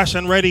called Trash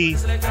and Ready.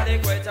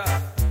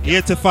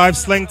 85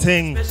 slang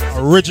ting.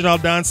 Original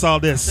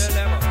dancehall this.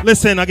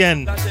 Listen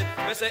again.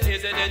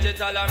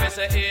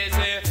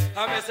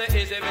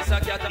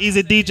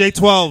 Easy DJ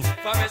 12.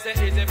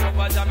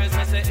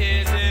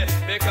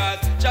 Because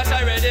trash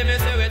already, me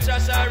say we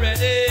trash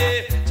already.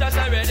 Trash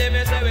already,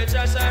 me say we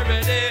trash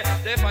already.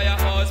 The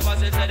firehouse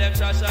passes say them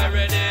trash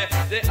already.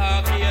 The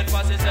arcade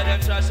passes say them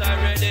trash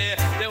already.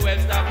 The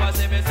Webster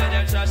passes me say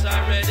them trash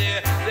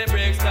already. The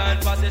Brixton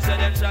passes say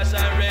them trash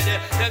already.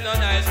 Them no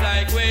nice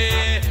like we,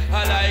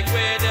 I like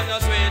we. Them no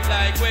sweet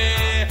like we,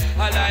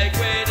 I like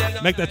we. Them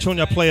no make that tune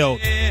you play out.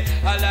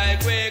 I like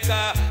we,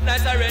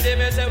 nice already,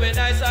 me say we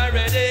nice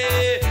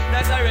already.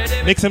 Nice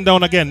already. Mix him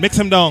down again. Mix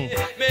him down.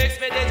 Mix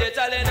me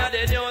digital in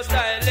the new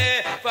style.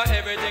 For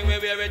everything we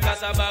wear it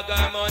costs a bag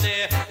of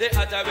money. The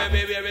hatter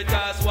we wear it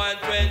costs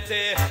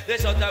 120. The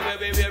shutter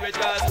we wear it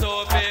costs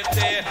 250.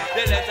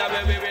 The letter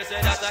we wear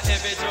say that's a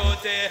heavy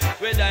duty.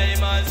 With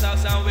diamond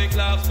socks and we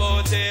clocks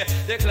booty.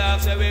 The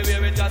clocks we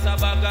wear it costs a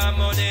bag of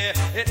money.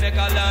 It make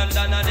a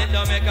London and it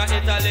don't make a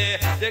Italy.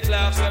 The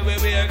clocks where we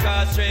wear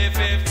cost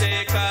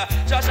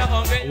 350. Joshua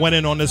hungry. Went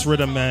in on this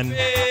rhythm, man.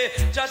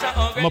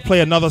 I'm gonna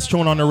play another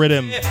tune on the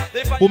rhythm.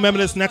 Who remember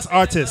this next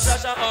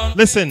artist?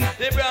 Listen.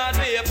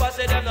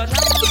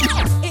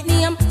 It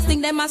name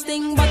sting them a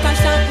sting, but I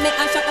shot me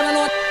a shot them a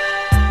note.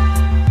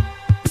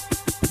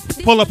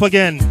 Pull up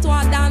again. To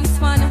a dance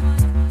fan.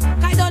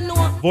 I don't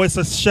know. Voice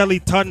of Shelly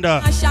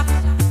Thunder. A shock.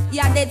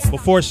 Yeah, dead.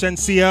 Before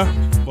Shensia,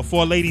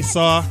 before Lady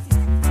Saw,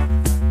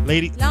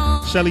 Lady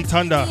Shelly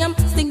Thunder.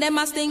 Sting them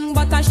a sting,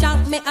 but I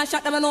shock me a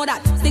shot them a know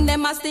that. Sting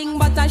them a sting,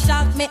 but I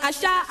shock me a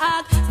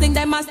shock. Sting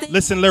them a sting.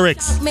 Listen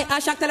lyrics. Me a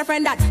shock, tell a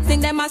friend that.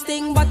 Sting them a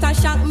sting, but I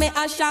shock me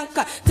a shock.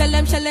 Tell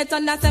them Shelly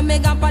Thunder say me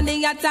gap on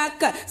the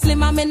attack.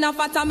 Slim and me no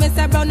fat and me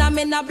say brown and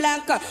me no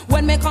black.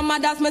 When me come a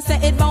dance, me say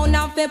it bound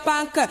and fi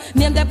punk.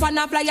 Name the pan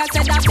a flyer,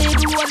 say that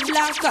big road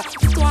black.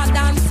 To a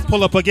dance.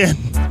 Pull up again.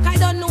 I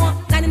don't know.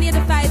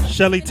 1985.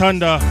 Shelly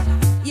Thunder.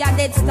 Yeah,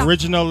 dead stuff.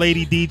 Original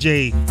lady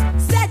DJ.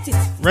 Set it.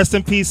 Rest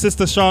in peace,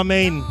 Sister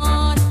Charmaine.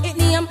 It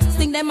name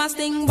sting them a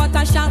sting, but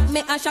I shock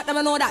me a shot them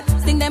a know that.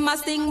 Sting them a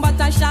sting, but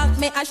I shock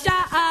me a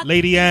shot.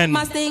 Lady Ann.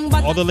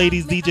 All the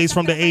ladies DJs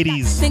from the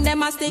 80s. Sting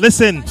them a sting.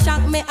 Listen.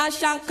 Shock me a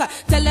shock.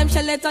 Tell them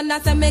Shelly Thunder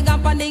say me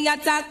gap on the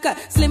attack.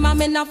 Slim and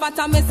me no fat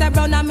and me say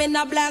brown and me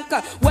no black.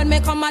 When me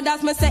come a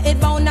dance, me say it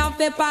bound and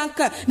fi punk.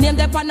 Name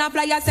the pan a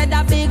flyer, say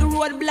that big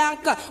road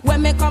blank.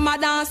 When me come a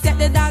dance, set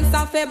the dance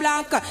and fi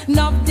blank.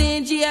 Enough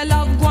DJ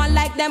love go on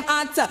like them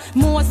ant.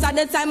 Most of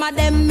the time a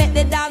them make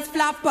the dance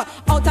flap.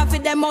 Out of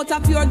it them out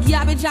of pure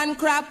garbage and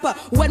crap.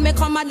 When me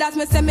come a dance,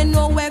 me say me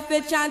know where fi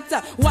chant.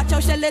 Watch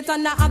out Shelly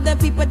Thunder have the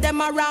people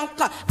them a rank.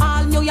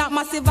 All New York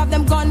massive have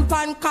them gun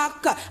pan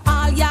cock.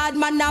 All yard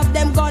man have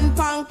them gun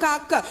pan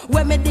cock.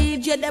 When me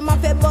DJ them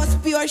have a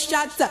bust pure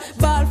shots.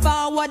 Ball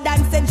forward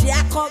and say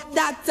jack up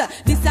that.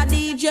 This a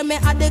DJ me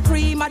a the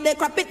cream a the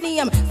crap it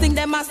name. Sing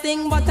them a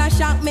sing but a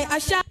shock me a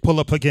shock. Pull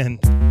up again.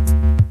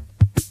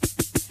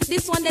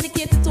 This one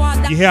dedicated to all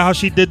that. You hear how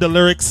she did the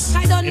lyrics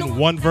in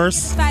one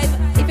verse?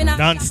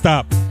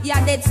 Non-stop.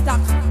 Yeah, dead stock.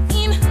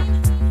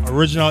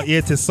 Original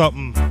ear to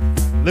something.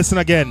 Listen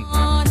again.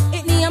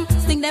 It name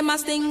sting them a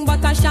sting,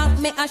 but I shock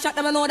me a shot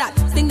them a know that.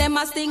 Sting them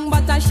a sting,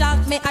 but I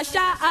shock me a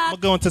shot. I'm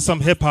going to some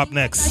hip hop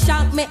next.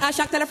 Shock me a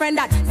shock, tell a friend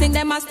that. Sting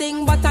them a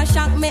sting, but I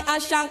shock me a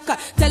shock.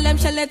 Tell them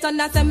Shelly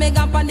Thunder say me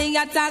gap on the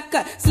attack.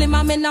 Slim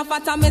and me no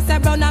fat and me say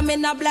brown and me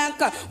no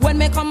black. When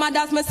me come a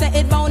dance, me say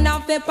it bound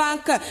and fi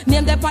punk.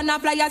 Name the pan a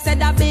flyer, say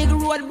that big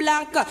road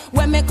blank.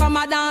 When me come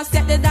a dance,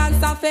 set the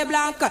dance and fi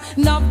blank.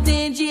 Enough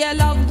DJ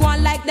love go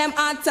on like them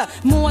ant.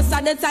 Most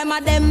of the time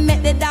a them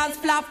make the dance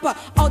flap.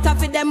 Out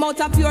of it them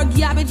out of pure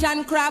garbage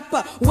and crap.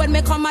 When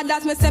me come a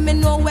dance, me say me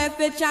know where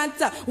fi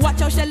chant.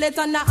 Watch out Shelly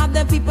Thunder have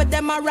the people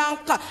them a rank.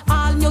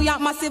 All New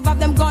York massive have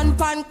them gun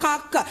pan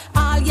cock.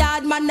 All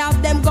yard man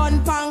have them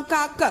gun pan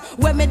cock.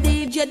 When me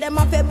DJ them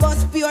have a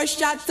bust pure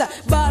shots.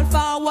 Ball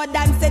forward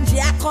and say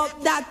jack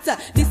up that.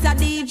 This a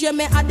DJ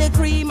me a the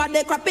cream a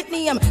the crap it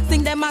name.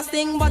 Sing them a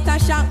sing but a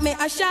shock me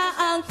a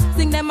shock.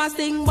 Sing them a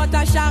sing but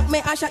a shock me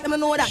a shock them a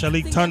know that.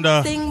 Shelly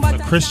Thunder, a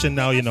Christian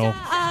now, you know.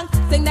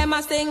 Sing them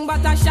a sing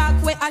but a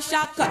shock we a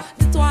shock.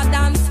 This one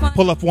dance man.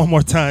 Pull up one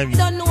more time.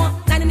 Don't know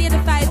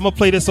 1985. I'm gonna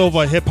play this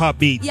over a hip hop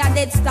beat. Yeah,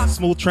 dead stock.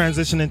 Smooth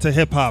transition into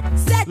hip hop.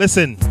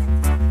 Listen.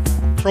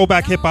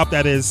 Throwback hip hop,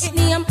 that is.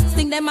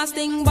 Sting them a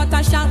sting, but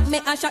I shock me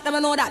a shock them a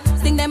know that.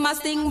 Sting them a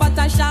sting, but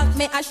I shock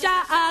me a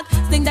shock.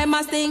 Sting them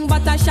a sting,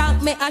 but I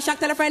shock me a shock.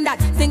 Tell a friend that.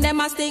 Sting them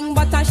a sting,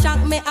 but I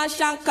shock me a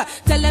shock.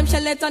 Tell them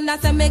Shelly Thunder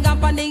say me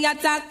gap on the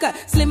attack.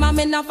 Slim and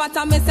me no fat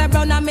and me say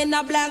brown and me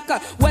no black.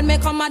 When me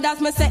come a dance,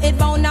 me say it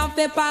bound and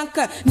fi punk.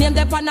 Name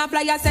the pan a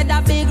flyer, say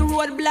that big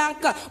road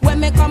blank.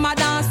 When me come a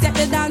dance, set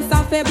the dance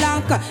and fi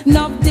blank.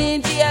 Enough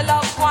DJ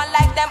love one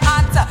like them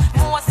ant.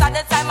 Most of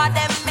the time a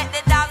them make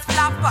the dance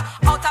flap.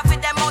 Out of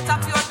it them out of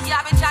pure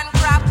garbage and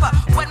crap.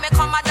 When me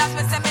come a dance,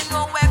 me say me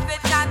know where fi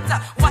chant.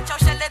 Watch out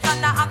Shelly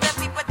Thunder have the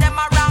people them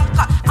a rank.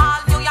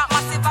 All New York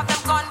massive have them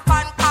gun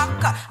pan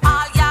cock.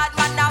 All yard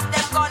man have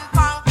them gun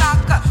pan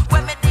cock.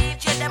 When me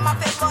DJ them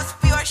have a bust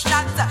pure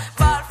shots.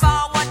 Ball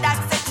forward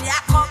and say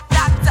jack up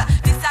that.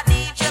 This a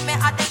DJ me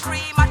a the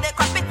cream a the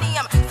crap it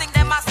name. Sing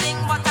them a sing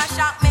but a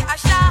shock me a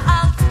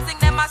shock. Sing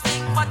them a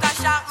sing but a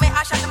shock me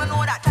a shock. Them a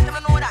know that. Them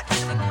a know that.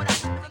 Them a know that.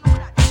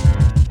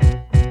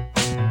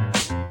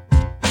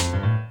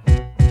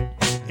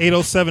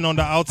 807 on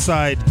the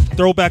outside.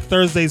 Throwback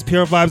Thursdays,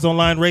 Pure Vibes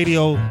Online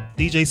Radio.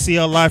 DJ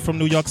CL live from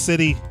New York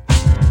City.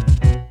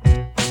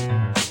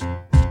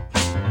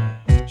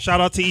 Shout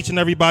out to each and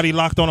everybody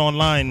locked on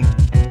online.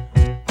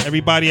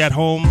 Everybody at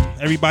home,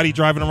 everybody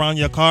driving around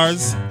your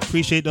cars.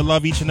 Appreciate the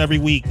love each and every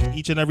week,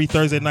 each and every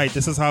Thursday night.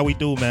 This is how we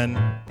do, man.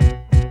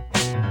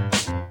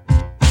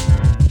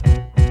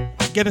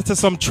 Get into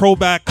some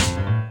throwback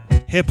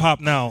hip hop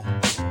now.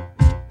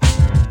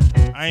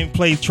 I ain't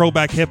played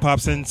throwback hip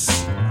hop since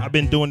I've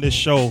been doing this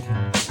show.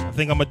 I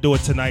think I'm gonna do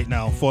it tonight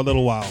now for a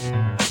little while.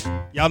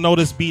 Y'all know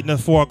this beat in the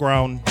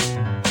foreground.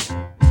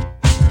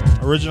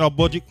 Original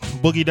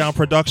Boogie Down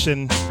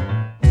production.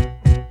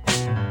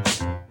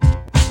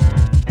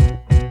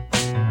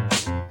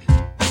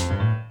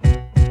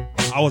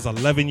 I was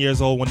 11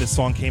 years old when this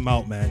song came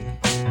out, man.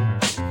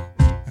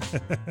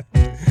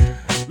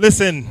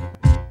 Listen.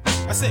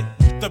 I say,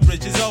 the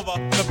bridge is over,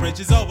 the bridge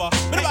is over.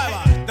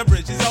 Bye-bye. The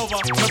bridge is over,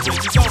 the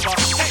bridge is over.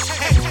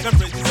 Hey, the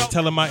bridge is over.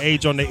 Telling my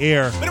age on the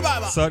air.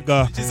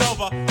 Sudga. The bridge is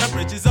over, the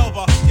bridge is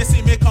over. You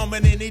see me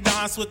coming in, he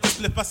dance with the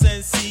flipper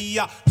sensei.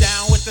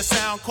 Down with the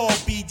sound called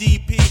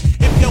BDP.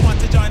 If you want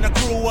to join the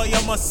crew, well, you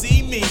must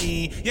see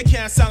me. You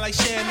can't sound like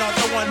Shan or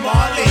the one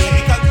Marley.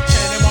 Because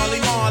Shan and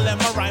Marley Marlin,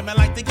 my rhyming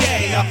like the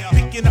gay.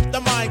 Picking up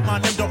the mic,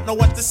 man, them don't know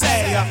what to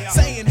say.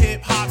 Saying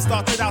hip-hop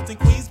started out in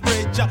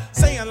Queensbridge.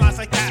 Saying lines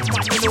like that,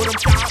 man, you know them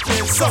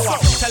counting. So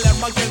tell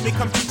them again, me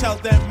come to tell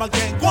them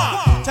again. Go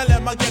on. Tell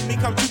them again, me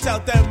come to tell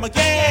them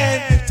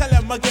again. Tell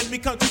them again, me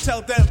come to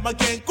tell them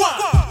again. Go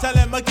on. Tell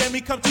them again,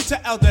 me come to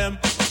tell them.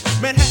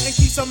 Manhattan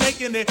keeps on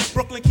making it,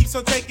 Brooklyn keeps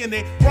on taking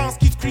it, Bronx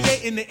keeps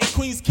creating it, and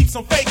Queens keeps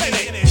on faking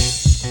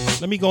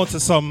it. Let me go into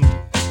some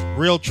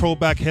real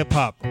throwback hip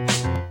hop. Hey,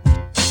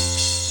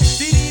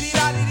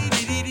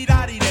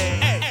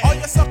 all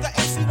your sucker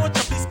MC, won't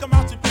you please come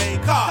out to play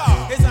car?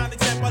 Here's an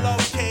example of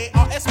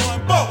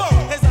KRS-One. Boom.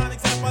 Here's an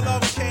example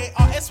of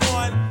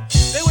KRS-One.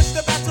 They wish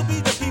the battle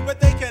be the people, but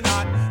they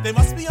cannot. They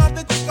must be on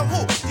the dick of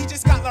who? DJ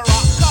Scott La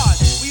Rock.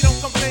 Cause we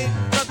don't complain,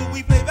 nor do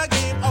we play the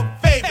game of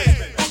favors.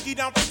 Boogie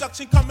down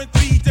production coming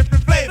 3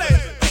 different flavors.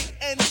 Pick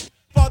and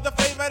for the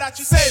flavor that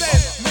you savor.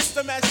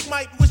 Mr. Magic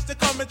might wish to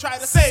come and try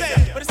to save you,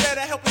 but instead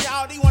of helping you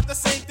out, he want the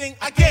same thing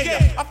I gave you.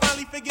 I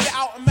finally figured it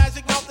out, a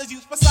magic mouth is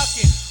used for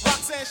sucking.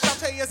 Roxanne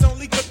Shante is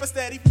only good for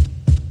steady.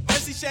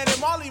 MC Shannon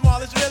Marley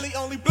Marl is really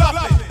only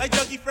bluffing. Like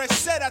Dougie Fresh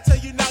said, I tell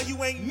you now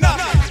you ain't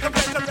nothing.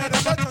 Compared to Red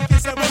Alert,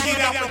 kiss and boogie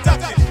down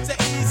production. Say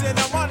ease and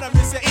I'm on, I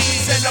miss it,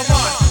 ease and I'm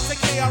on. Say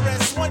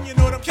KRS-One, you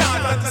know them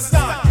can't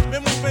understand.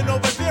 Been moving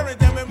over there and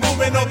then been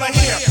moving over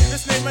here.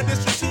 This name of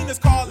this routine is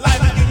called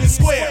Live at Union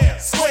Square.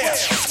 Square,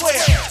 square,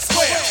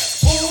 square.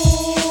 Ooh,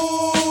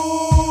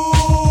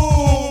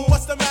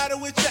 what's the matter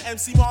with your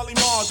MC Marley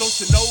Marl? Don't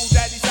you know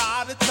that he's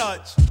out of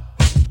touch?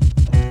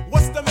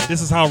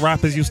 This is how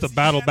rappers used to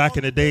battle back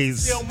in the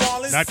days.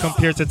 Not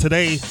compared to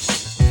today.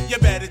 You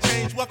better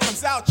change what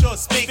comes out your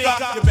speaker.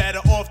 You're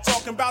better off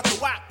talking about the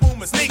whack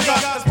boomer sneaker.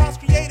 Cause once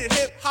created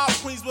hip-hop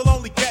queens will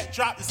only get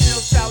dropped and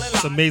still telling lies.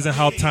 It's amazing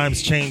how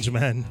times change,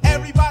 man.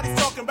 Everybody's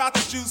talking about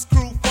the Juice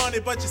Crew funny,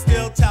 but you're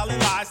still telling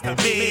lies to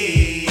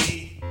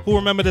me. Who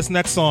remember this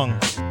next song?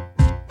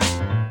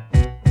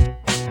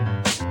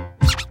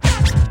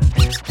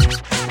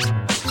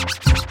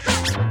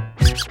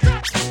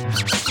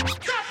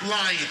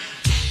 Lying.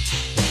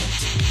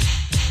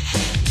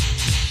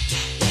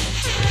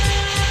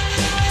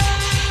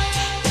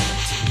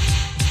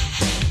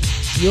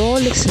 You're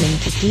listening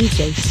to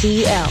DJ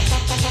CL.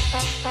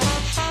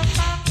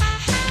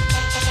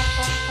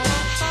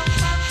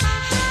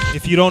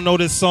 If you don't know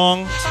this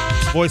song,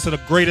 voice of the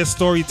greatest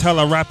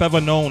storyteller rap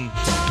ever known.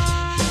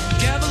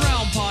 Gather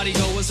round, party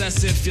goers,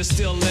 as if you're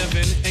still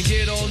living, and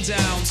get on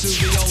down to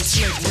the old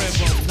slick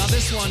rhythm. Now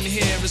this one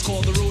here is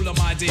called The Ruler,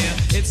 my dear.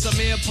 It's a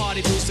mere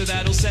party booster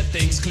that'll set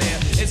things clear.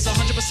 It's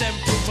 100%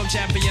 proof from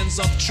champions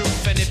of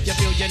truth, and if you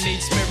feel you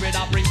need spirit,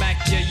 I'll bring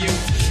back your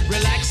youth.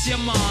 Relax your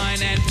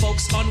mind and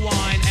folks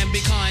unwind and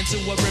be kind to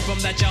a rhythm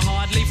that you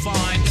hardly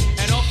find.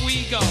 And off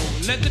we go,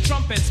 let the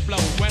trumpets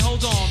blow. Well,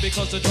 hold on,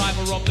 because the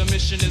driver of the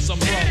mission is a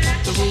pro.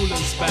 The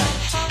ruler's back.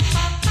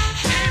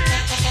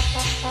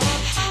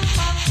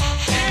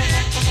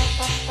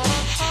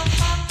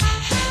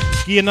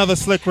 Give another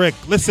slick Rick.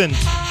 Listen.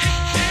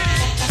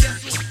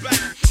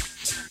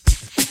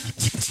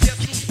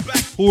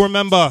 Who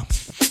remember?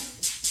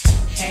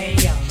 Hey,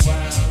 young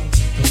world,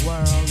 the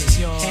world is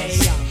yours. Hey,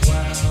 young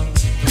world,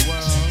 the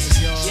world is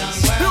yours.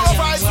 Young world,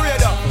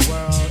 the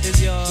world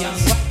is yours.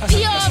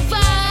 Pure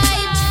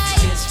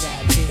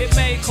vibes. It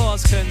may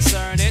cause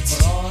concern. It's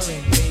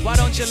why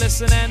don't you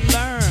listen and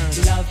learn?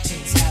 Love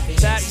takes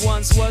happiness. That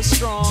once was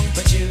strong,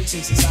 but you to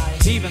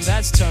society, even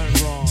that's turned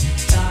wrong.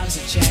 Times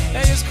have changed.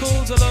 Hey, it's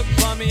cool to look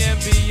bummy and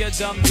be a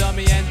dumb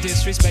dummy and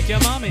disrespect your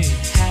mommy.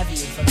 Have you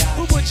forgotten?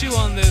 Who put you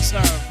on this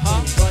earth,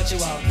 huh? Who brought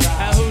you out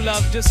proud? And who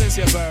loved you since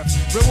your birth?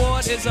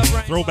 Reward is a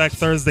brain. Throwback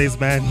Thursdays,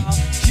 man.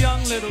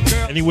 Young little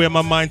girl. Anywhere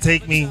my mind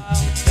take me.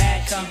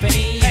 Bad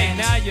company. Hey,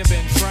 now you've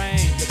been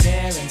framed. Your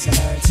parents are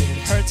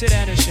hurted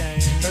and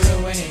ashamed for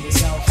ruining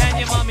yourself. And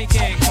your mommy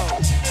can't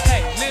cope.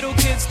 Hey, little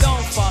kids,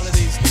 don't follow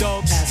these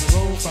dopes. As a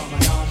rule from a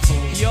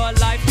non-fool. Your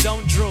life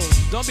don't drool.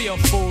 Don't be a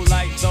fool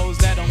like those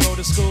that don't go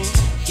to school.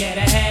 Get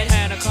ahead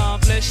and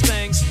accomplish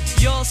things.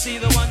 You'll see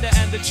the wonder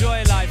and the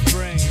joy life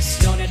brings.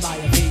 Don't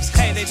admire these.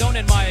 Hey, they don't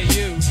admire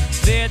you.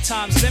 Their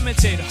time's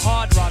limited,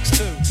 hard rocks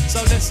too.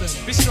 So listen,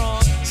 be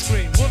strong,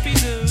 scream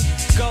whoopee-doo.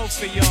 Go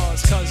for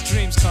yours, cause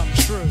dreams come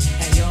true.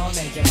 And you'll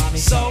make your mommy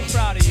so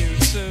proud of you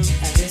too.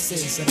 And this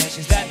is the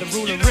message that the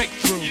ruler Rick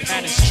threw,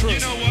 and it's true.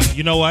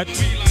 You know what?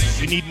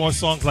 We need more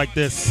songs like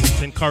this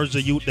to encourage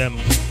the youth them.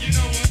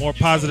 More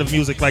positive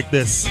music like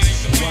this.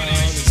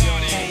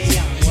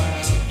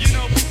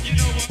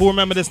 Who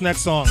remember this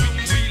next song?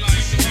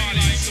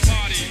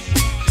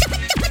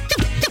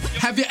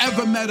 Have you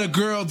ever met a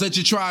girl that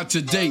you tried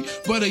to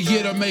date, but a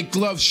year to make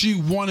love, she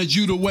wanted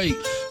you to wait?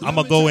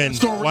 I'ma go in.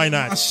 Why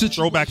not?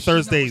 Throwback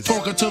Thursdays.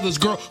 Talking to this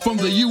girl from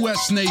the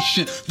U.S.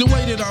 nation. The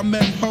way that I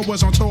met her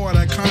was on tour at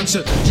that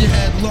concert. She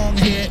had long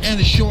hair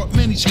and a short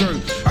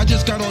miniskirt. I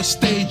just got on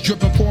stage,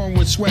 dripping, pouring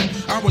with sweat.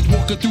 I was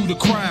walking through the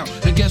crowd,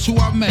 and guess who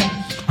I met?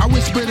 I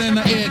whispered in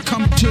the air,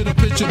 come to the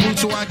picture booth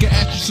so I can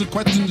ask you some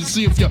questions to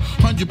see if you're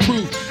 100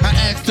 proof. I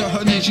asked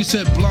her name, she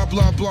said blah,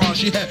 blah, blah.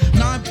 She had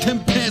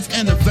 9-10 pants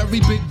and a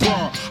very big bra.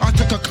 I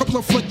took a couple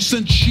of flicks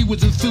and she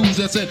was enthused.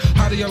 I said,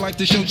 how do you like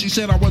the show? She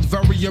said I was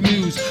very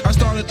amused. I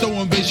started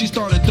throwing bass, she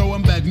started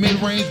throwing back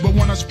mid-range. But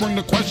when I sprung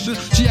the question,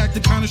 she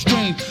acted kind of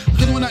strange.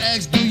 Because when I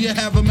asked, do you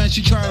have a man?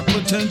 She tried to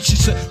pretend. She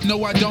said,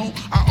 no, I don't.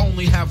 I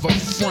only have a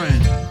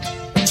friend.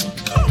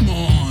 Come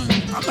on.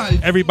 I'm not...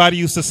 Everybody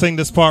used to sing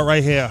this part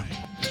right here.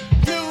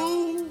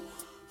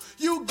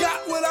 You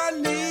got what I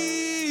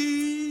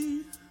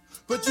need,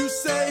 but you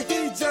say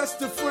he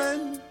just a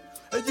friend,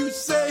 and you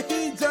say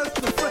he just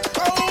a friend.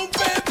 Oh,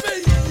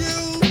 baby,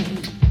 you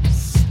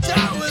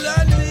got what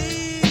I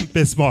need.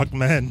 Bismarck,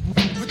 man.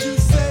 But you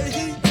say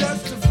he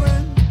just a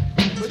friend,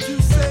 but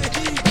you say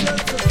he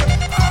just a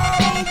friend.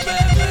 Oh,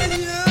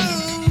 baby,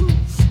 you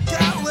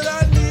got what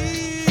I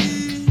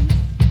need.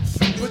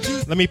 But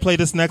you Let me play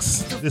this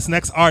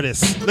next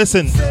artist.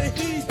 Listen. say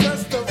he's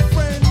just a friend.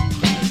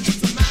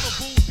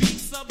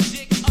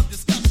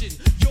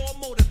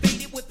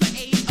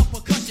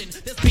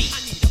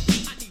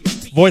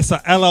 Voice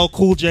of LL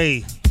Cool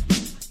J,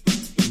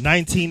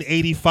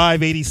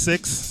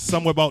 1985-86,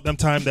 somewhere about them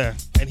time there,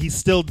 and he's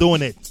still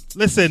doing it.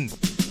 Listen.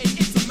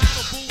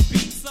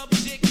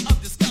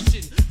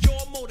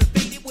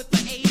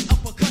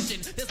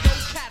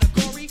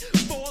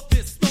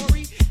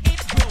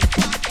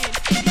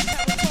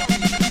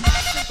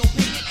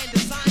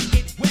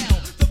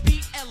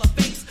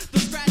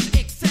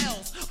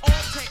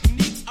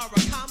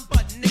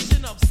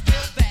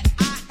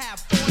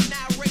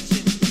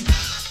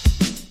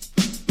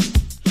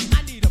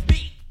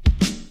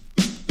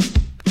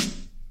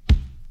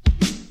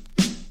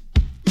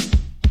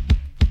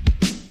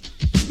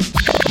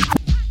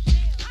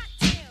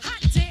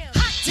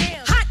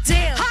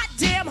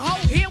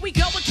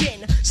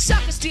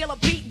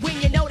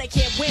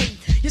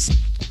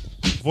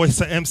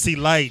 Voice of MC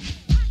Light.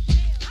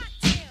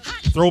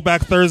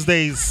 Throwback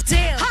Thursdays.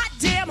 Damn, hot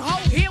damn ho,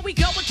 here we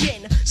go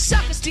again.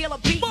 Sucker steal a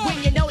beat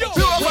when you know they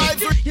can't win.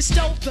 You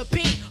stole the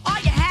beat, are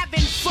you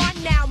having fun?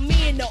 Now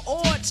me and the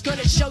Ord's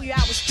gonna show you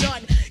how it's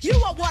done. You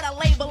are what I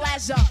label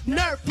as a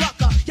nerve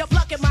plucker. You're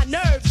plucking my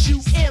nerves, you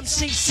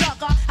MC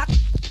sucker.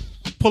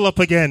 Pull up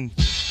again.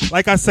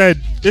 Like I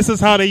said, this is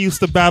how they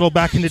used to battle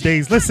back in the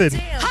days. Listen.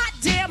 Hot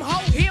damn ho,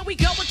 here we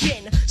go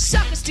again.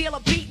 Sucker steal a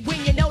beat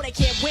when you know they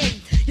can't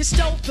win. You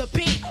stole the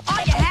beat,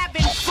 are you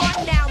having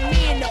fun? Now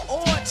me and the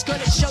Ord's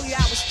gonna show you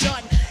how it's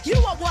done.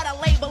 You are what I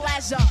label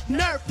as a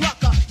nerve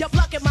plucker. You're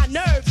plucking my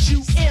nerves,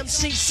 you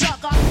MC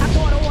sucker. I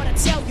thought I wanna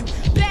tell you,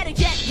 better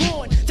get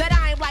warned, that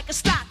I ain't like a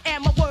stock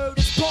and my word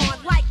is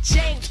born. Like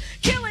James,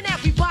 killing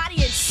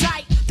everybody in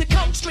sight. The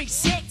Cold Street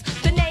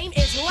 6, the name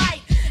is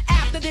Light.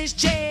 After this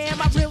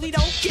jam, I really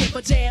don't give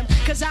a damn,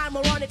 cause I'm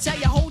gonna run and tell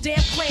your whole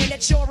damn clan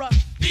that you're a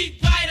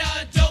beat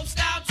biter, dope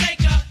style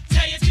taker.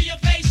 Tell you to your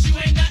face, you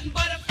ain't nothing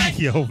but a fake.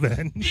 Yo,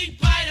 man.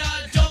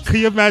 Can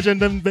you imagine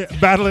them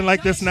battling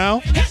like this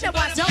now?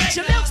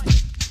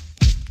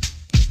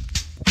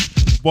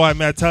 Boy,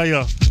 man, I tell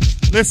you.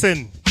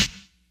 Listen.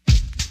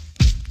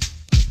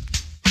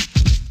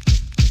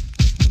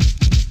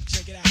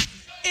 Check it out.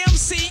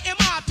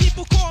 MCMI,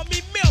 people call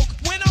me Milk.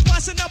 When I'm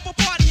busting up a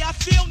party, I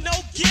feel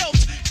no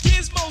guilt.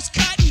 Gizmos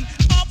cutting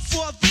up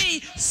for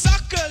the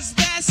suckers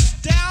that's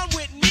down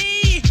with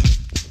me.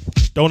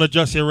 Don't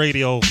adjust your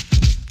radio.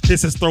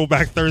 This is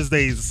Throwback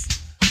Thursdays.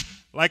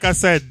 Like I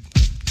said,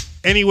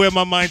 anywhere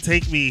my mind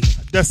take me,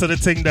 that's the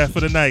thing there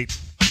for the night.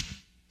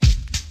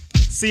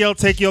 CL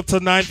take you up till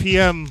 9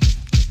 p.m.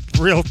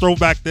 Real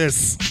throwback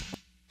this.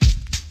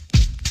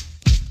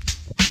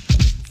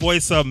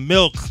 Voice of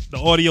Milk, the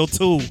audio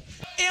too.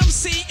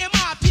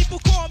 MCMI, people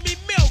call me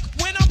Milk.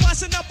 When I'm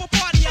busting up a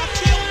party, I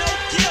feel no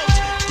guilt.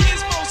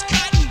 Gizmos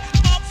cutting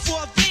up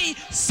for the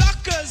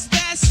suckers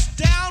that's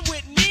down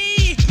with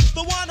me.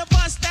 The one of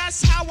us,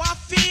 that's how I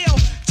feel.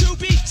 To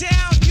be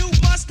down, you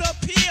must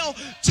appeal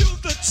to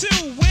the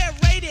two. We're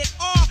rated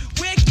R,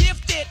 we're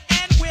gifted,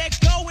 and we're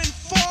going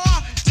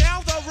far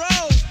down the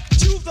road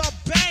to the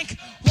bank.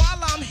 While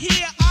I'm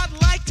here, I'd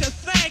like to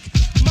thank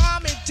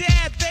Mom and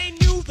Dad, they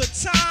knew the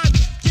time.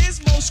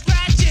 Gizmo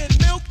scratching,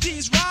 Milk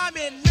D's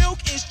rhyming,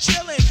 Milk is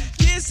chilling,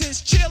 Giz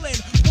is chilling.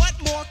 What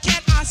more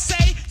can I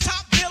say?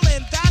 Top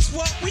villain, that's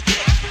what we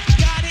get.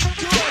 Got it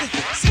good,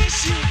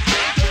 since you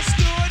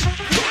understood,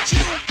 would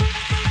you?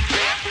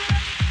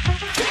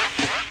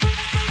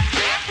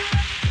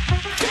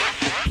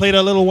 Played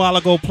a little while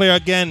ago, play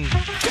again.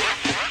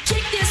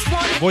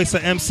 Voice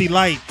of MC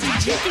Light.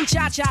 You can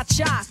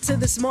cha-cha-cha to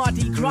this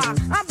Mardi Gras.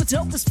 I'm the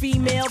dopest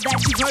female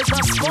that you've heard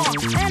thus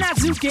far. And I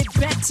do get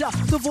better,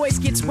 the voice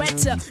gets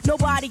wetter,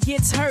 nobody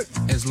gets hurt.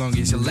 As long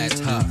as you let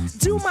her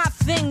do my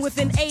thing with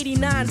an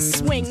 89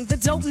 swing. The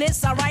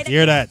dopeness I write.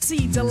 Hear that?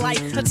 See delight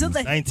to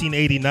the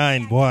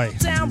 1989, boy.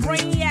 Down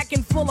brainiac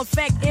in full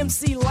effect.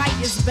 MC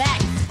Light is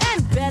back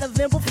and better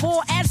than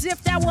before, as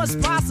if that was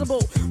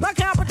possible. My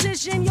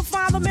competition, you'll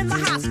find them in the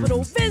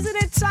hospital.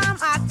 Visiting time,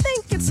 I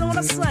think it's on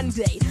a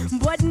Sunday.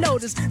 But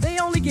notice, they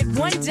only get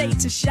one day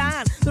to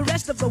shine. The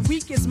rest of the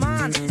week is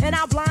mine. And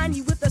I'll blind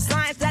you with the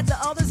science that the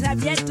others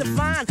have yet to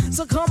find.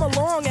 So come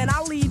along and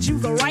I'll lead you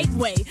the right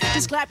way.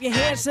 Just clap your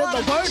hands to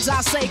the words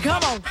I say.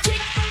 Come on.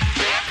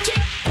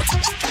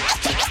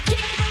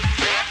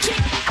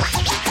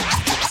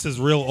 This is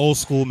real old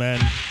school, man.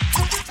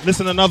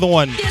 Listen to another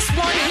one. This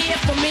one here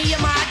for me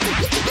and my...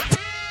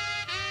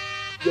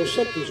 Yo,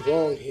 something's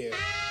wrong here.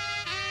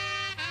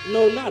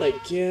 No, not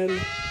again.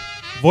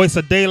 Voice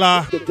of De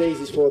La. The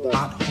daisies for the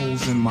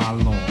potholes in my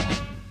lawn.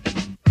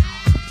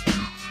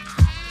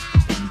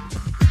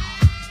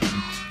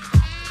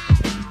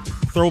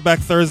 Throwback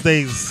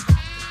Thursdays.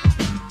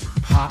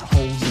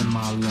 Potholes in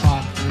my lawn.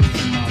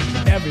 Potholes in my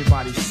lawn.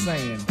 Everybody's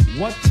saying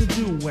what to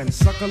do when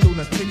sucker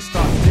lunatics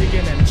start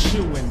digging and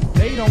chewing.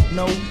 They don't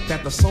know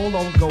that the soul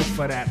don't go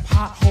for that.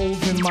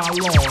 Potholes in my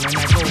lawn, and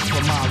that goes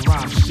for my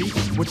rhyme sheet,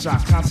 which I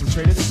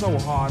concentrated so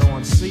hard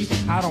on. See,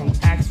 I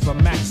don't ask for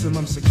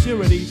maximum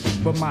security,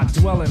 but my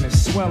dwelling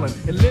is swelling.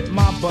 It lit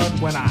my bud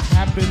when I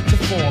happened to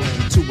fall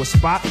into a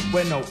spot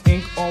where no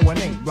ink or an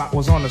ink blot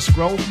was on the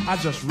scroll. I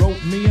just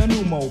wrote me a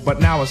new mode,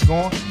 but now it's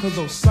gone, cause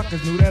those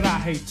suckers knew that I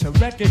hate to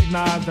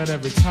recognize that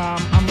every time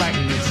I'm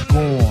writing it's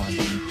gone.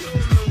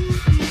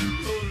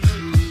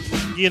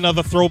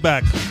 Another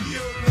throwback,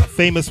 a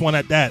famous one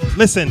at that.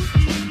 Listen.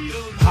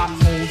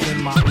 Potholes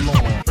in my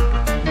lawn.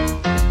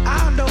 I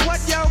don't know what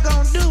y'all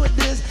gonna do with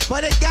this,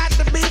 but it got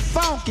to be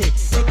funky.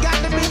 It got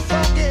to be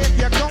funky if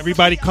you're gonna.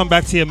 Everybody come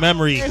back to your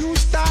memory. Who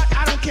start?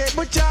 I don't care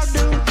what y'all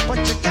do, but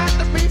you got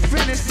to be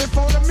finished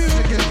before the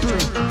music is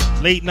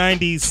through. Late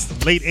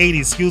 90s, late 80s,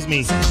 excuse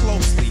me.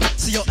 Closely,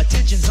 so your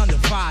attention's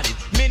undivided.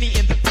 Many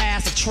in the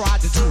past have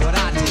tried to do what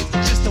I did.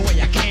 Just the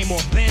way I came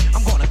off then,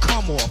 I'm gonna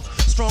come off.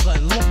 Stronger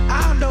and long.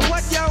 I don't know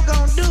what y'all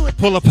gonna do with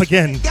pull up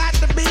again. It got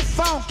to be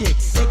funky.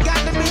 It got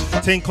to be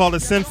funky. Thing called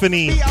a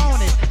symphony.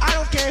 I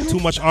don't care Too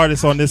much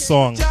artists on this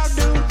song.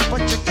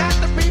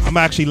 I'm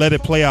actually let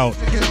it play out.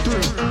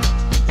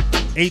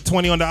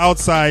 820 on the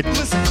outside.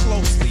 Listen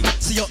closely,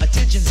 so your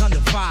attention's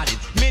undivided.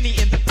 Many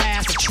in the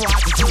past have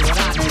tried to do what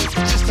I did.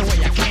 Just the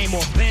way I came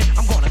off then,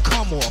 I'm gonna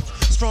come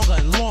off. Stronger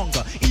and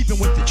longer, even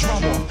with the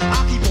drum off.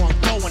 I'll keep on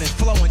going and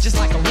flowing just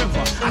like a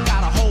river. I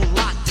got a whole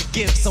lot to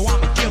give, so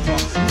I'm a giver.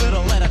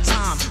 Little at a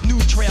time, new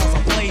trails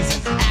are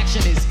blazing.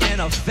 Action is in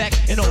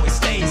effect and always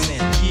stays in.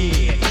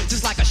 Yeah,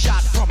 just like a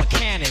shot from a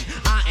cannon.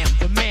 I am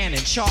the man in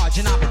charge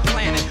and I've been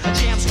planning a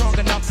jam strong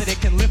enough that it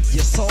can lift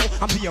your soul.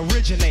 I'm the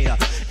originator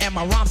and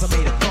my rhymes are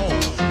made of gold.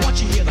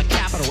 Once you hear the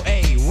capital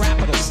A, rap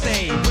it'll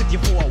stay with you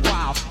for a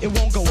while. It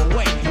won't go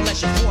away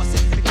unless you force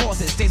it,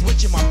 because it stays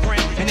with you, my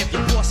friend. And if you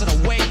force it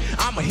away,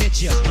 I'ma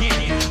hit you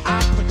again.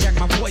 I project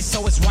my voice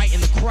so it's right in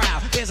the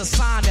crowd. There's a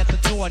sign at the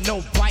door,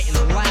 no biting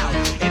allowed.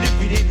 And if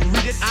you didn't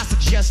read it, I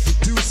suggest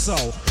you do so,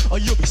 or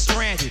you'll be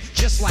stranded,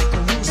 just like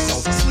Caruso.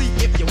 Sleep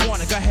if you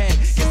wanna, go ahead,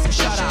 get some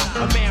shut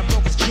eye. A man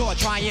broke his jaw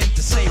trying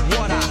to say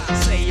what I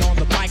say on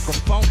the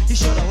microphone. He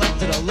should've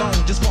left it alone,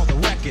 just for the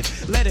record.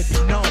 Let it be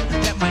known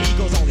that my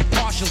ego's only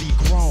partially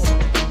grown.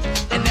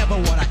 And never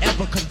would I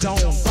ever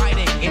condone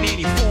fighting in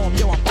any form.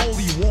 Yo, I'm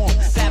only warm.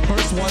 That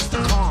verse was the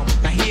calm.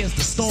 Now here's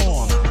the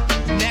storm.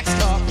 Next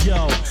up,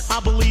 yo, I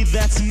believe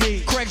that's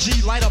me. Craig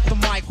G, light up the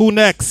mic. Who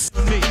next?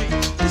 Me.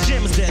 This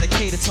jam is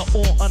dedicated to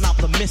all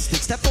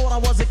unoptimistics that thought I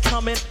wasn't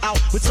coming out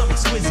with some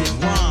exquisite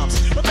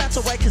rhymes. But that's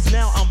alright, cause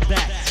now I'm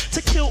back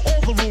to kill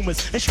all the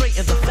rumors and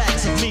straighten the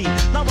facts of me.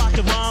 Now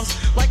rockin' rhymes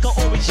like I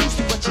always used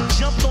to, but you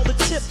jumped on the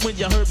tip when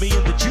you heard me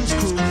in the Juice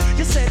Crew.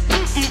 You said,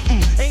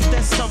 ain't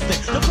that something?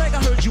 The Craig,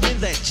 I heard you in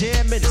that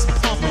jam and it's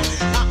pumping.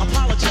 I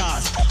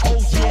apologize.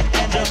 Oh yeah,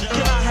 and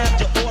can I have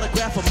your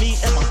autograph for me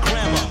and my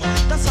grandma?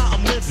 That's how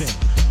I'm living.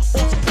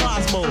 On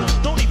surprise mode.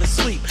 Don't even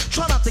sleep.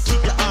 Try not to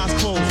keep your eyes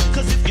closed.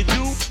 Cause if you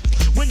do,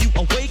 when you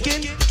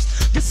awaken,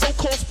 your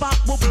so-called spot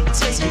will be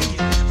taken.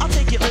 I'll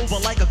take it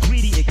over like a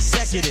greedy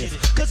executive.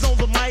 Cause on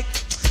the mic,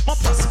 my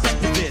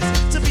perspective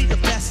is to be the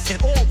best in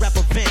all rap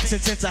events.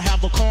 And since I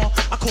have a call,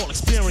 I call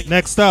experience.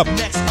 Next up.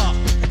 Next up.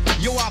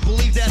 Yo, I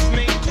believe that's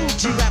me. Cool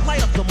G-Rap,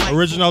 light up the mic.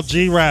 Original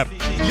G-Rap.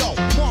 Yo,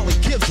 Marley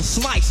gives a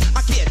slice.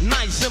 I get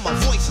nice and my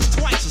voice is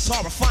twice as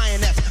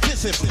horrifying as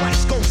this in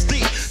price goes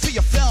deep. Till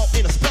you fell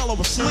in a spell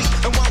of sleep.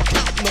 And while I'm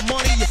counting the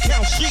money, you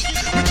count sheep.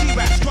 When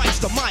G-Rap strikes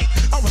the mic,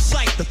 I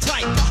recite the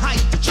type, the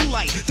height that you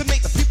like to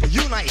make the people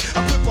unite.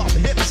 I whip off the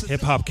hips.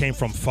 Hip-hop came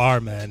from far,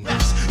 man.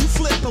 You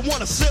flip and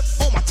wanna sip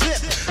on my tip.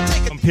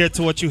 Compared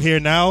to what you hear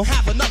now,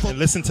 and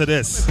listen to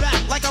this.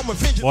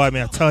 Boy,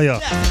 man, I tell ya.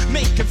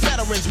 Make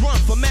Confederates run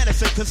for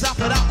medicine, cause I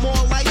put out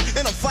more life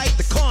in a fight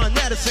the car and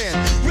medicine.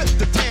 Rip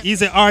the damn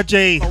Easy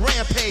RJ. a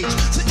rampage.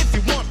 So if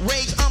you want rage,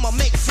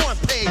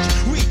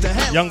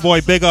 Young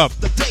boy, big up.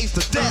 The day's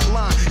the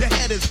deadline. Your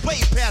head is way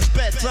past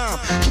bedtime.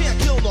 Can't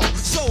kill no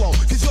solo,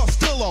 cause you're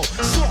still low.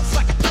 Soft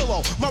like a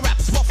pillow. My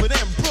rap's rougher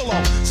than Brillo.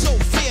 So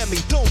fear me,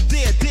 don't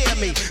dare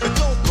me. And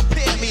don't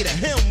compare me to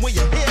him when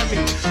you hear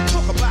me.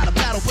 Talk about a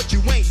battle, but you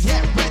ain't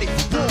yet ready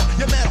for war.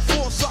 Your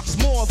metaphor sucks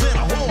more than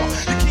a whore.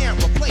 You can't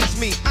replace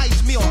me,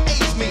 ice me or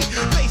ace me.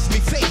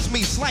 Face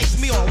me,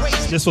 slice me or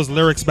race me. This was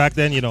lyrics back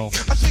then, you know.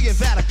 I see you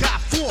that I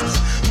got force.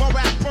 My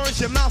rap burns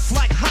your mouth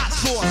like hot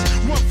sauce.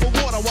 Run for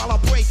water while I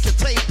break your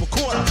tape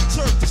recorder.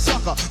 Serve the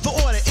sucker, the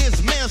order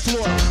is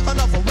manslaughter.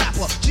 Another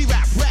rapper,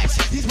 G-Rap Rex,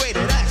 he's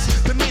rated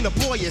X. Demeanor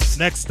boy is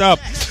next up.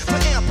 The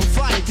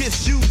amplifier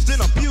gets used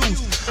and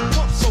abused.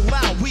 Pump so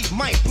loud we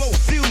might blow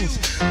fuse.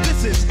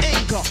 This is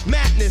anger,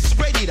 madness,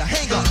 ready to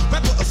hang up.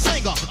 Rapper a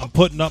singer, I'm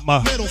putting up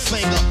my middle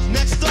finger.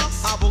 Next up,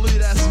 I believe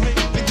that's me.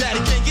 Big Daddy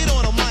can't get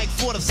on a mic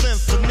for the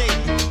symphony.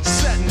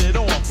 Setting it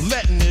off,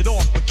 letting it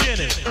off,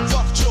 beginning.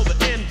 Rough till the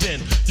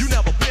ending. You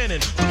never been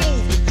in the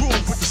move, the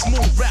groove with the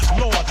smooth rap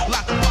lord.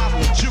 Like a bottle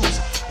of juice,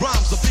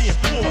 rhymes are being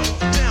poured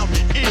down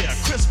your ear,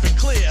 crisp and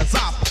clear as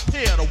I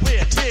prepare to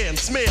wear, tear and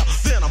smear.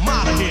 Then I'm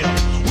out of here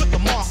with the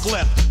mark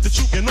left that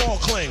you can all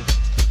cling.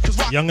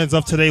 Youngins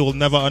of today will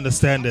never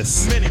understand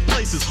this. Many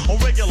places on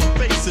regular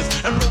basis,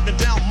 and broken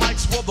down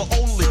mics were the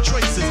only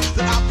traces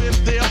that I've been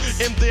there,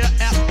 in there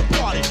at the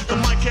party. The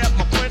mic had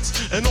my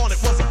prints, and on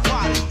it was a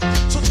body.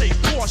 So take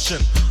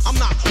caution, I'm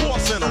not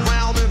horsing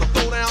around in a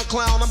throwdown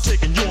clown. I'm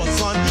taking yours,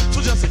 son.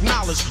 So just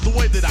acknowledge the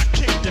way that I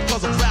kicked it,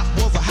 cause if rap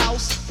was a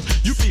house,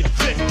 you'd be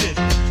evicted.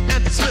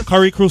 And dismissed.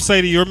 Curry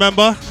Crusader, you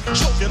remember?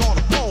 Choking on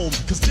a bone,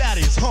 cause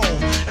daddy's home.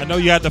 I know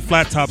you had the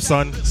flat top,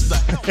 son.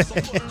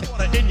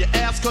 In your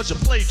ass cause you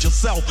played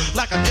yourself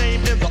like a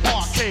game in the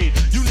arcade.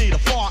 You need a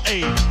far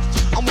aid.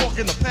 I'm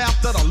walking the path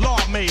that a law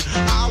made.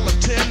 I'll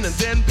attend and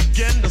then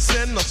begin to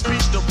send a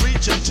speech to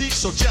reach and teach.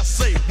 So just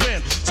say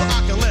when, so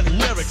I can let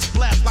lyrics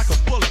blast like a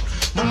bullet.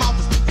 My mouth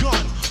is the gun,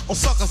 on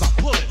suckers I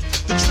pull it.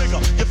 The trigger,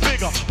 you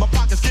figure, my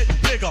pocket's getting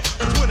bigger.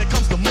 Cause when it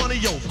comes to money,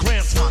 yo,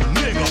 Grant's my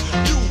nigga.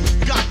 You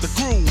got the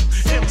groove,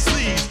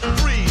 MCs,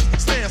 freeze,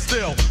 stand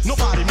still.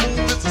 Nobody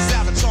move, it's a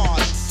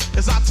sabotage.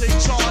 As I take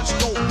charge,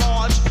 don't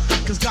march.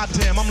 Cause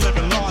goddamn, I'm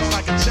living large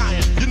like a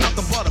giant. You're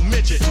nothing but a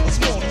midget, a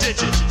small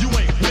digit. You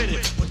ain't with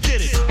it,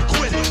 forget it,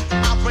 quit it.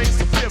 I reign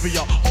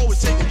superior,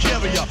 always taking care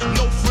of ya.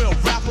 No frill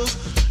rappers,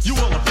 you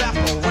will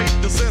evaporate,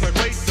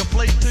 disintegrate,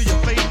 deflate to your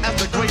fate as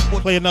the great will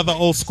play another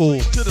old school.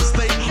 To the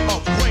state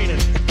of reigning,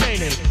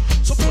 gaining.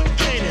 So put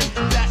gain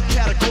in that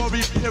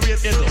category,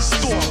 period, in the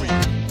story.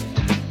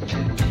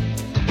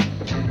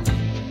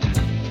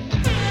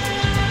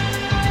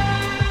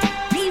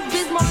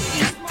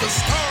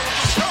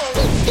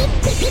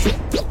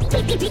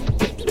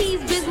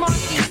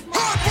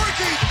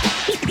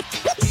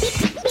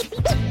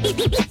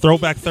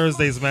 Throwback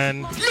Thursdays,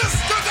 man.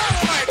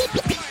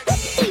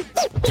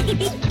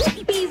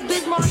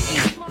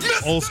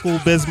 Old school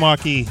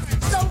Bismarcky.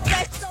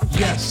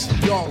 Yes,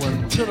 y'all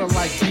are to the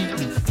like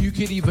beating. You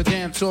could either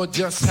dance or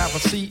just have a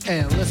seat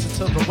and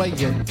listen to the way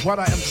in. What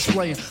I am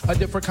displaying, a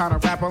different kind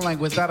of rapper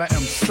language that I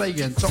am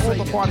saying. To all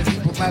the party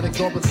people, Matic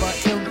Orbit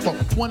for info.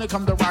 When it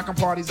comes to rockin'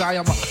 parties, I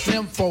am a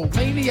nympho.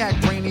 Maniac,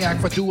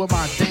 brainiac for doing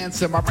my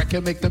dancing. My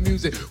record make the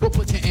music, we'll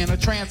put you in a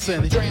trance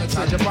and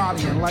hypnotize your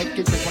body and like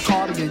it, drink my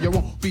cardigan. You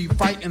won't be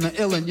fighting the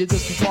illin', you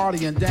just be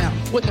partying down.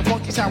 With the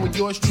funky sound with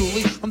yours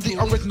truly, I'm the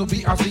original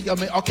B-I-Z. I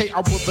mean, okay,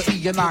 I put the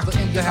E and I the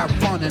M to have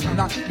fun and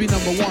not be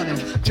number one.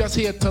 And just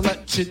here to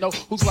let you know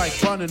who's like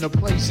running the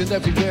place. And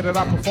everywhere that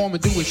I perform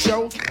and do a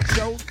show,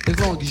 as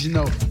long as you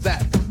know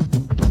that.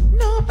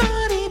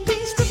 Nobody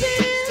beats the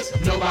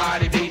biz.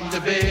 Nobody beats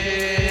the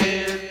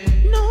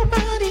biz.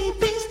 Nobody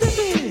beats the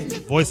biz.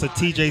 Voice of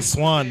TJ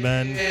Swan,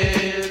 man.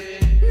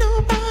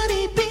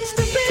 Nobody beats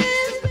the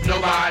biz.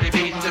 Nobody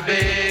beats the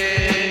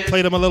biz.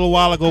 Played him a little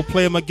while ago,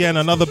 play him again.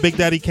 Another Big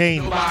Daddy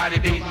Kane. Nobody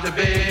beats the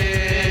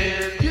biz.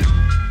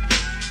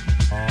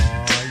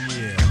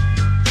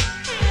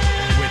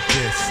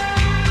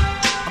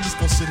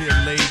 Sit here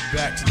laid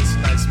back to this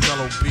nice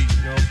mellow beat,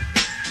 you know,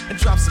 and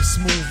drop some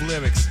smooth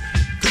lyrics.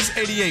 Cause it's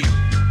 88,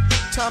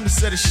 time to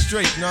set it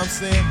straight, you know what I'm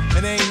saying?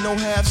 And there ain't no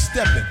half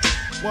stepping.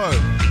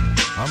 Word,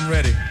 I'm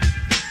ready.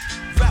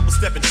 Rappers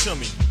stepping to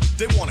me,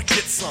 they wanna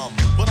get some,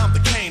 but I'm the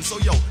Kane, so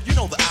yo, you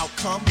know the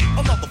outcome.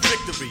 Another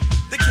victory,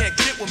 they can't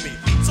get with me.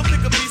 So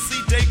pick a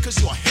BC date,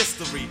 cause you're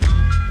history.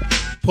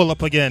 Pull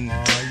up again.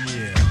 Oh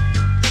yeah.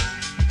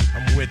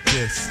 With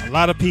this. A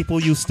lot of people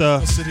used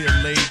to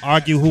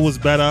argue who was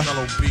better,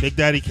 Big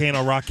Daddy Kane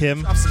or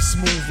Rakim. Drop some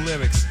smooth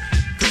lyrics.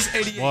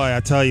 Boy,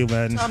 I tell you,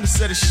 man. Time to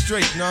set it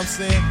straight, you know what I'm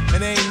saying?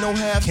 And there ain't no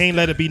half. Kane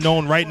let it be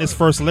known right in his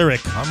first lyric.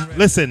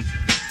 Listen.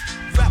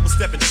 Rappers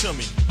stepping to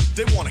me,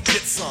 they wanna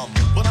get some,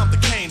 but I'm the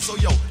Kane, so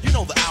yo, you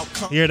know the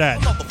outcome. Hear that?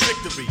 Another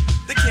victory,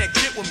 they can't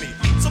get with me.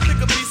 So pick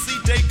a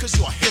BC date, cause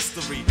you're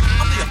history.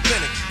 I'm the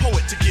authentic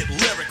poet to get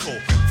lyrical.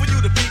 For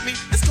you to beat me,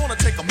 it's gonna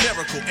take a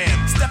miracle.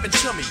 And stepping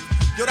to me,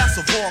 yo, that's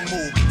a wrong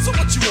move. So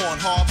what you on,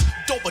 Hobbs?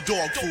 Dope or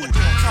dog food?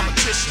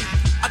 Competition,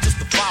 I just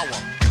devour.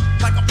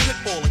 like a pit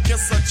bull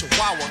against a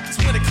chihuahua. Cause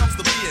when it comes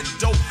to being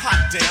dope,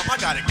 hot damn, I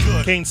got it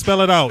good. Can't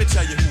spell it out. Let me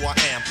tell you who I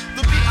am.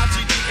 The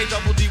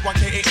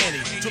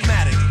B-I-G-D-A-D-D-Y-K-A-N-E.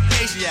 Dramatic,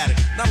 Asiatic,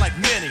 not like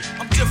many.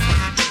 I'm different,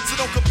 so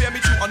don't compare me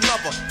to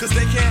another. Cause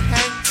they can't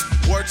hang,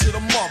 word to the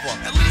mother.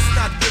 At least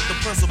not with the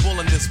principal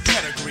in this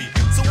pedigree.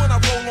 So when I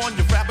roll on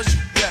your rappers,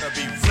 you better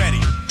be ready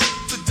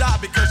to die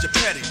because you're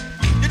petty.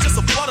 You're just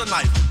a butter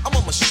knife, I'm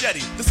a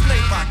machete. This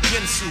name by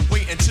Gensu,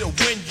 wait until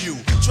when you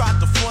try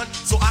to front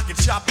so I can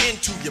chop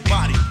into your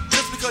body.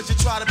 Just because you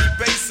try to be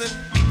basing,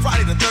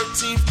 Friday the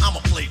 13th,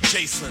 I'ma play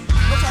Jason.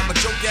 No type of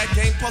joke, gag,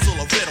 game, puzzle,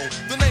 or riddle.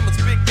 The name is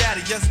Big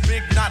Daddy, yes,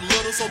 big, not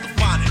little, so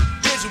define it.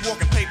 Here's your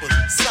walking papers,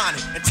 sign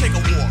it, and take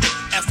a walk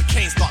as the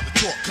canes start to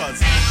talk,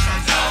 cause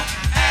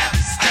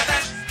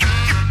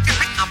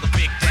I'm the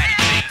Big Daddy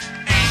King.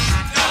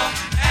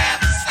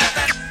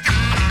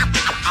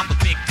 I'm the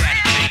Big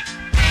Daddy King.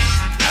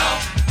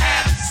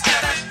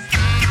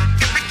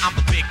 I'm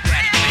the Big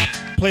Daddy King.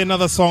 Play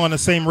another song on the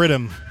same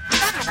rhythm.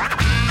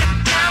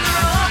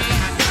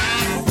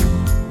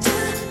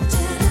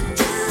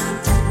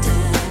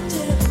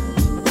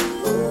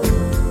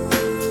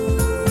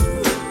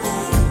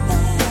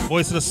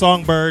 Voice of the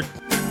Songbird.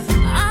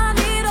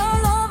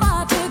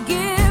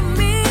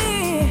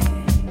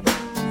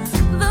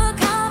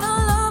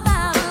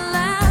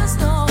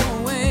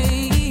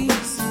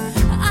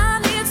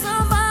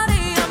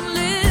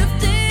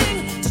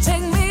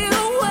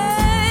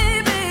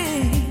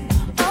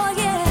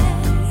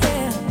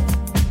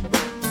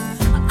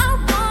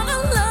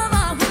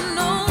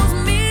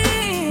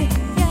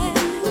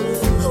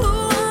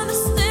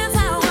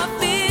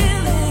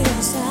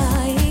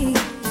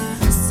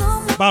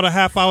 About a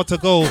half hour to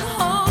go.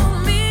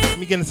 Let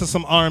me get into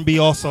some R&B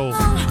also.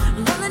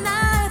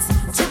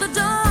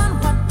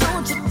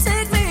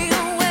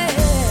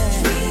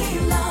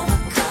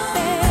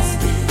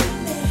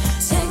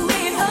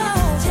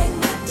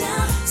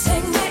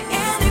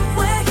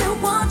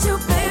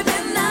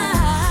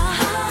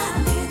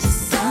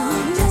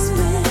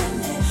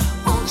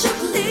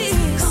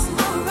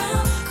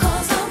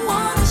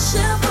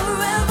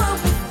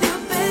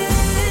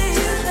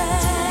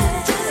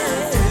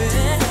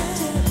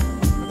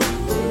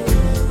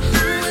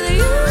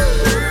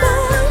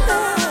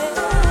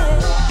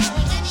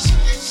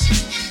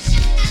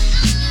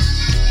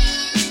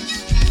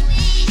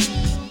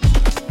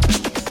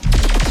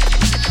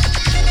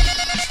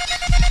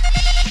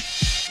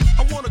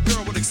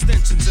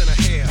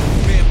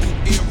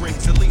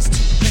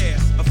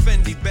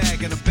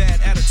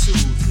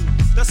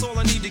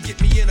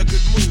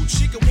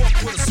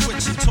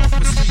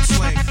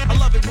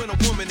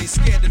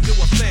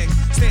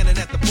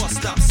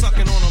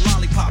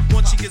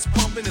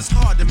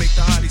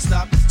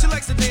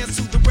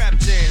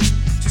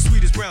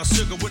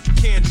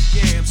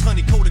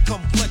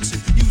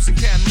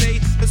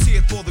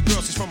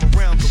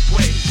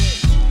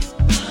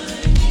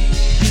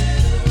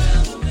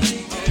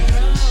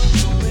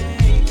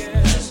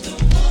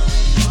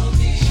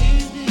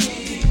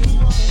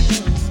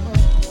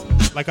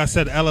 Like I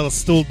said, LL's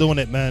still doing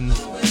it, man.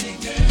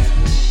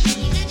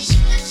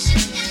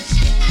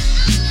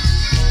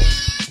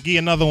 Give you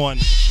another one.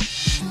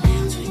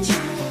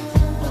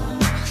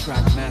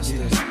 Track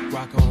master,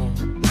 rock on.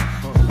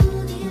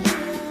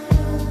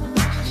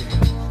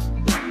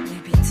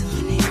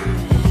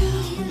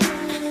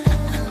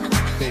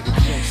 Baby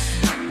Kiss,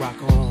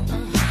 rock on.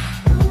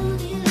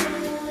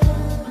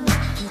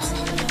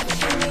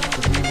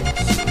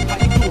 How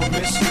you doing,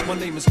 miss? My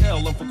name is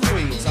L, I'm from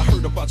Queens. I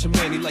heard about your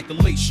man, he like the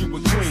late sugar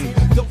green.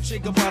 Dolce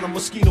Gabbana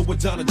Moschino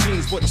with Donna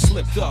jeans, but he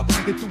slipped up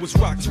and threw his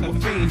rock to a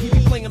fiend. He be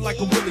playing like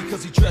a willy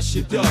cause he dressed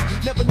shit up,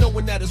 never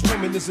knowing that his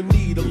woman is in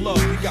need of love.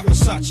 He got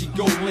Versace,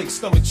 gold link,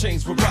 stomach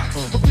chains for rocks.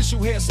 Official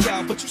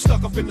hairstyle, but you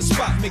stuck up in the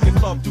spot, making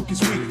love, Duke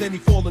is weak, then he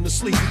falling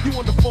asleep. You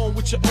on the phone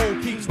with your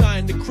old peeps,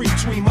 dying to creep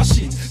between my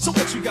sheets. So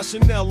what, you got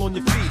Chanel on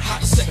your feet,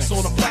 hot sex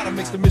on a platter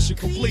makes the mission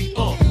complete. I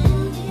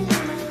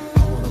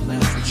wanna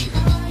laugh with you.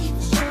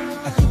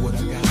 I do what I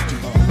gotta do.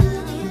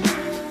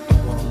 I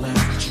wanna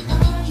laugh with you.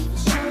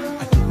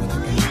 I do what I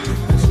gotta do.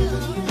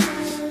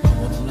 I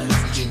wanna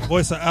laugh with you.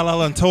 Voice of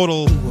LL and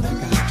Total.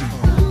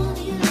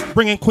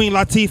 Bringing Queen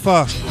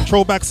Latifah.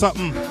 Throw back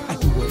something.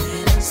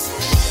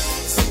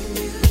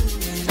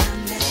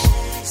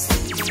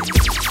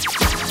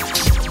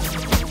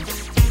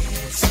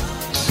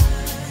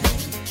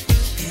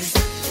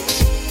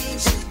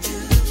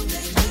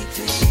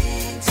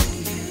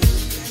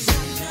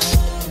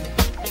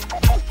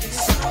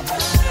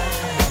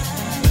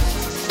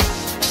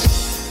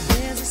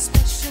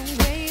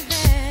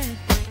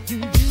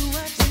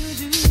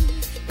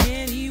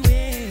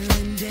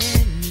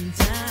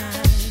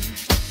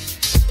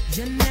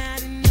 You're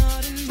not an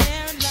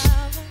ordinary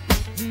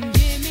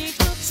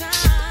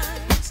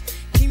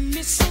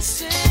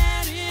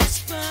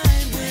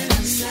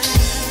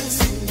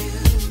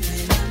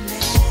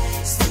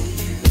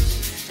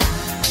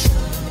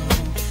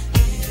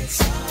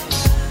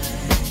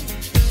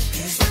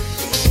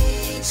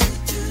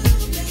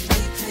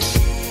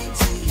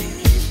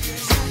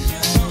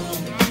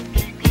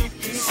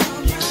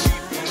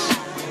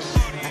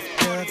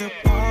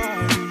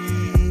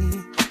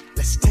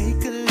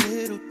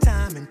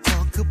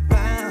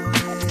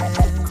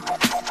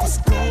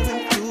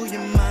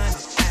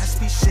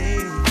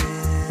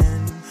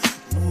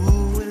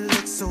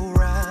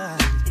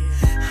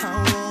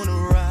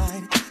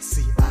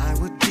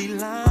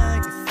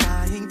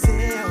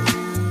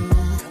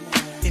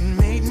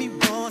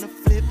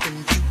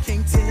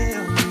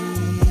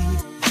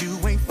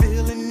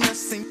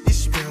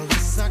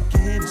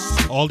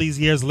All these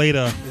years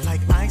later,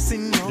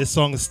 this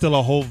song is still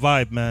a whole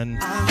vibe, man.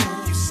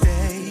 You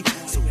stay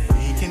so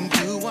we can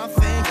do our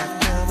thing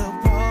after the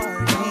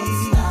party.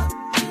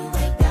 You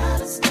ain't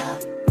gotta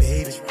stop,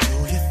 baby, do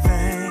your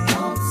thing.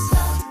 Don't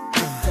stop,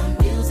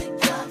 the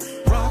music drops.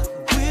 Rock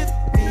with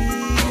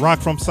me. Rock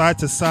from side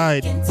to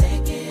side.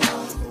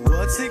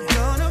 What's it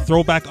gonna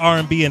Throwback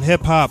R&B and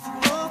hip hop.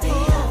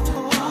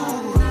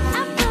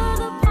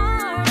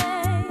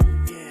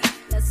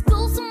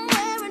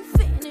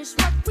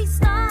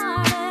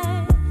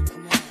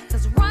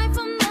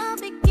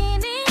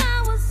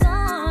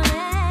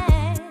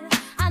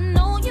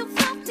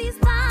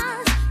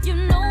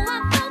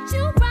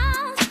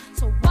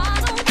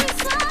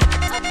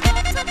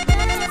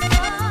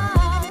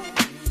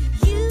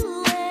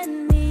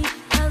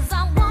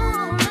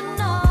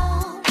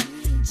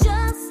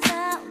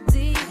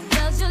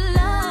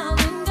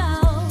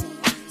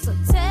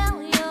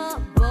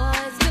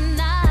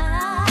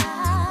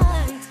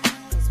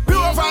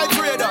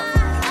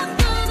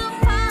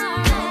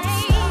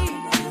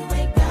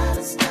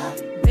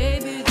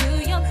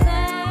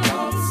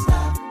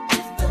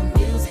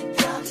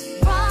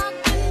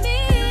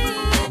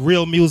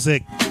 Real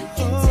music.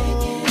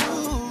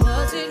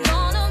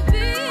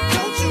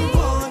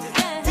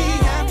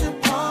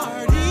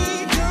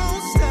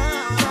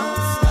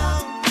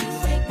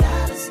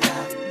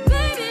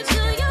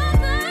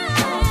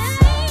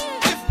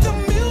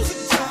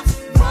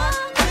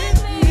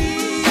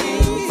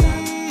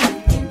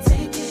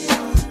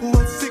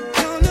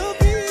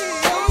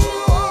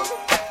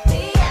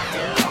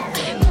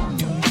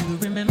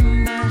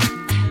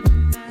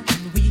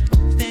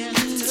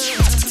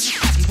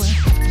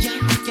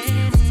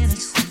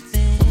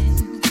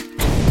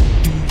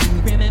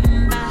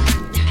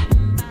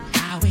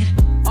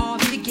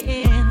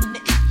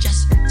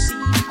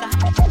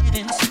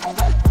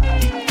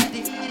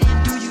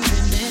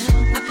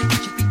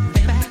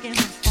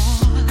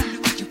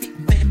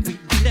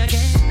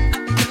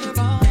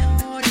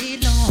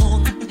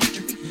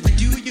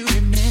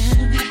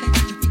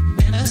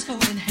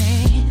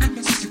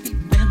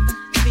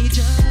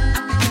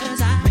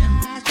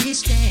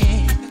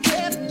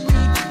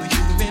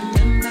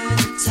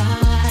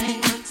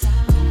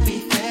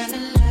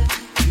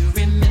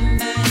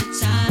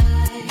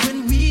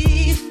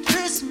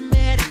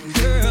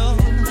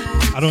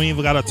 I don't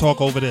even gotta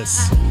talk over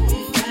this.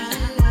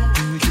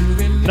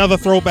 Another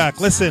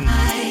throwback. Listen.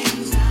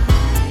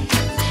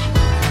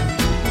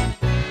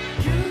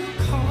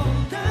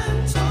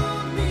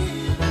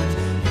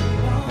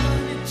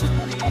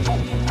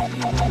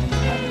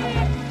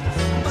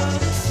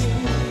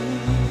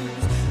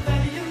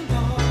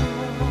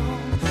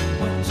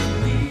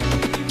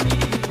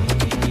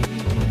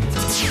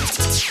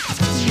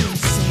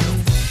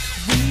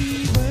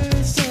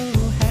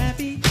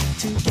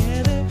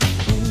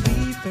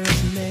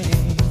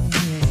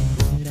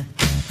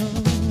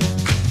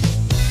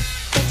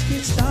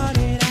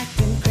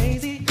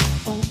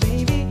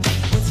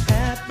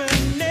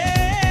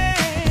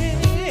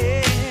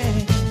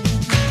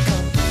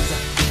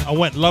 I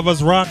went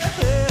Lovers Rock,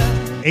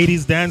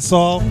 80s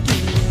dancehall,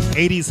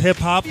 80s hip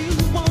hop.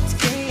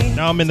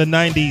 Now I'm in the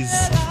 90s.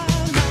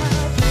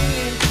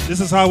 This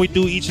is how we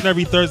do each and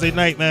every Thursday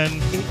night, man.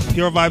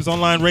 Pure Vybz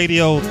Online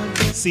Radio,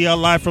 CL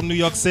live from New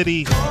York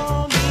City.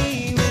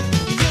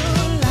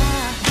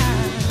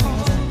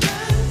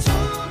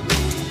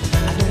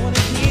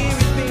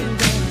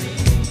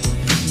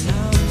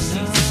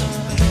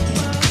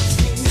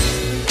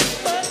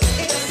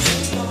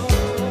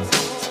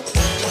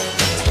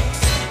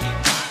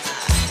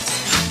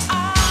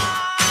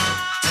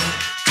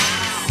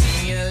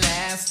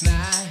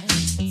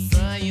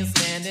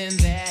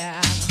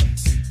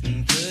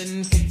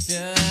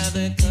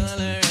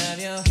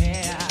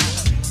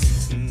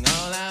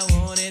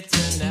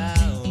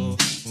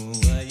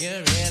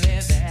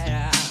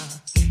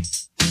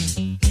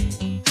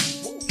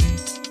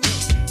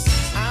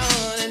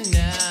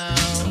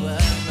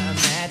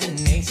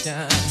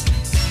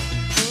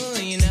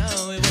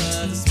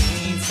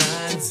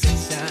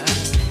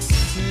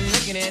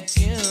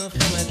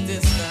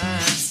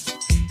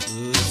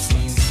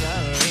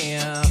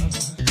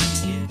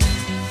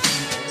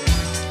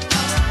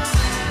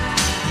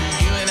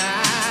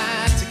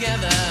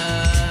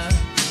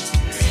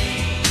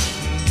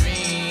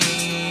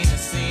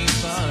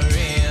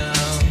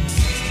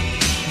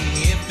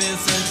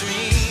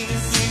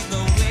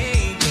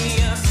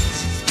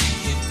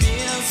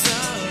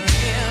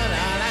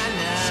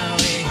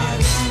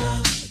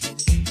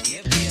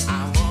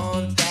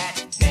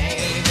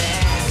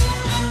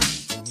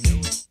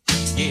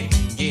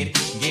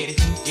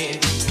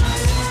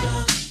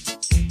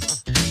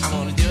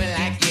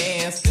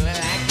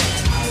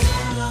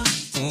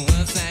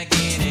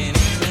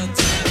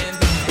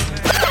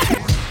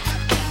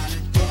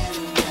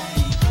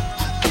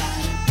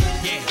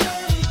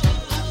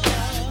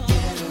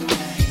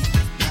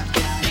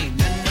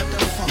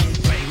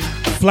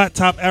 Flat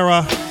top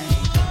era,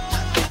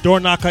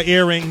 door knocker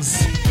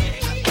earrings,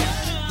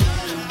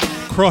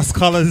 cross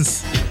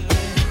colors.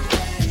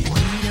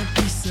 Need a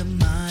peace of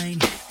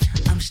mind.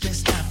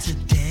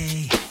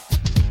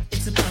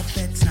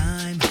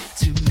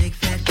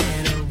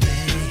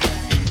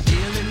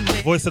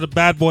 Voice of the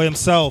bad boy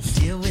himself.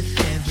 Deal with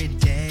every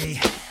day.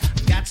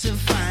 Got to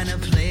find a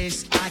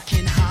place I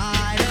can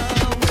hide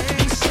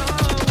away so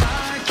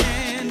I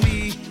can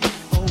be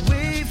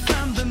away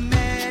from the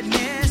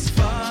madness,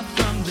 far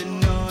from the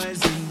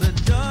noise and the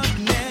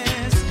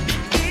darkness.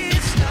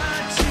 It's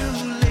not too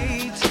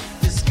late.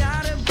 There's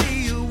gotta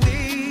be a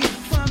way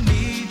for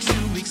me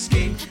to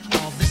escape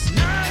all this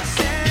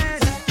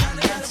nonsense.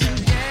 I've got to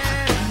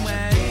get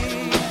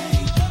away.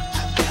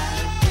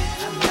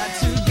 I've got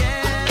to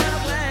get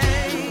away.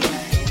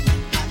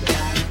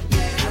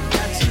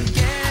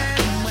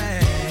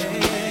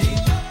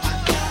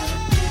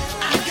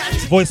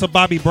 Voice of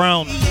Bobby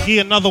Brown. He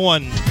another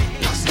one.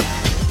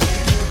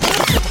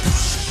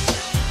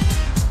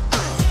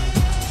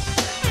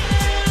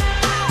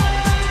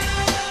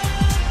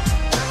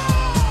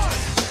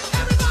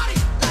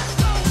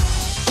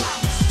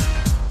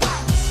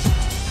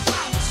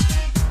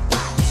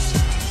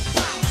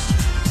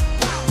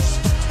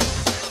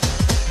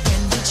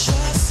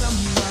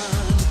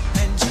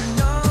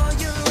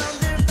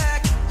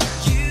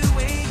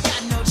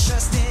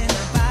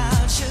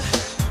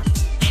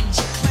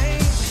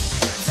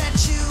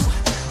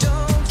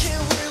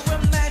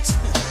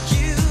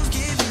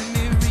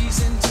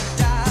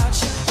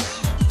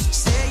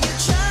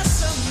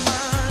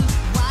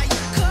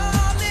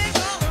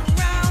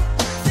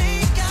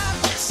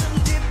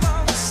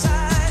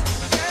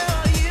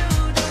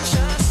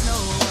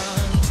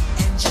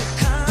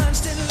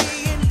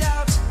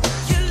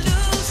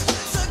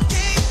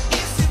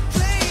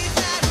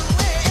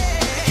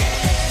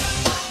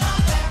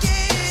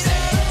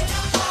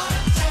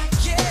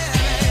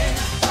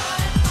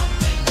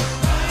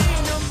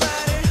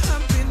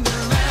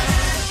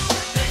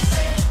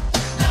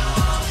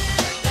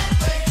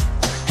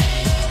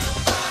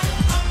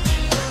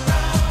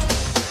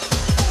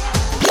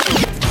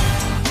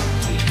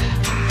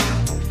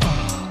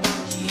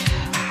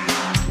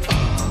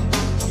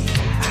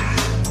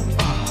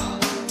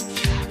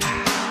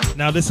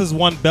 Now this is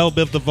one Belle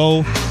Biv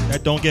DeVoe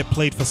that don't get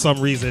played for some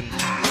reason.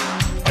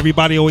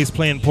 Everybody always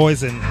playing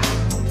Poison.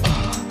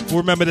 Who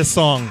remember this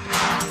song?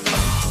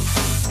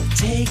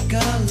 Take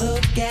a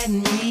look at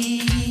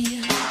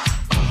me.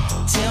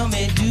 Tell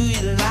me, do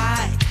you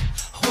like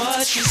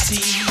what you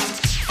see?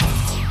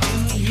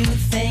 Do you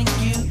think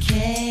you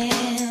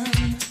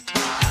can?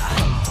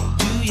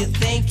 Do you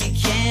think you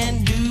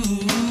can do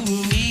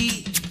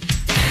me?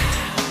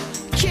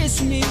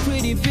 Kiss me,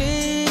 pretty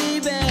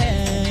baby.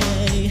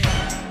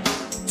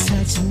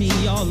 Touch me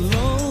all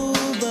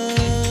over.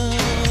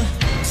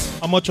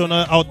 How much on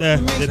out there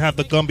did have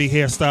the Gumby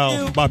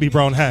hairstyle Bobby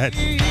Brown had?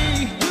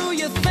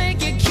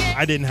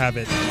 I didn't have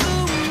it.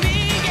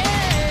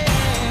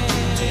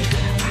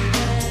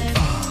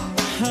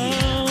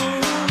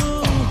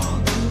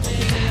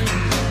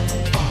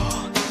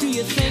 Do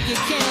you think you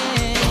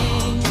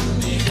can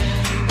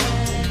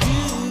do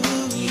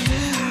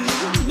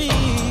me?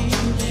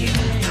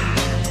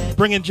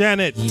 Bringing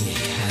Janet.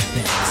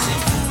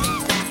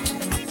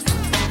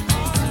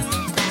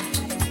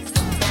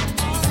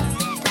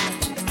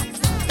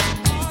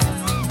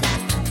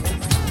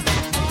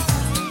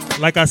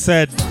 Like I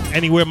said,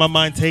 anywhere my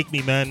mind take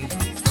me, man.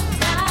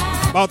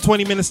 About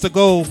 20 minutes to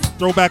go.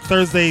 Throwback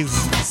Thursdays,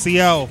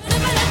 CL.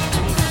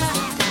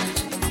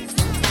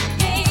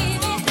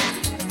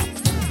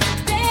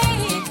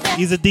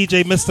 He's a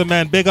DJ, Mr.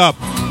 Man. Big up.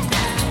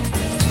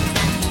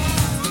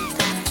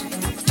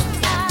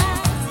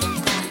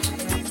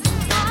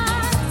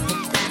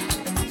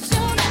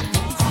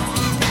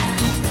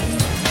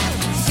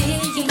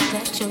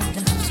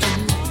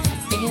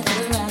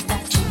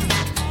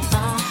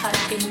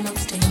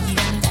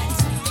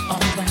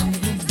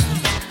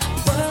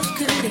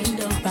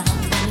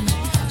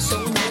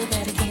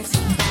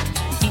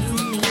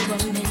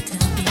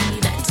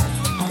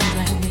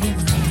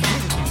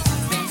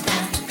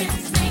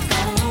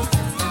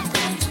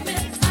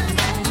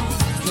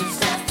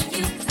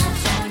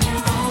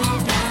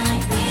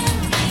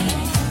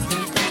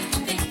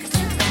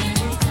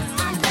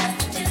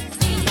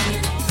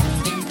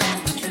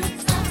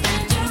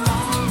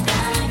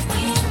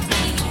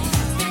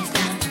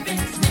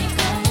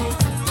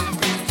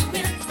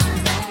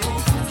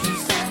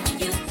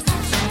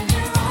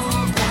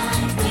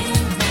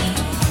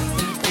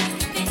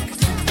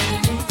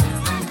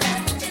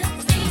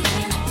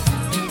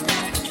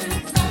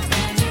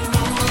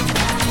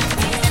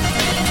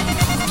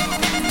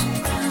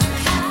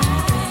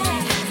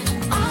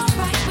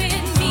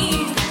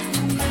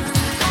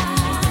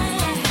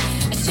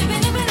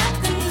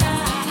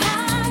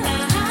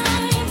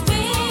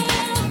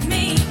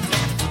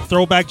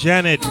 Throwback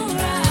Janet.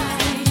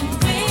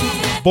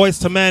 Boys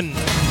to Men.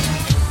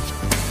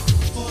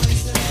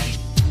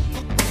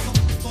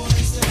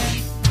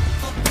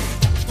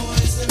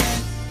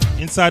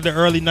 Inside the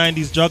early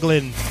 90s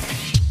juggling.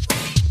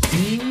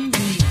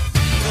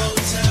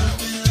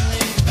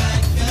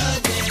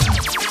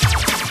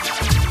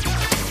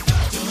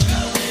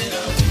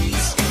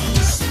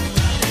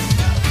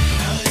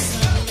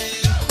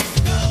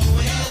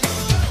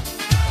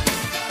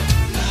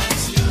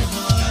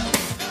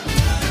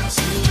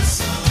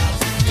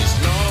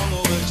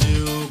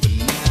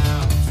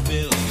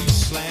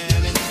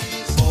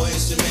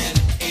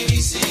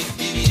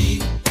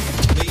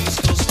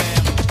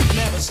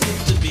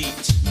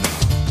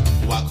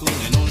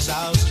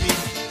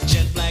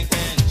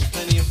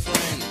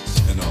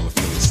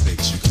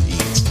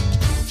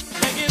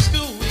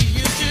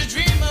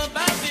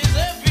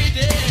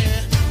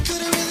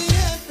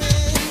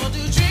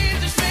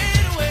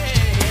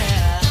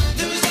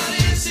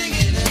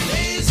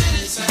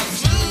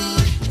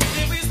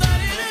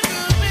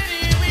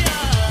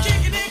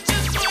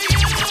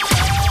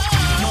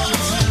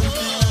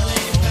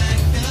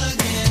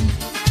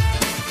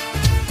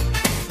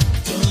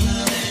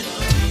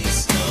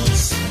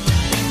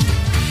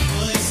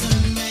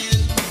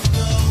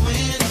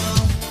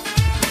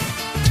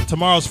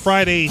 Tomorrow's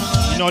Friday.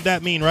 You know what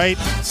that mean, right?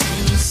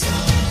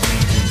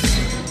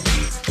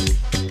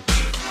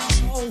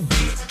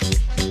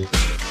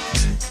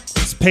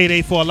 It's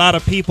payday for a lot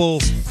of people.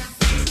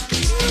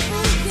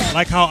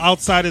 Like how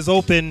outside is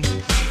open.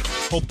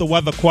 Hope the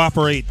weather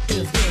cooperate.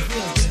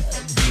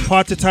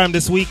 Party time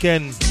this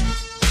weekend.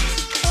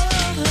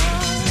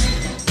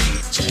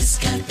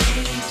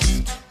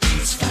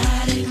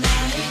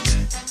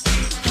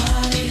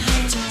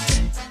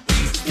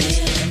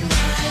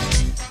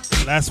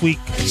 Last week,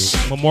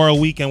 Memorial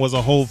Weekend was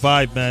a whole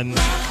vibe, man.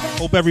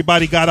 Hope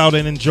everybody got out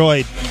and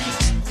enjoyed.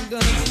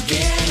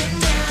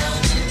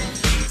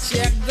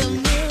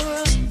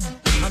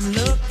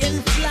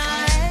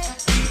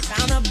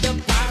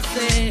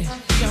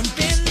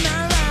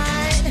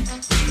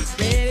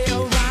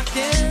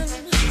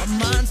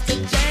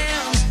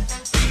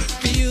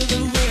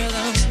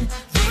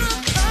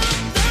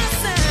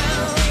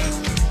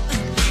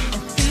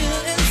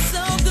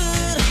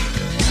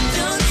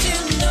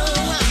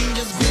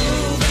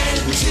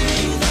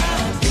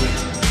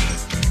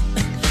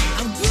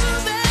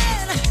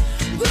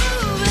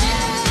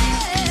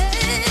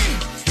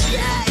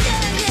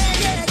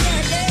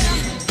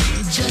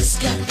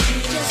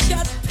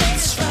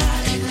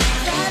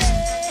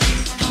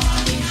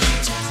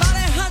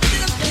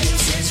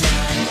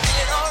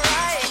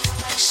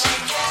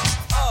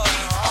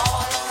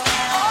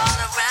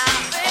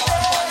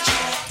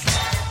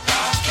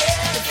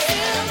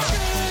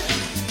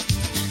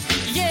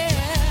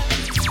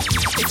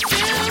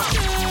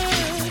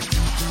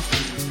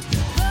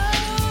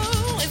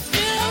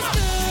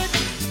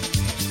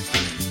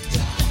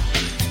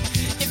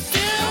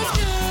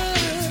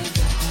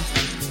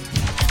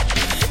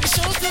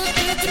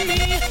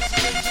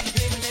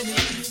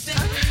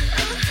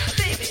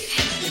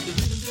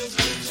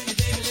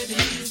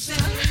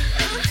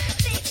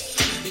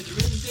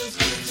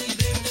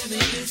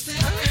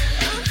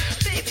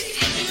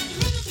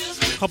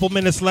 Couple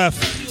minutes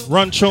left.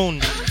 Run tune.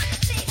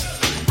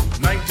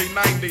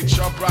 1990,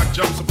 Chubb Rock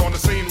jumps upon the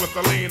scene with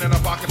a lean and a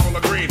pocket full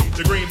of green.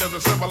 The green doesn't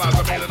symbolize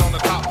I made it on the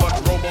top, but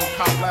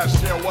RoboCop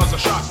last year was a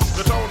shock.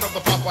 The tone of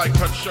the Popeye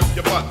cut shook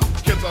your butt.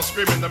 Kids are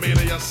screaming, the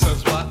media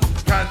says what?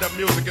 Kind of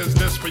music is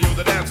this for you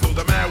to dance to?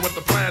 The man with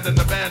the plan and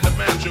the band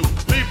demands you.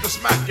 Leave the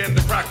smack and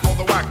the crack for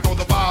the whack, for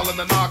the ball and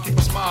the knock, keep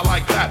a smile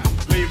like that.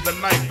 Leave the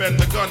knife and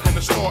the gun in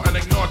the store and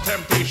ignore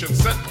temptation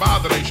sent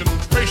by the nation.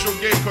 Racial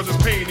game cause it's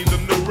pain needs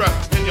a new rep.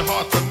 In your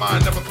heart and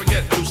mind, never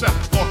forget you set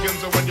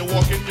Hawkins, and when you're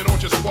walking, you don't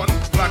just one.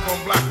 Black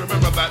on black,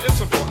 remember that, it's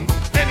important.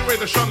 Anyway,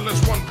 the shunless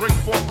one bring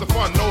forth the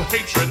fun. No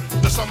hatred,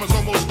 the summer's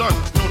almost done.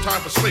 No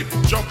time for sleep.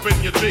 Jump in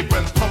your Jeep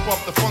and pump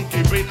up the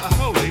funky beat.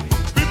 Holy,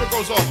 beeper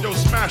goes off, yo,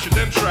 smash it,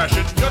 then trash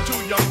it. You're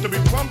too young to be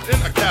plumped in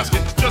a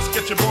casket. Just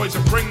get your boys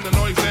and bring the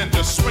noise and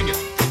just swing it.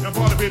 And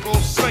party people,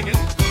 sing it.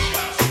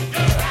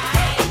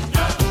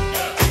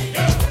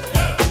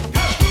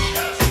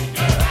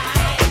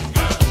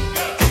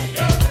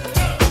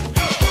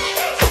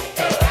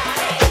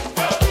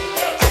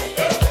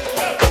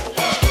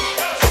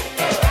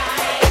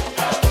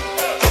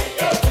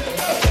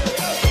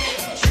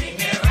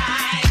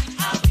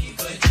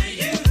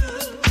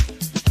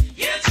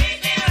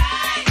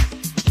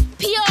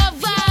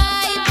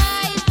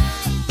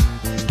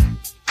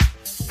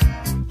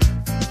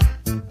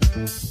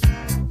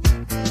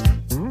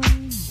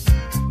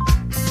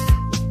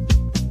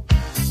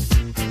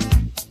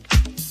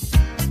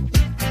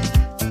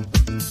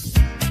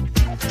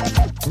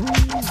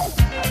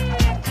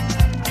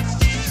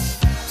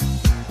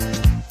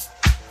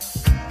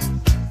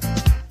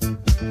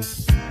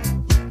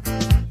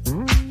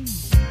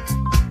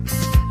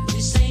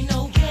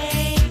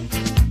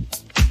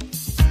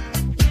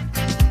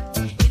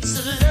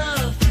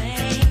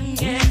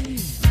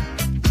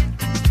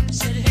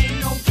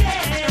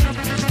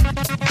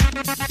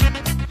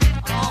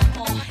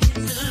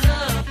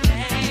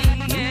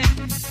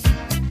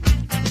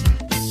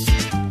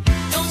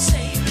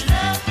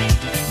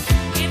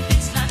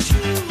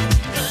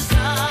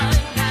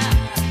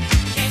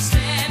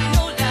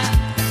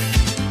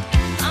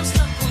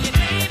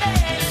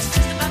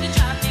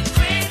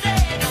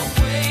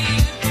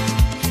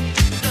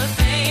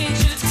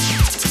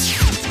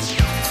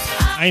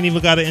 I ain't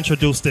even got to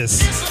introduce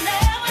this.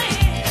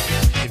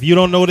 If you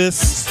don't know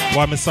this,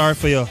 well, I'm sorry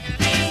for you.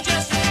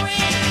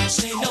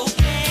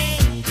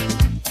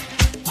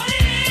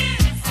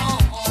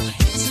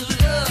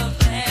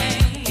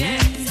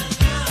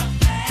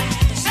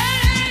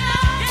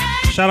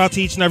 Shout out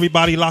to each and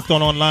everybody locked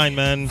on online,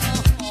 man.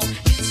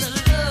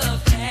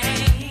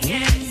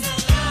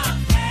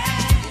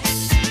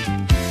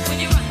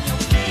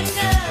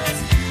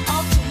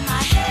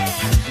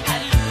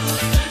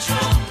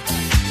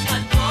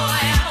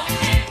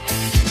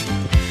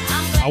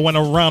 I went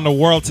around the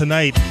world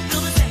tonight.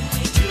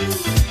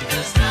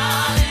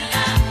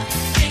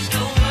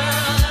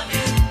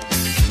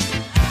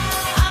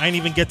 I ain't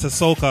even get to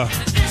soca.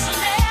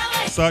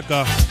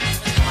 Sucker.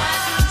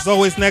 As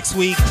always, next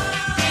week.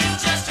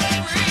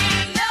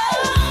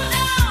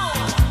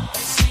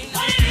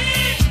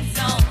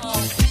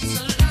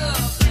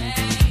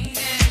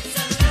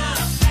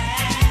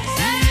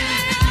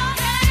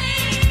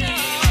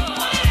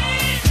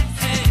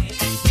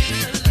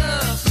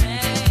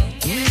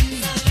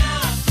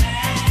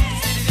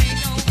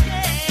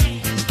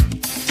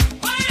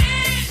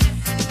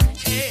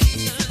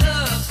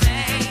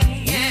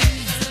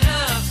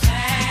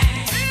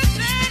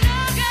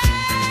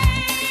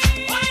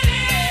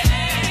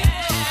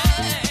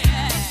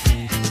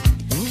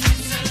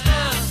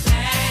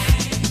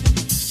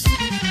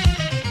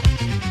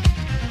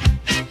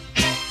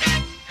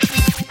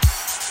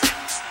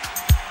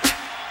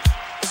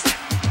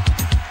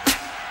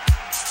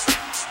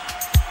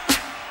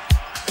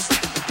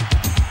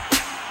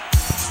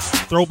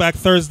 Throwback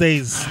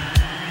Thursdays.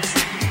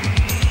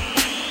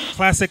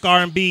 Classic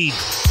R&B.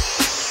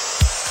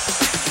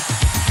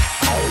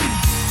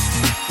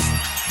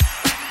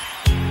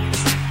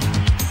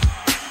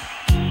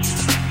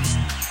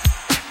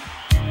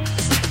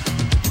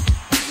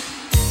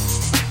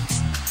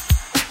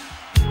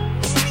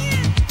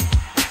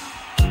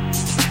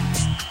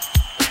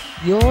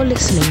 You're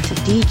listening to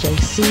DJ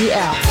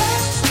CL.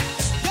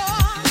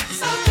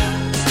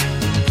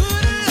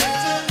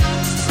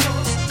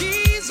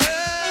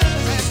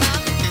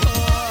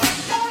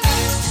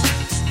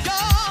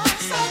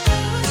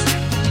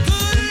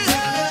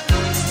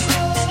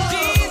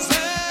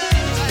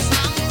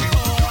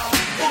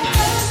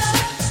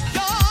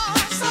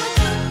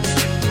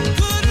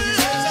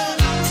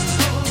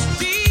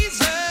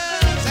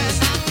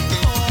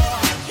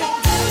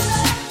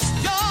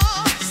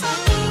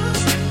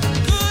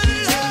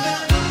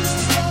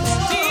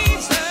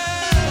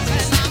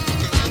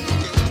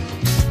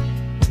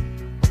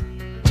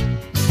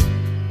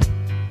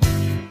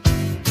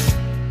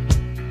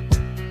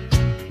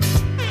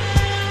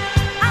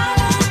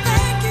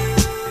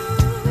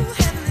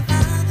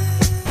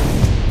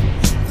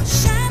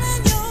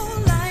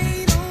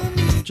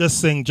 Just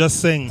sing,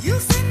 just sing.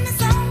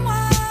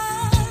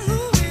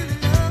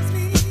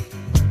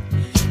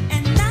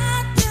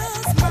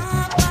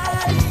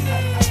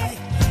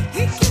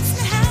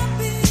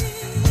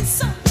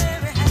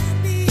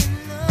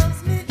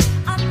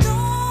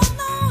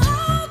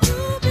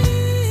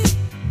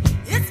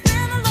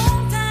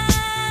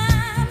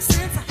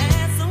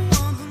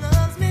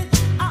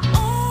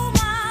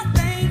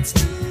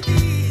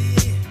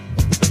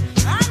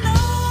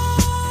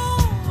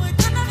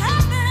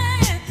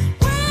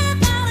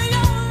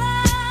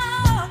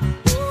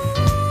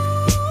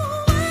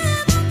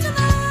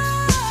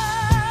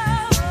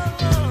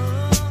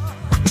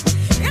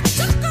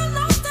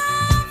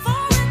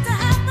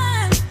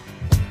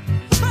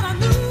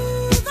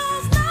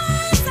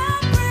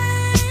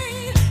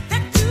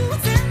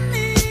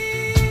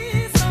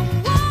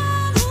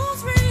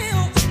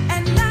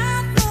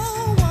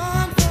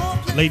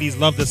 Ladies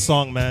love this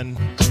song, man.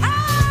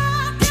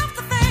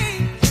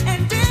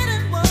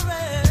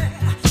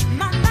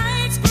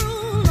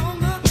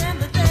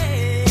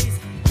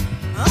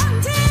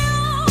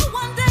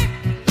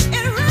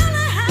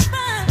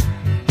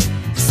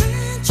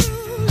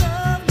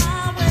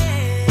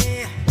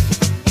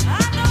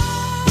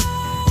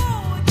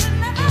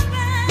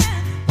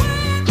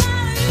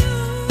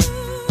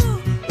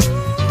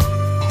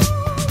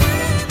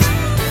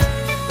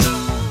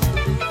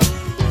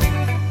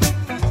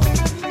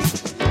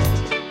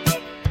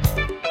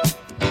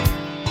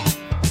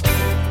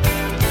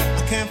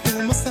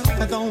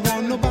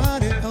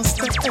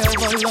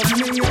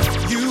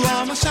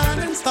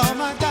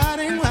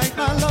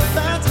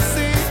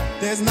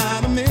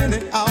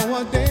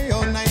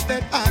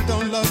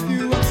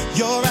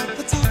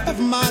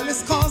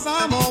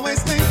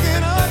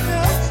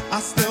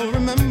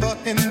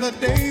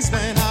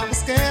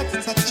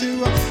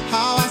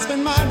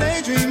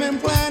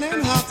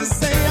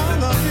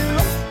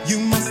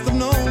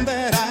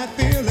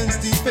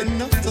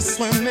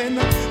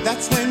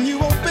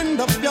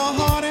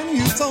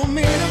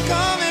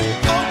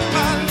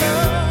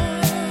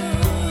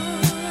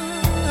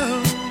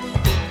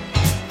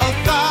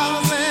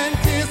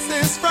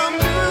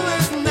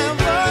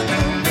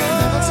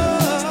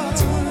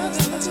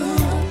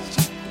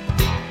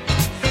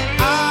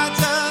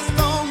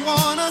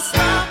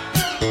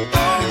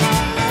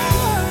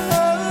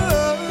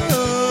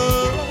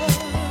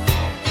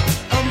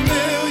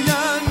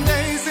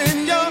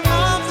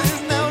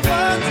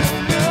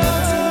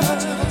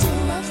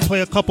 Play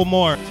a couple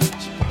more.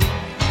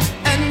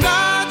 And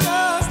I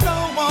just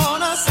don't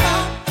wanna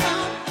stop.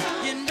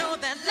 You know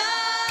that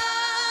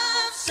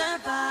love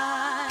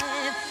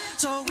survives,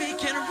 so we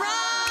can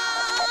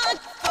run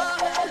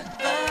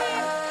forever.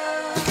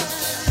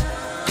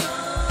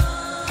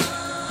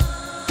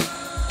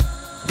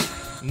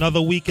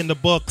 Another week in the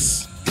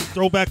books.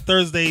 Throwback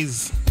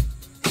Thursdays.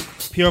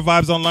 Pure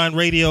Vibes Online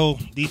Radio.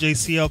 DJ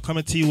CL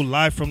coming to you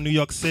live from New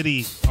York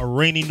City. A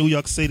rainy New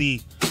York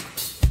City.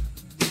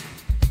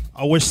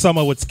 I wish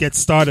summer would get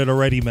started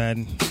already,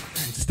 man.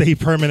 Stay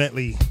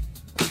permanently.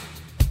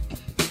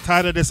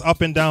 Tired of this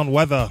up and down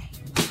weather.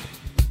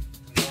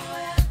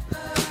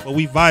 But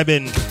we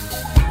vibing.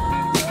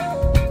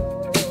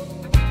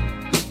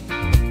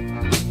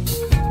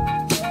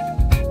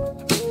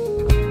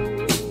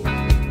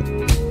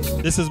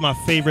 This is my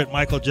favorite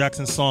Michael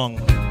Jackson song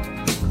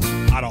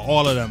out of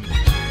all of them.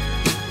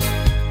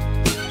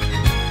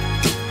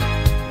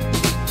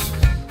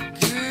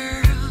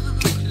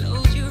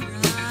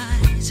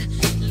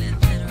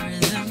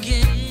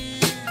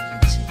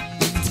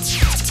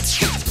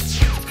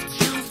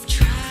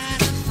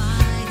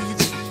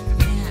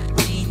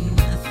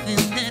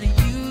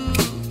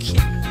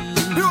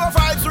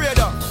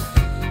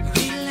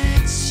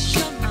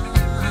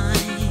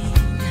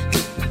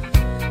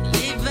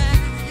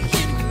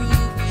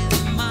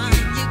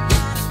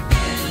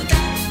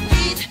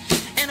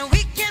 And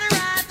we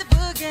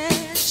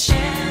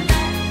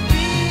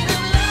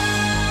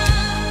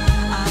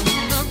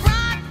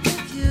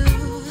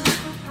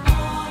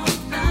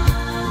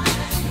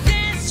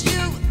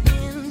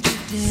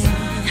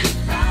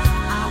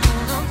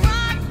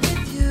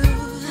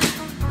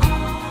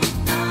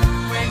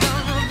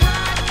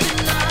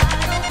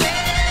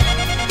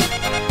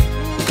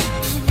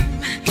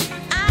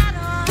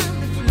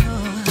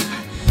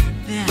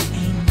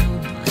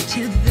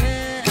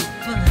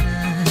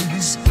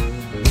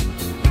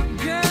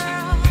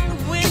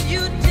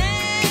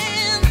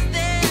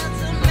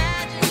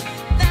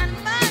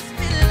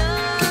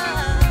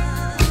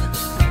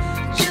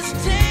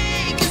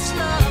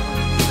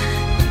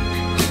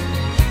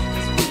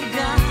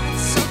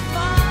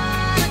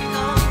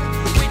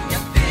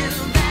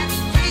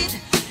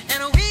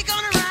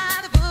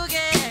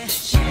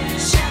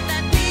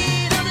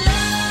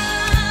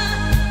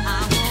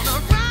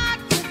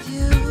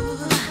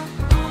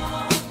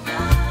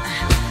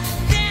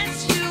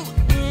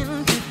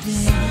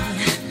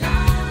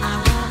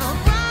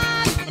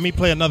Let me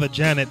play another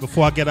Janet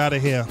before I get out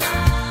of here.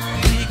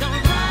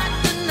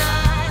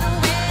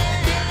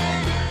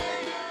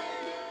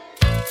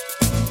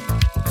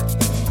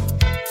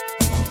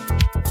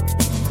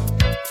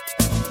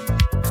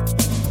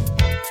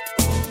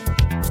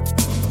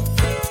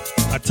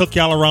 I took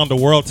y'all around the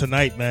world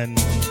tonight, man.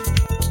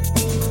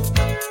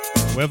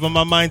 Wherever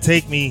my mind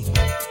take me.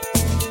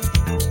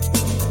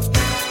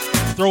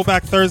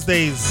 Throwback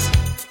Thursdays.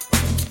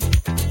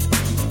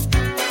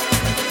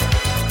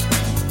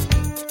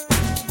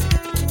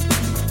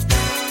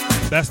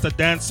 Best of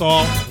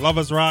dancehall,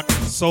 lovers rock,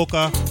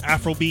 soca,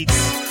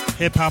 Afrobeats,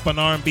 hip hop and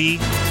R&B,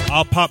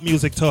 all pop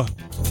music too.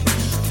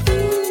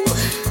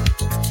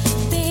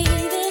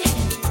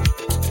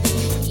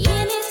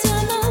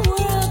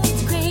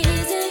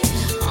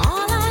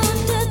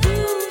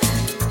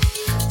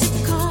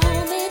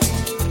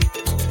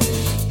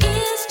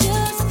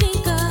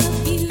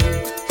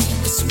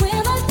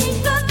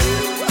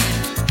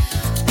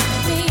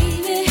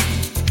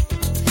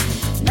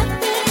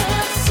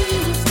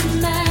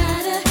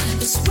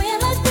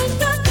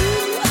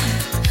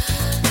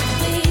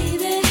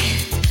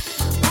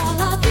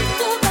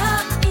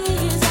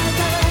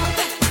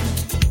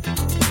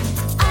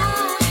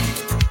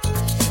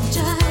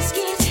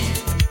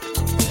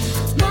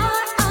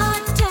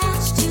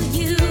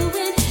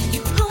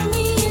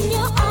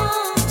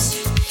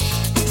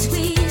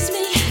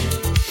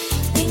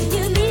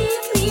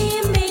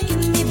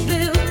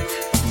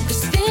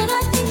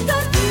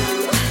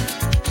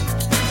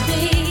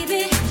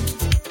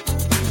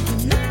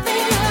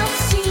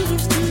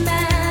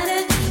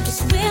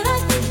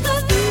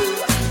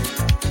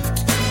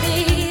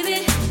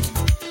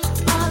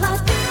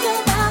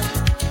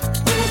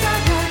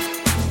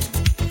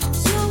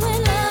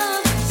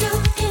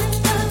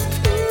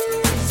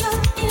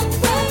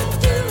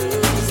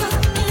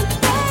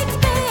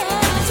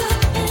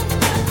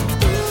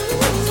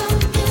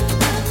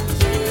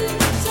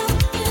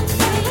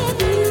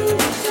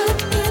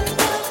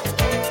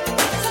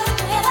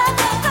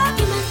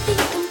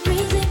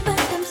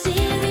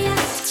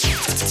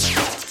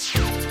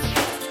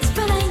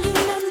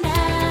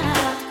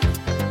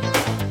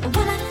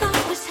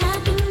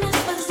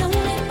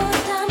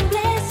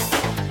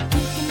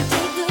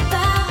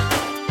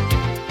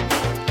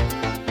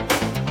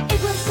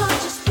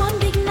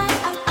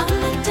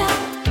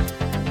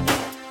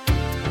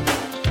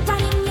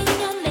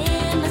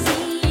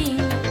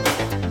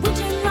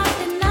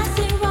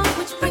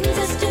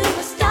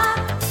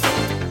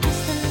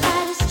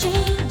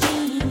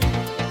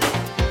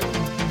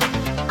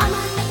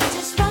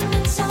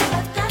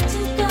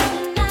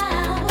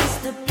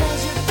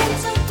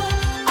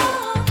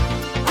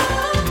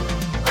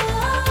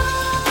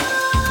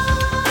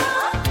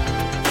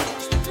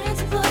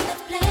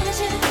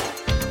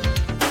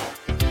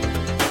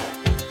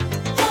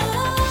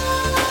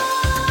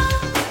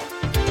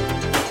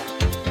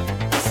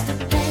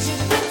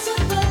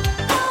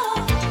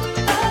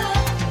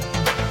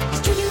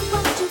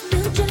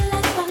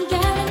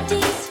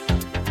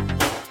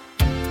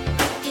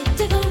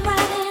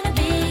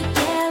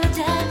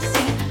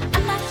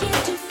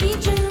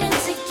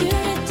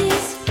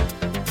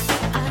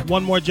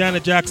 One more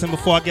Janet Jackson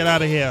before I get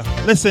out of here.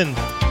 Listen.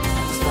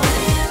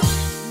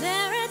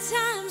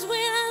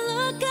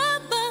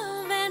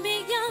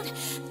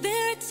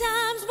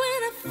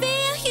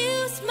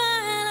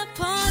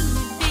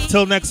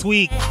 Till next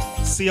week.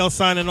 CL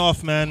signing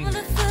off, man.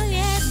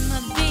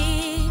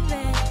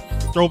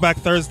 Throwback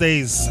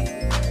Thursdays.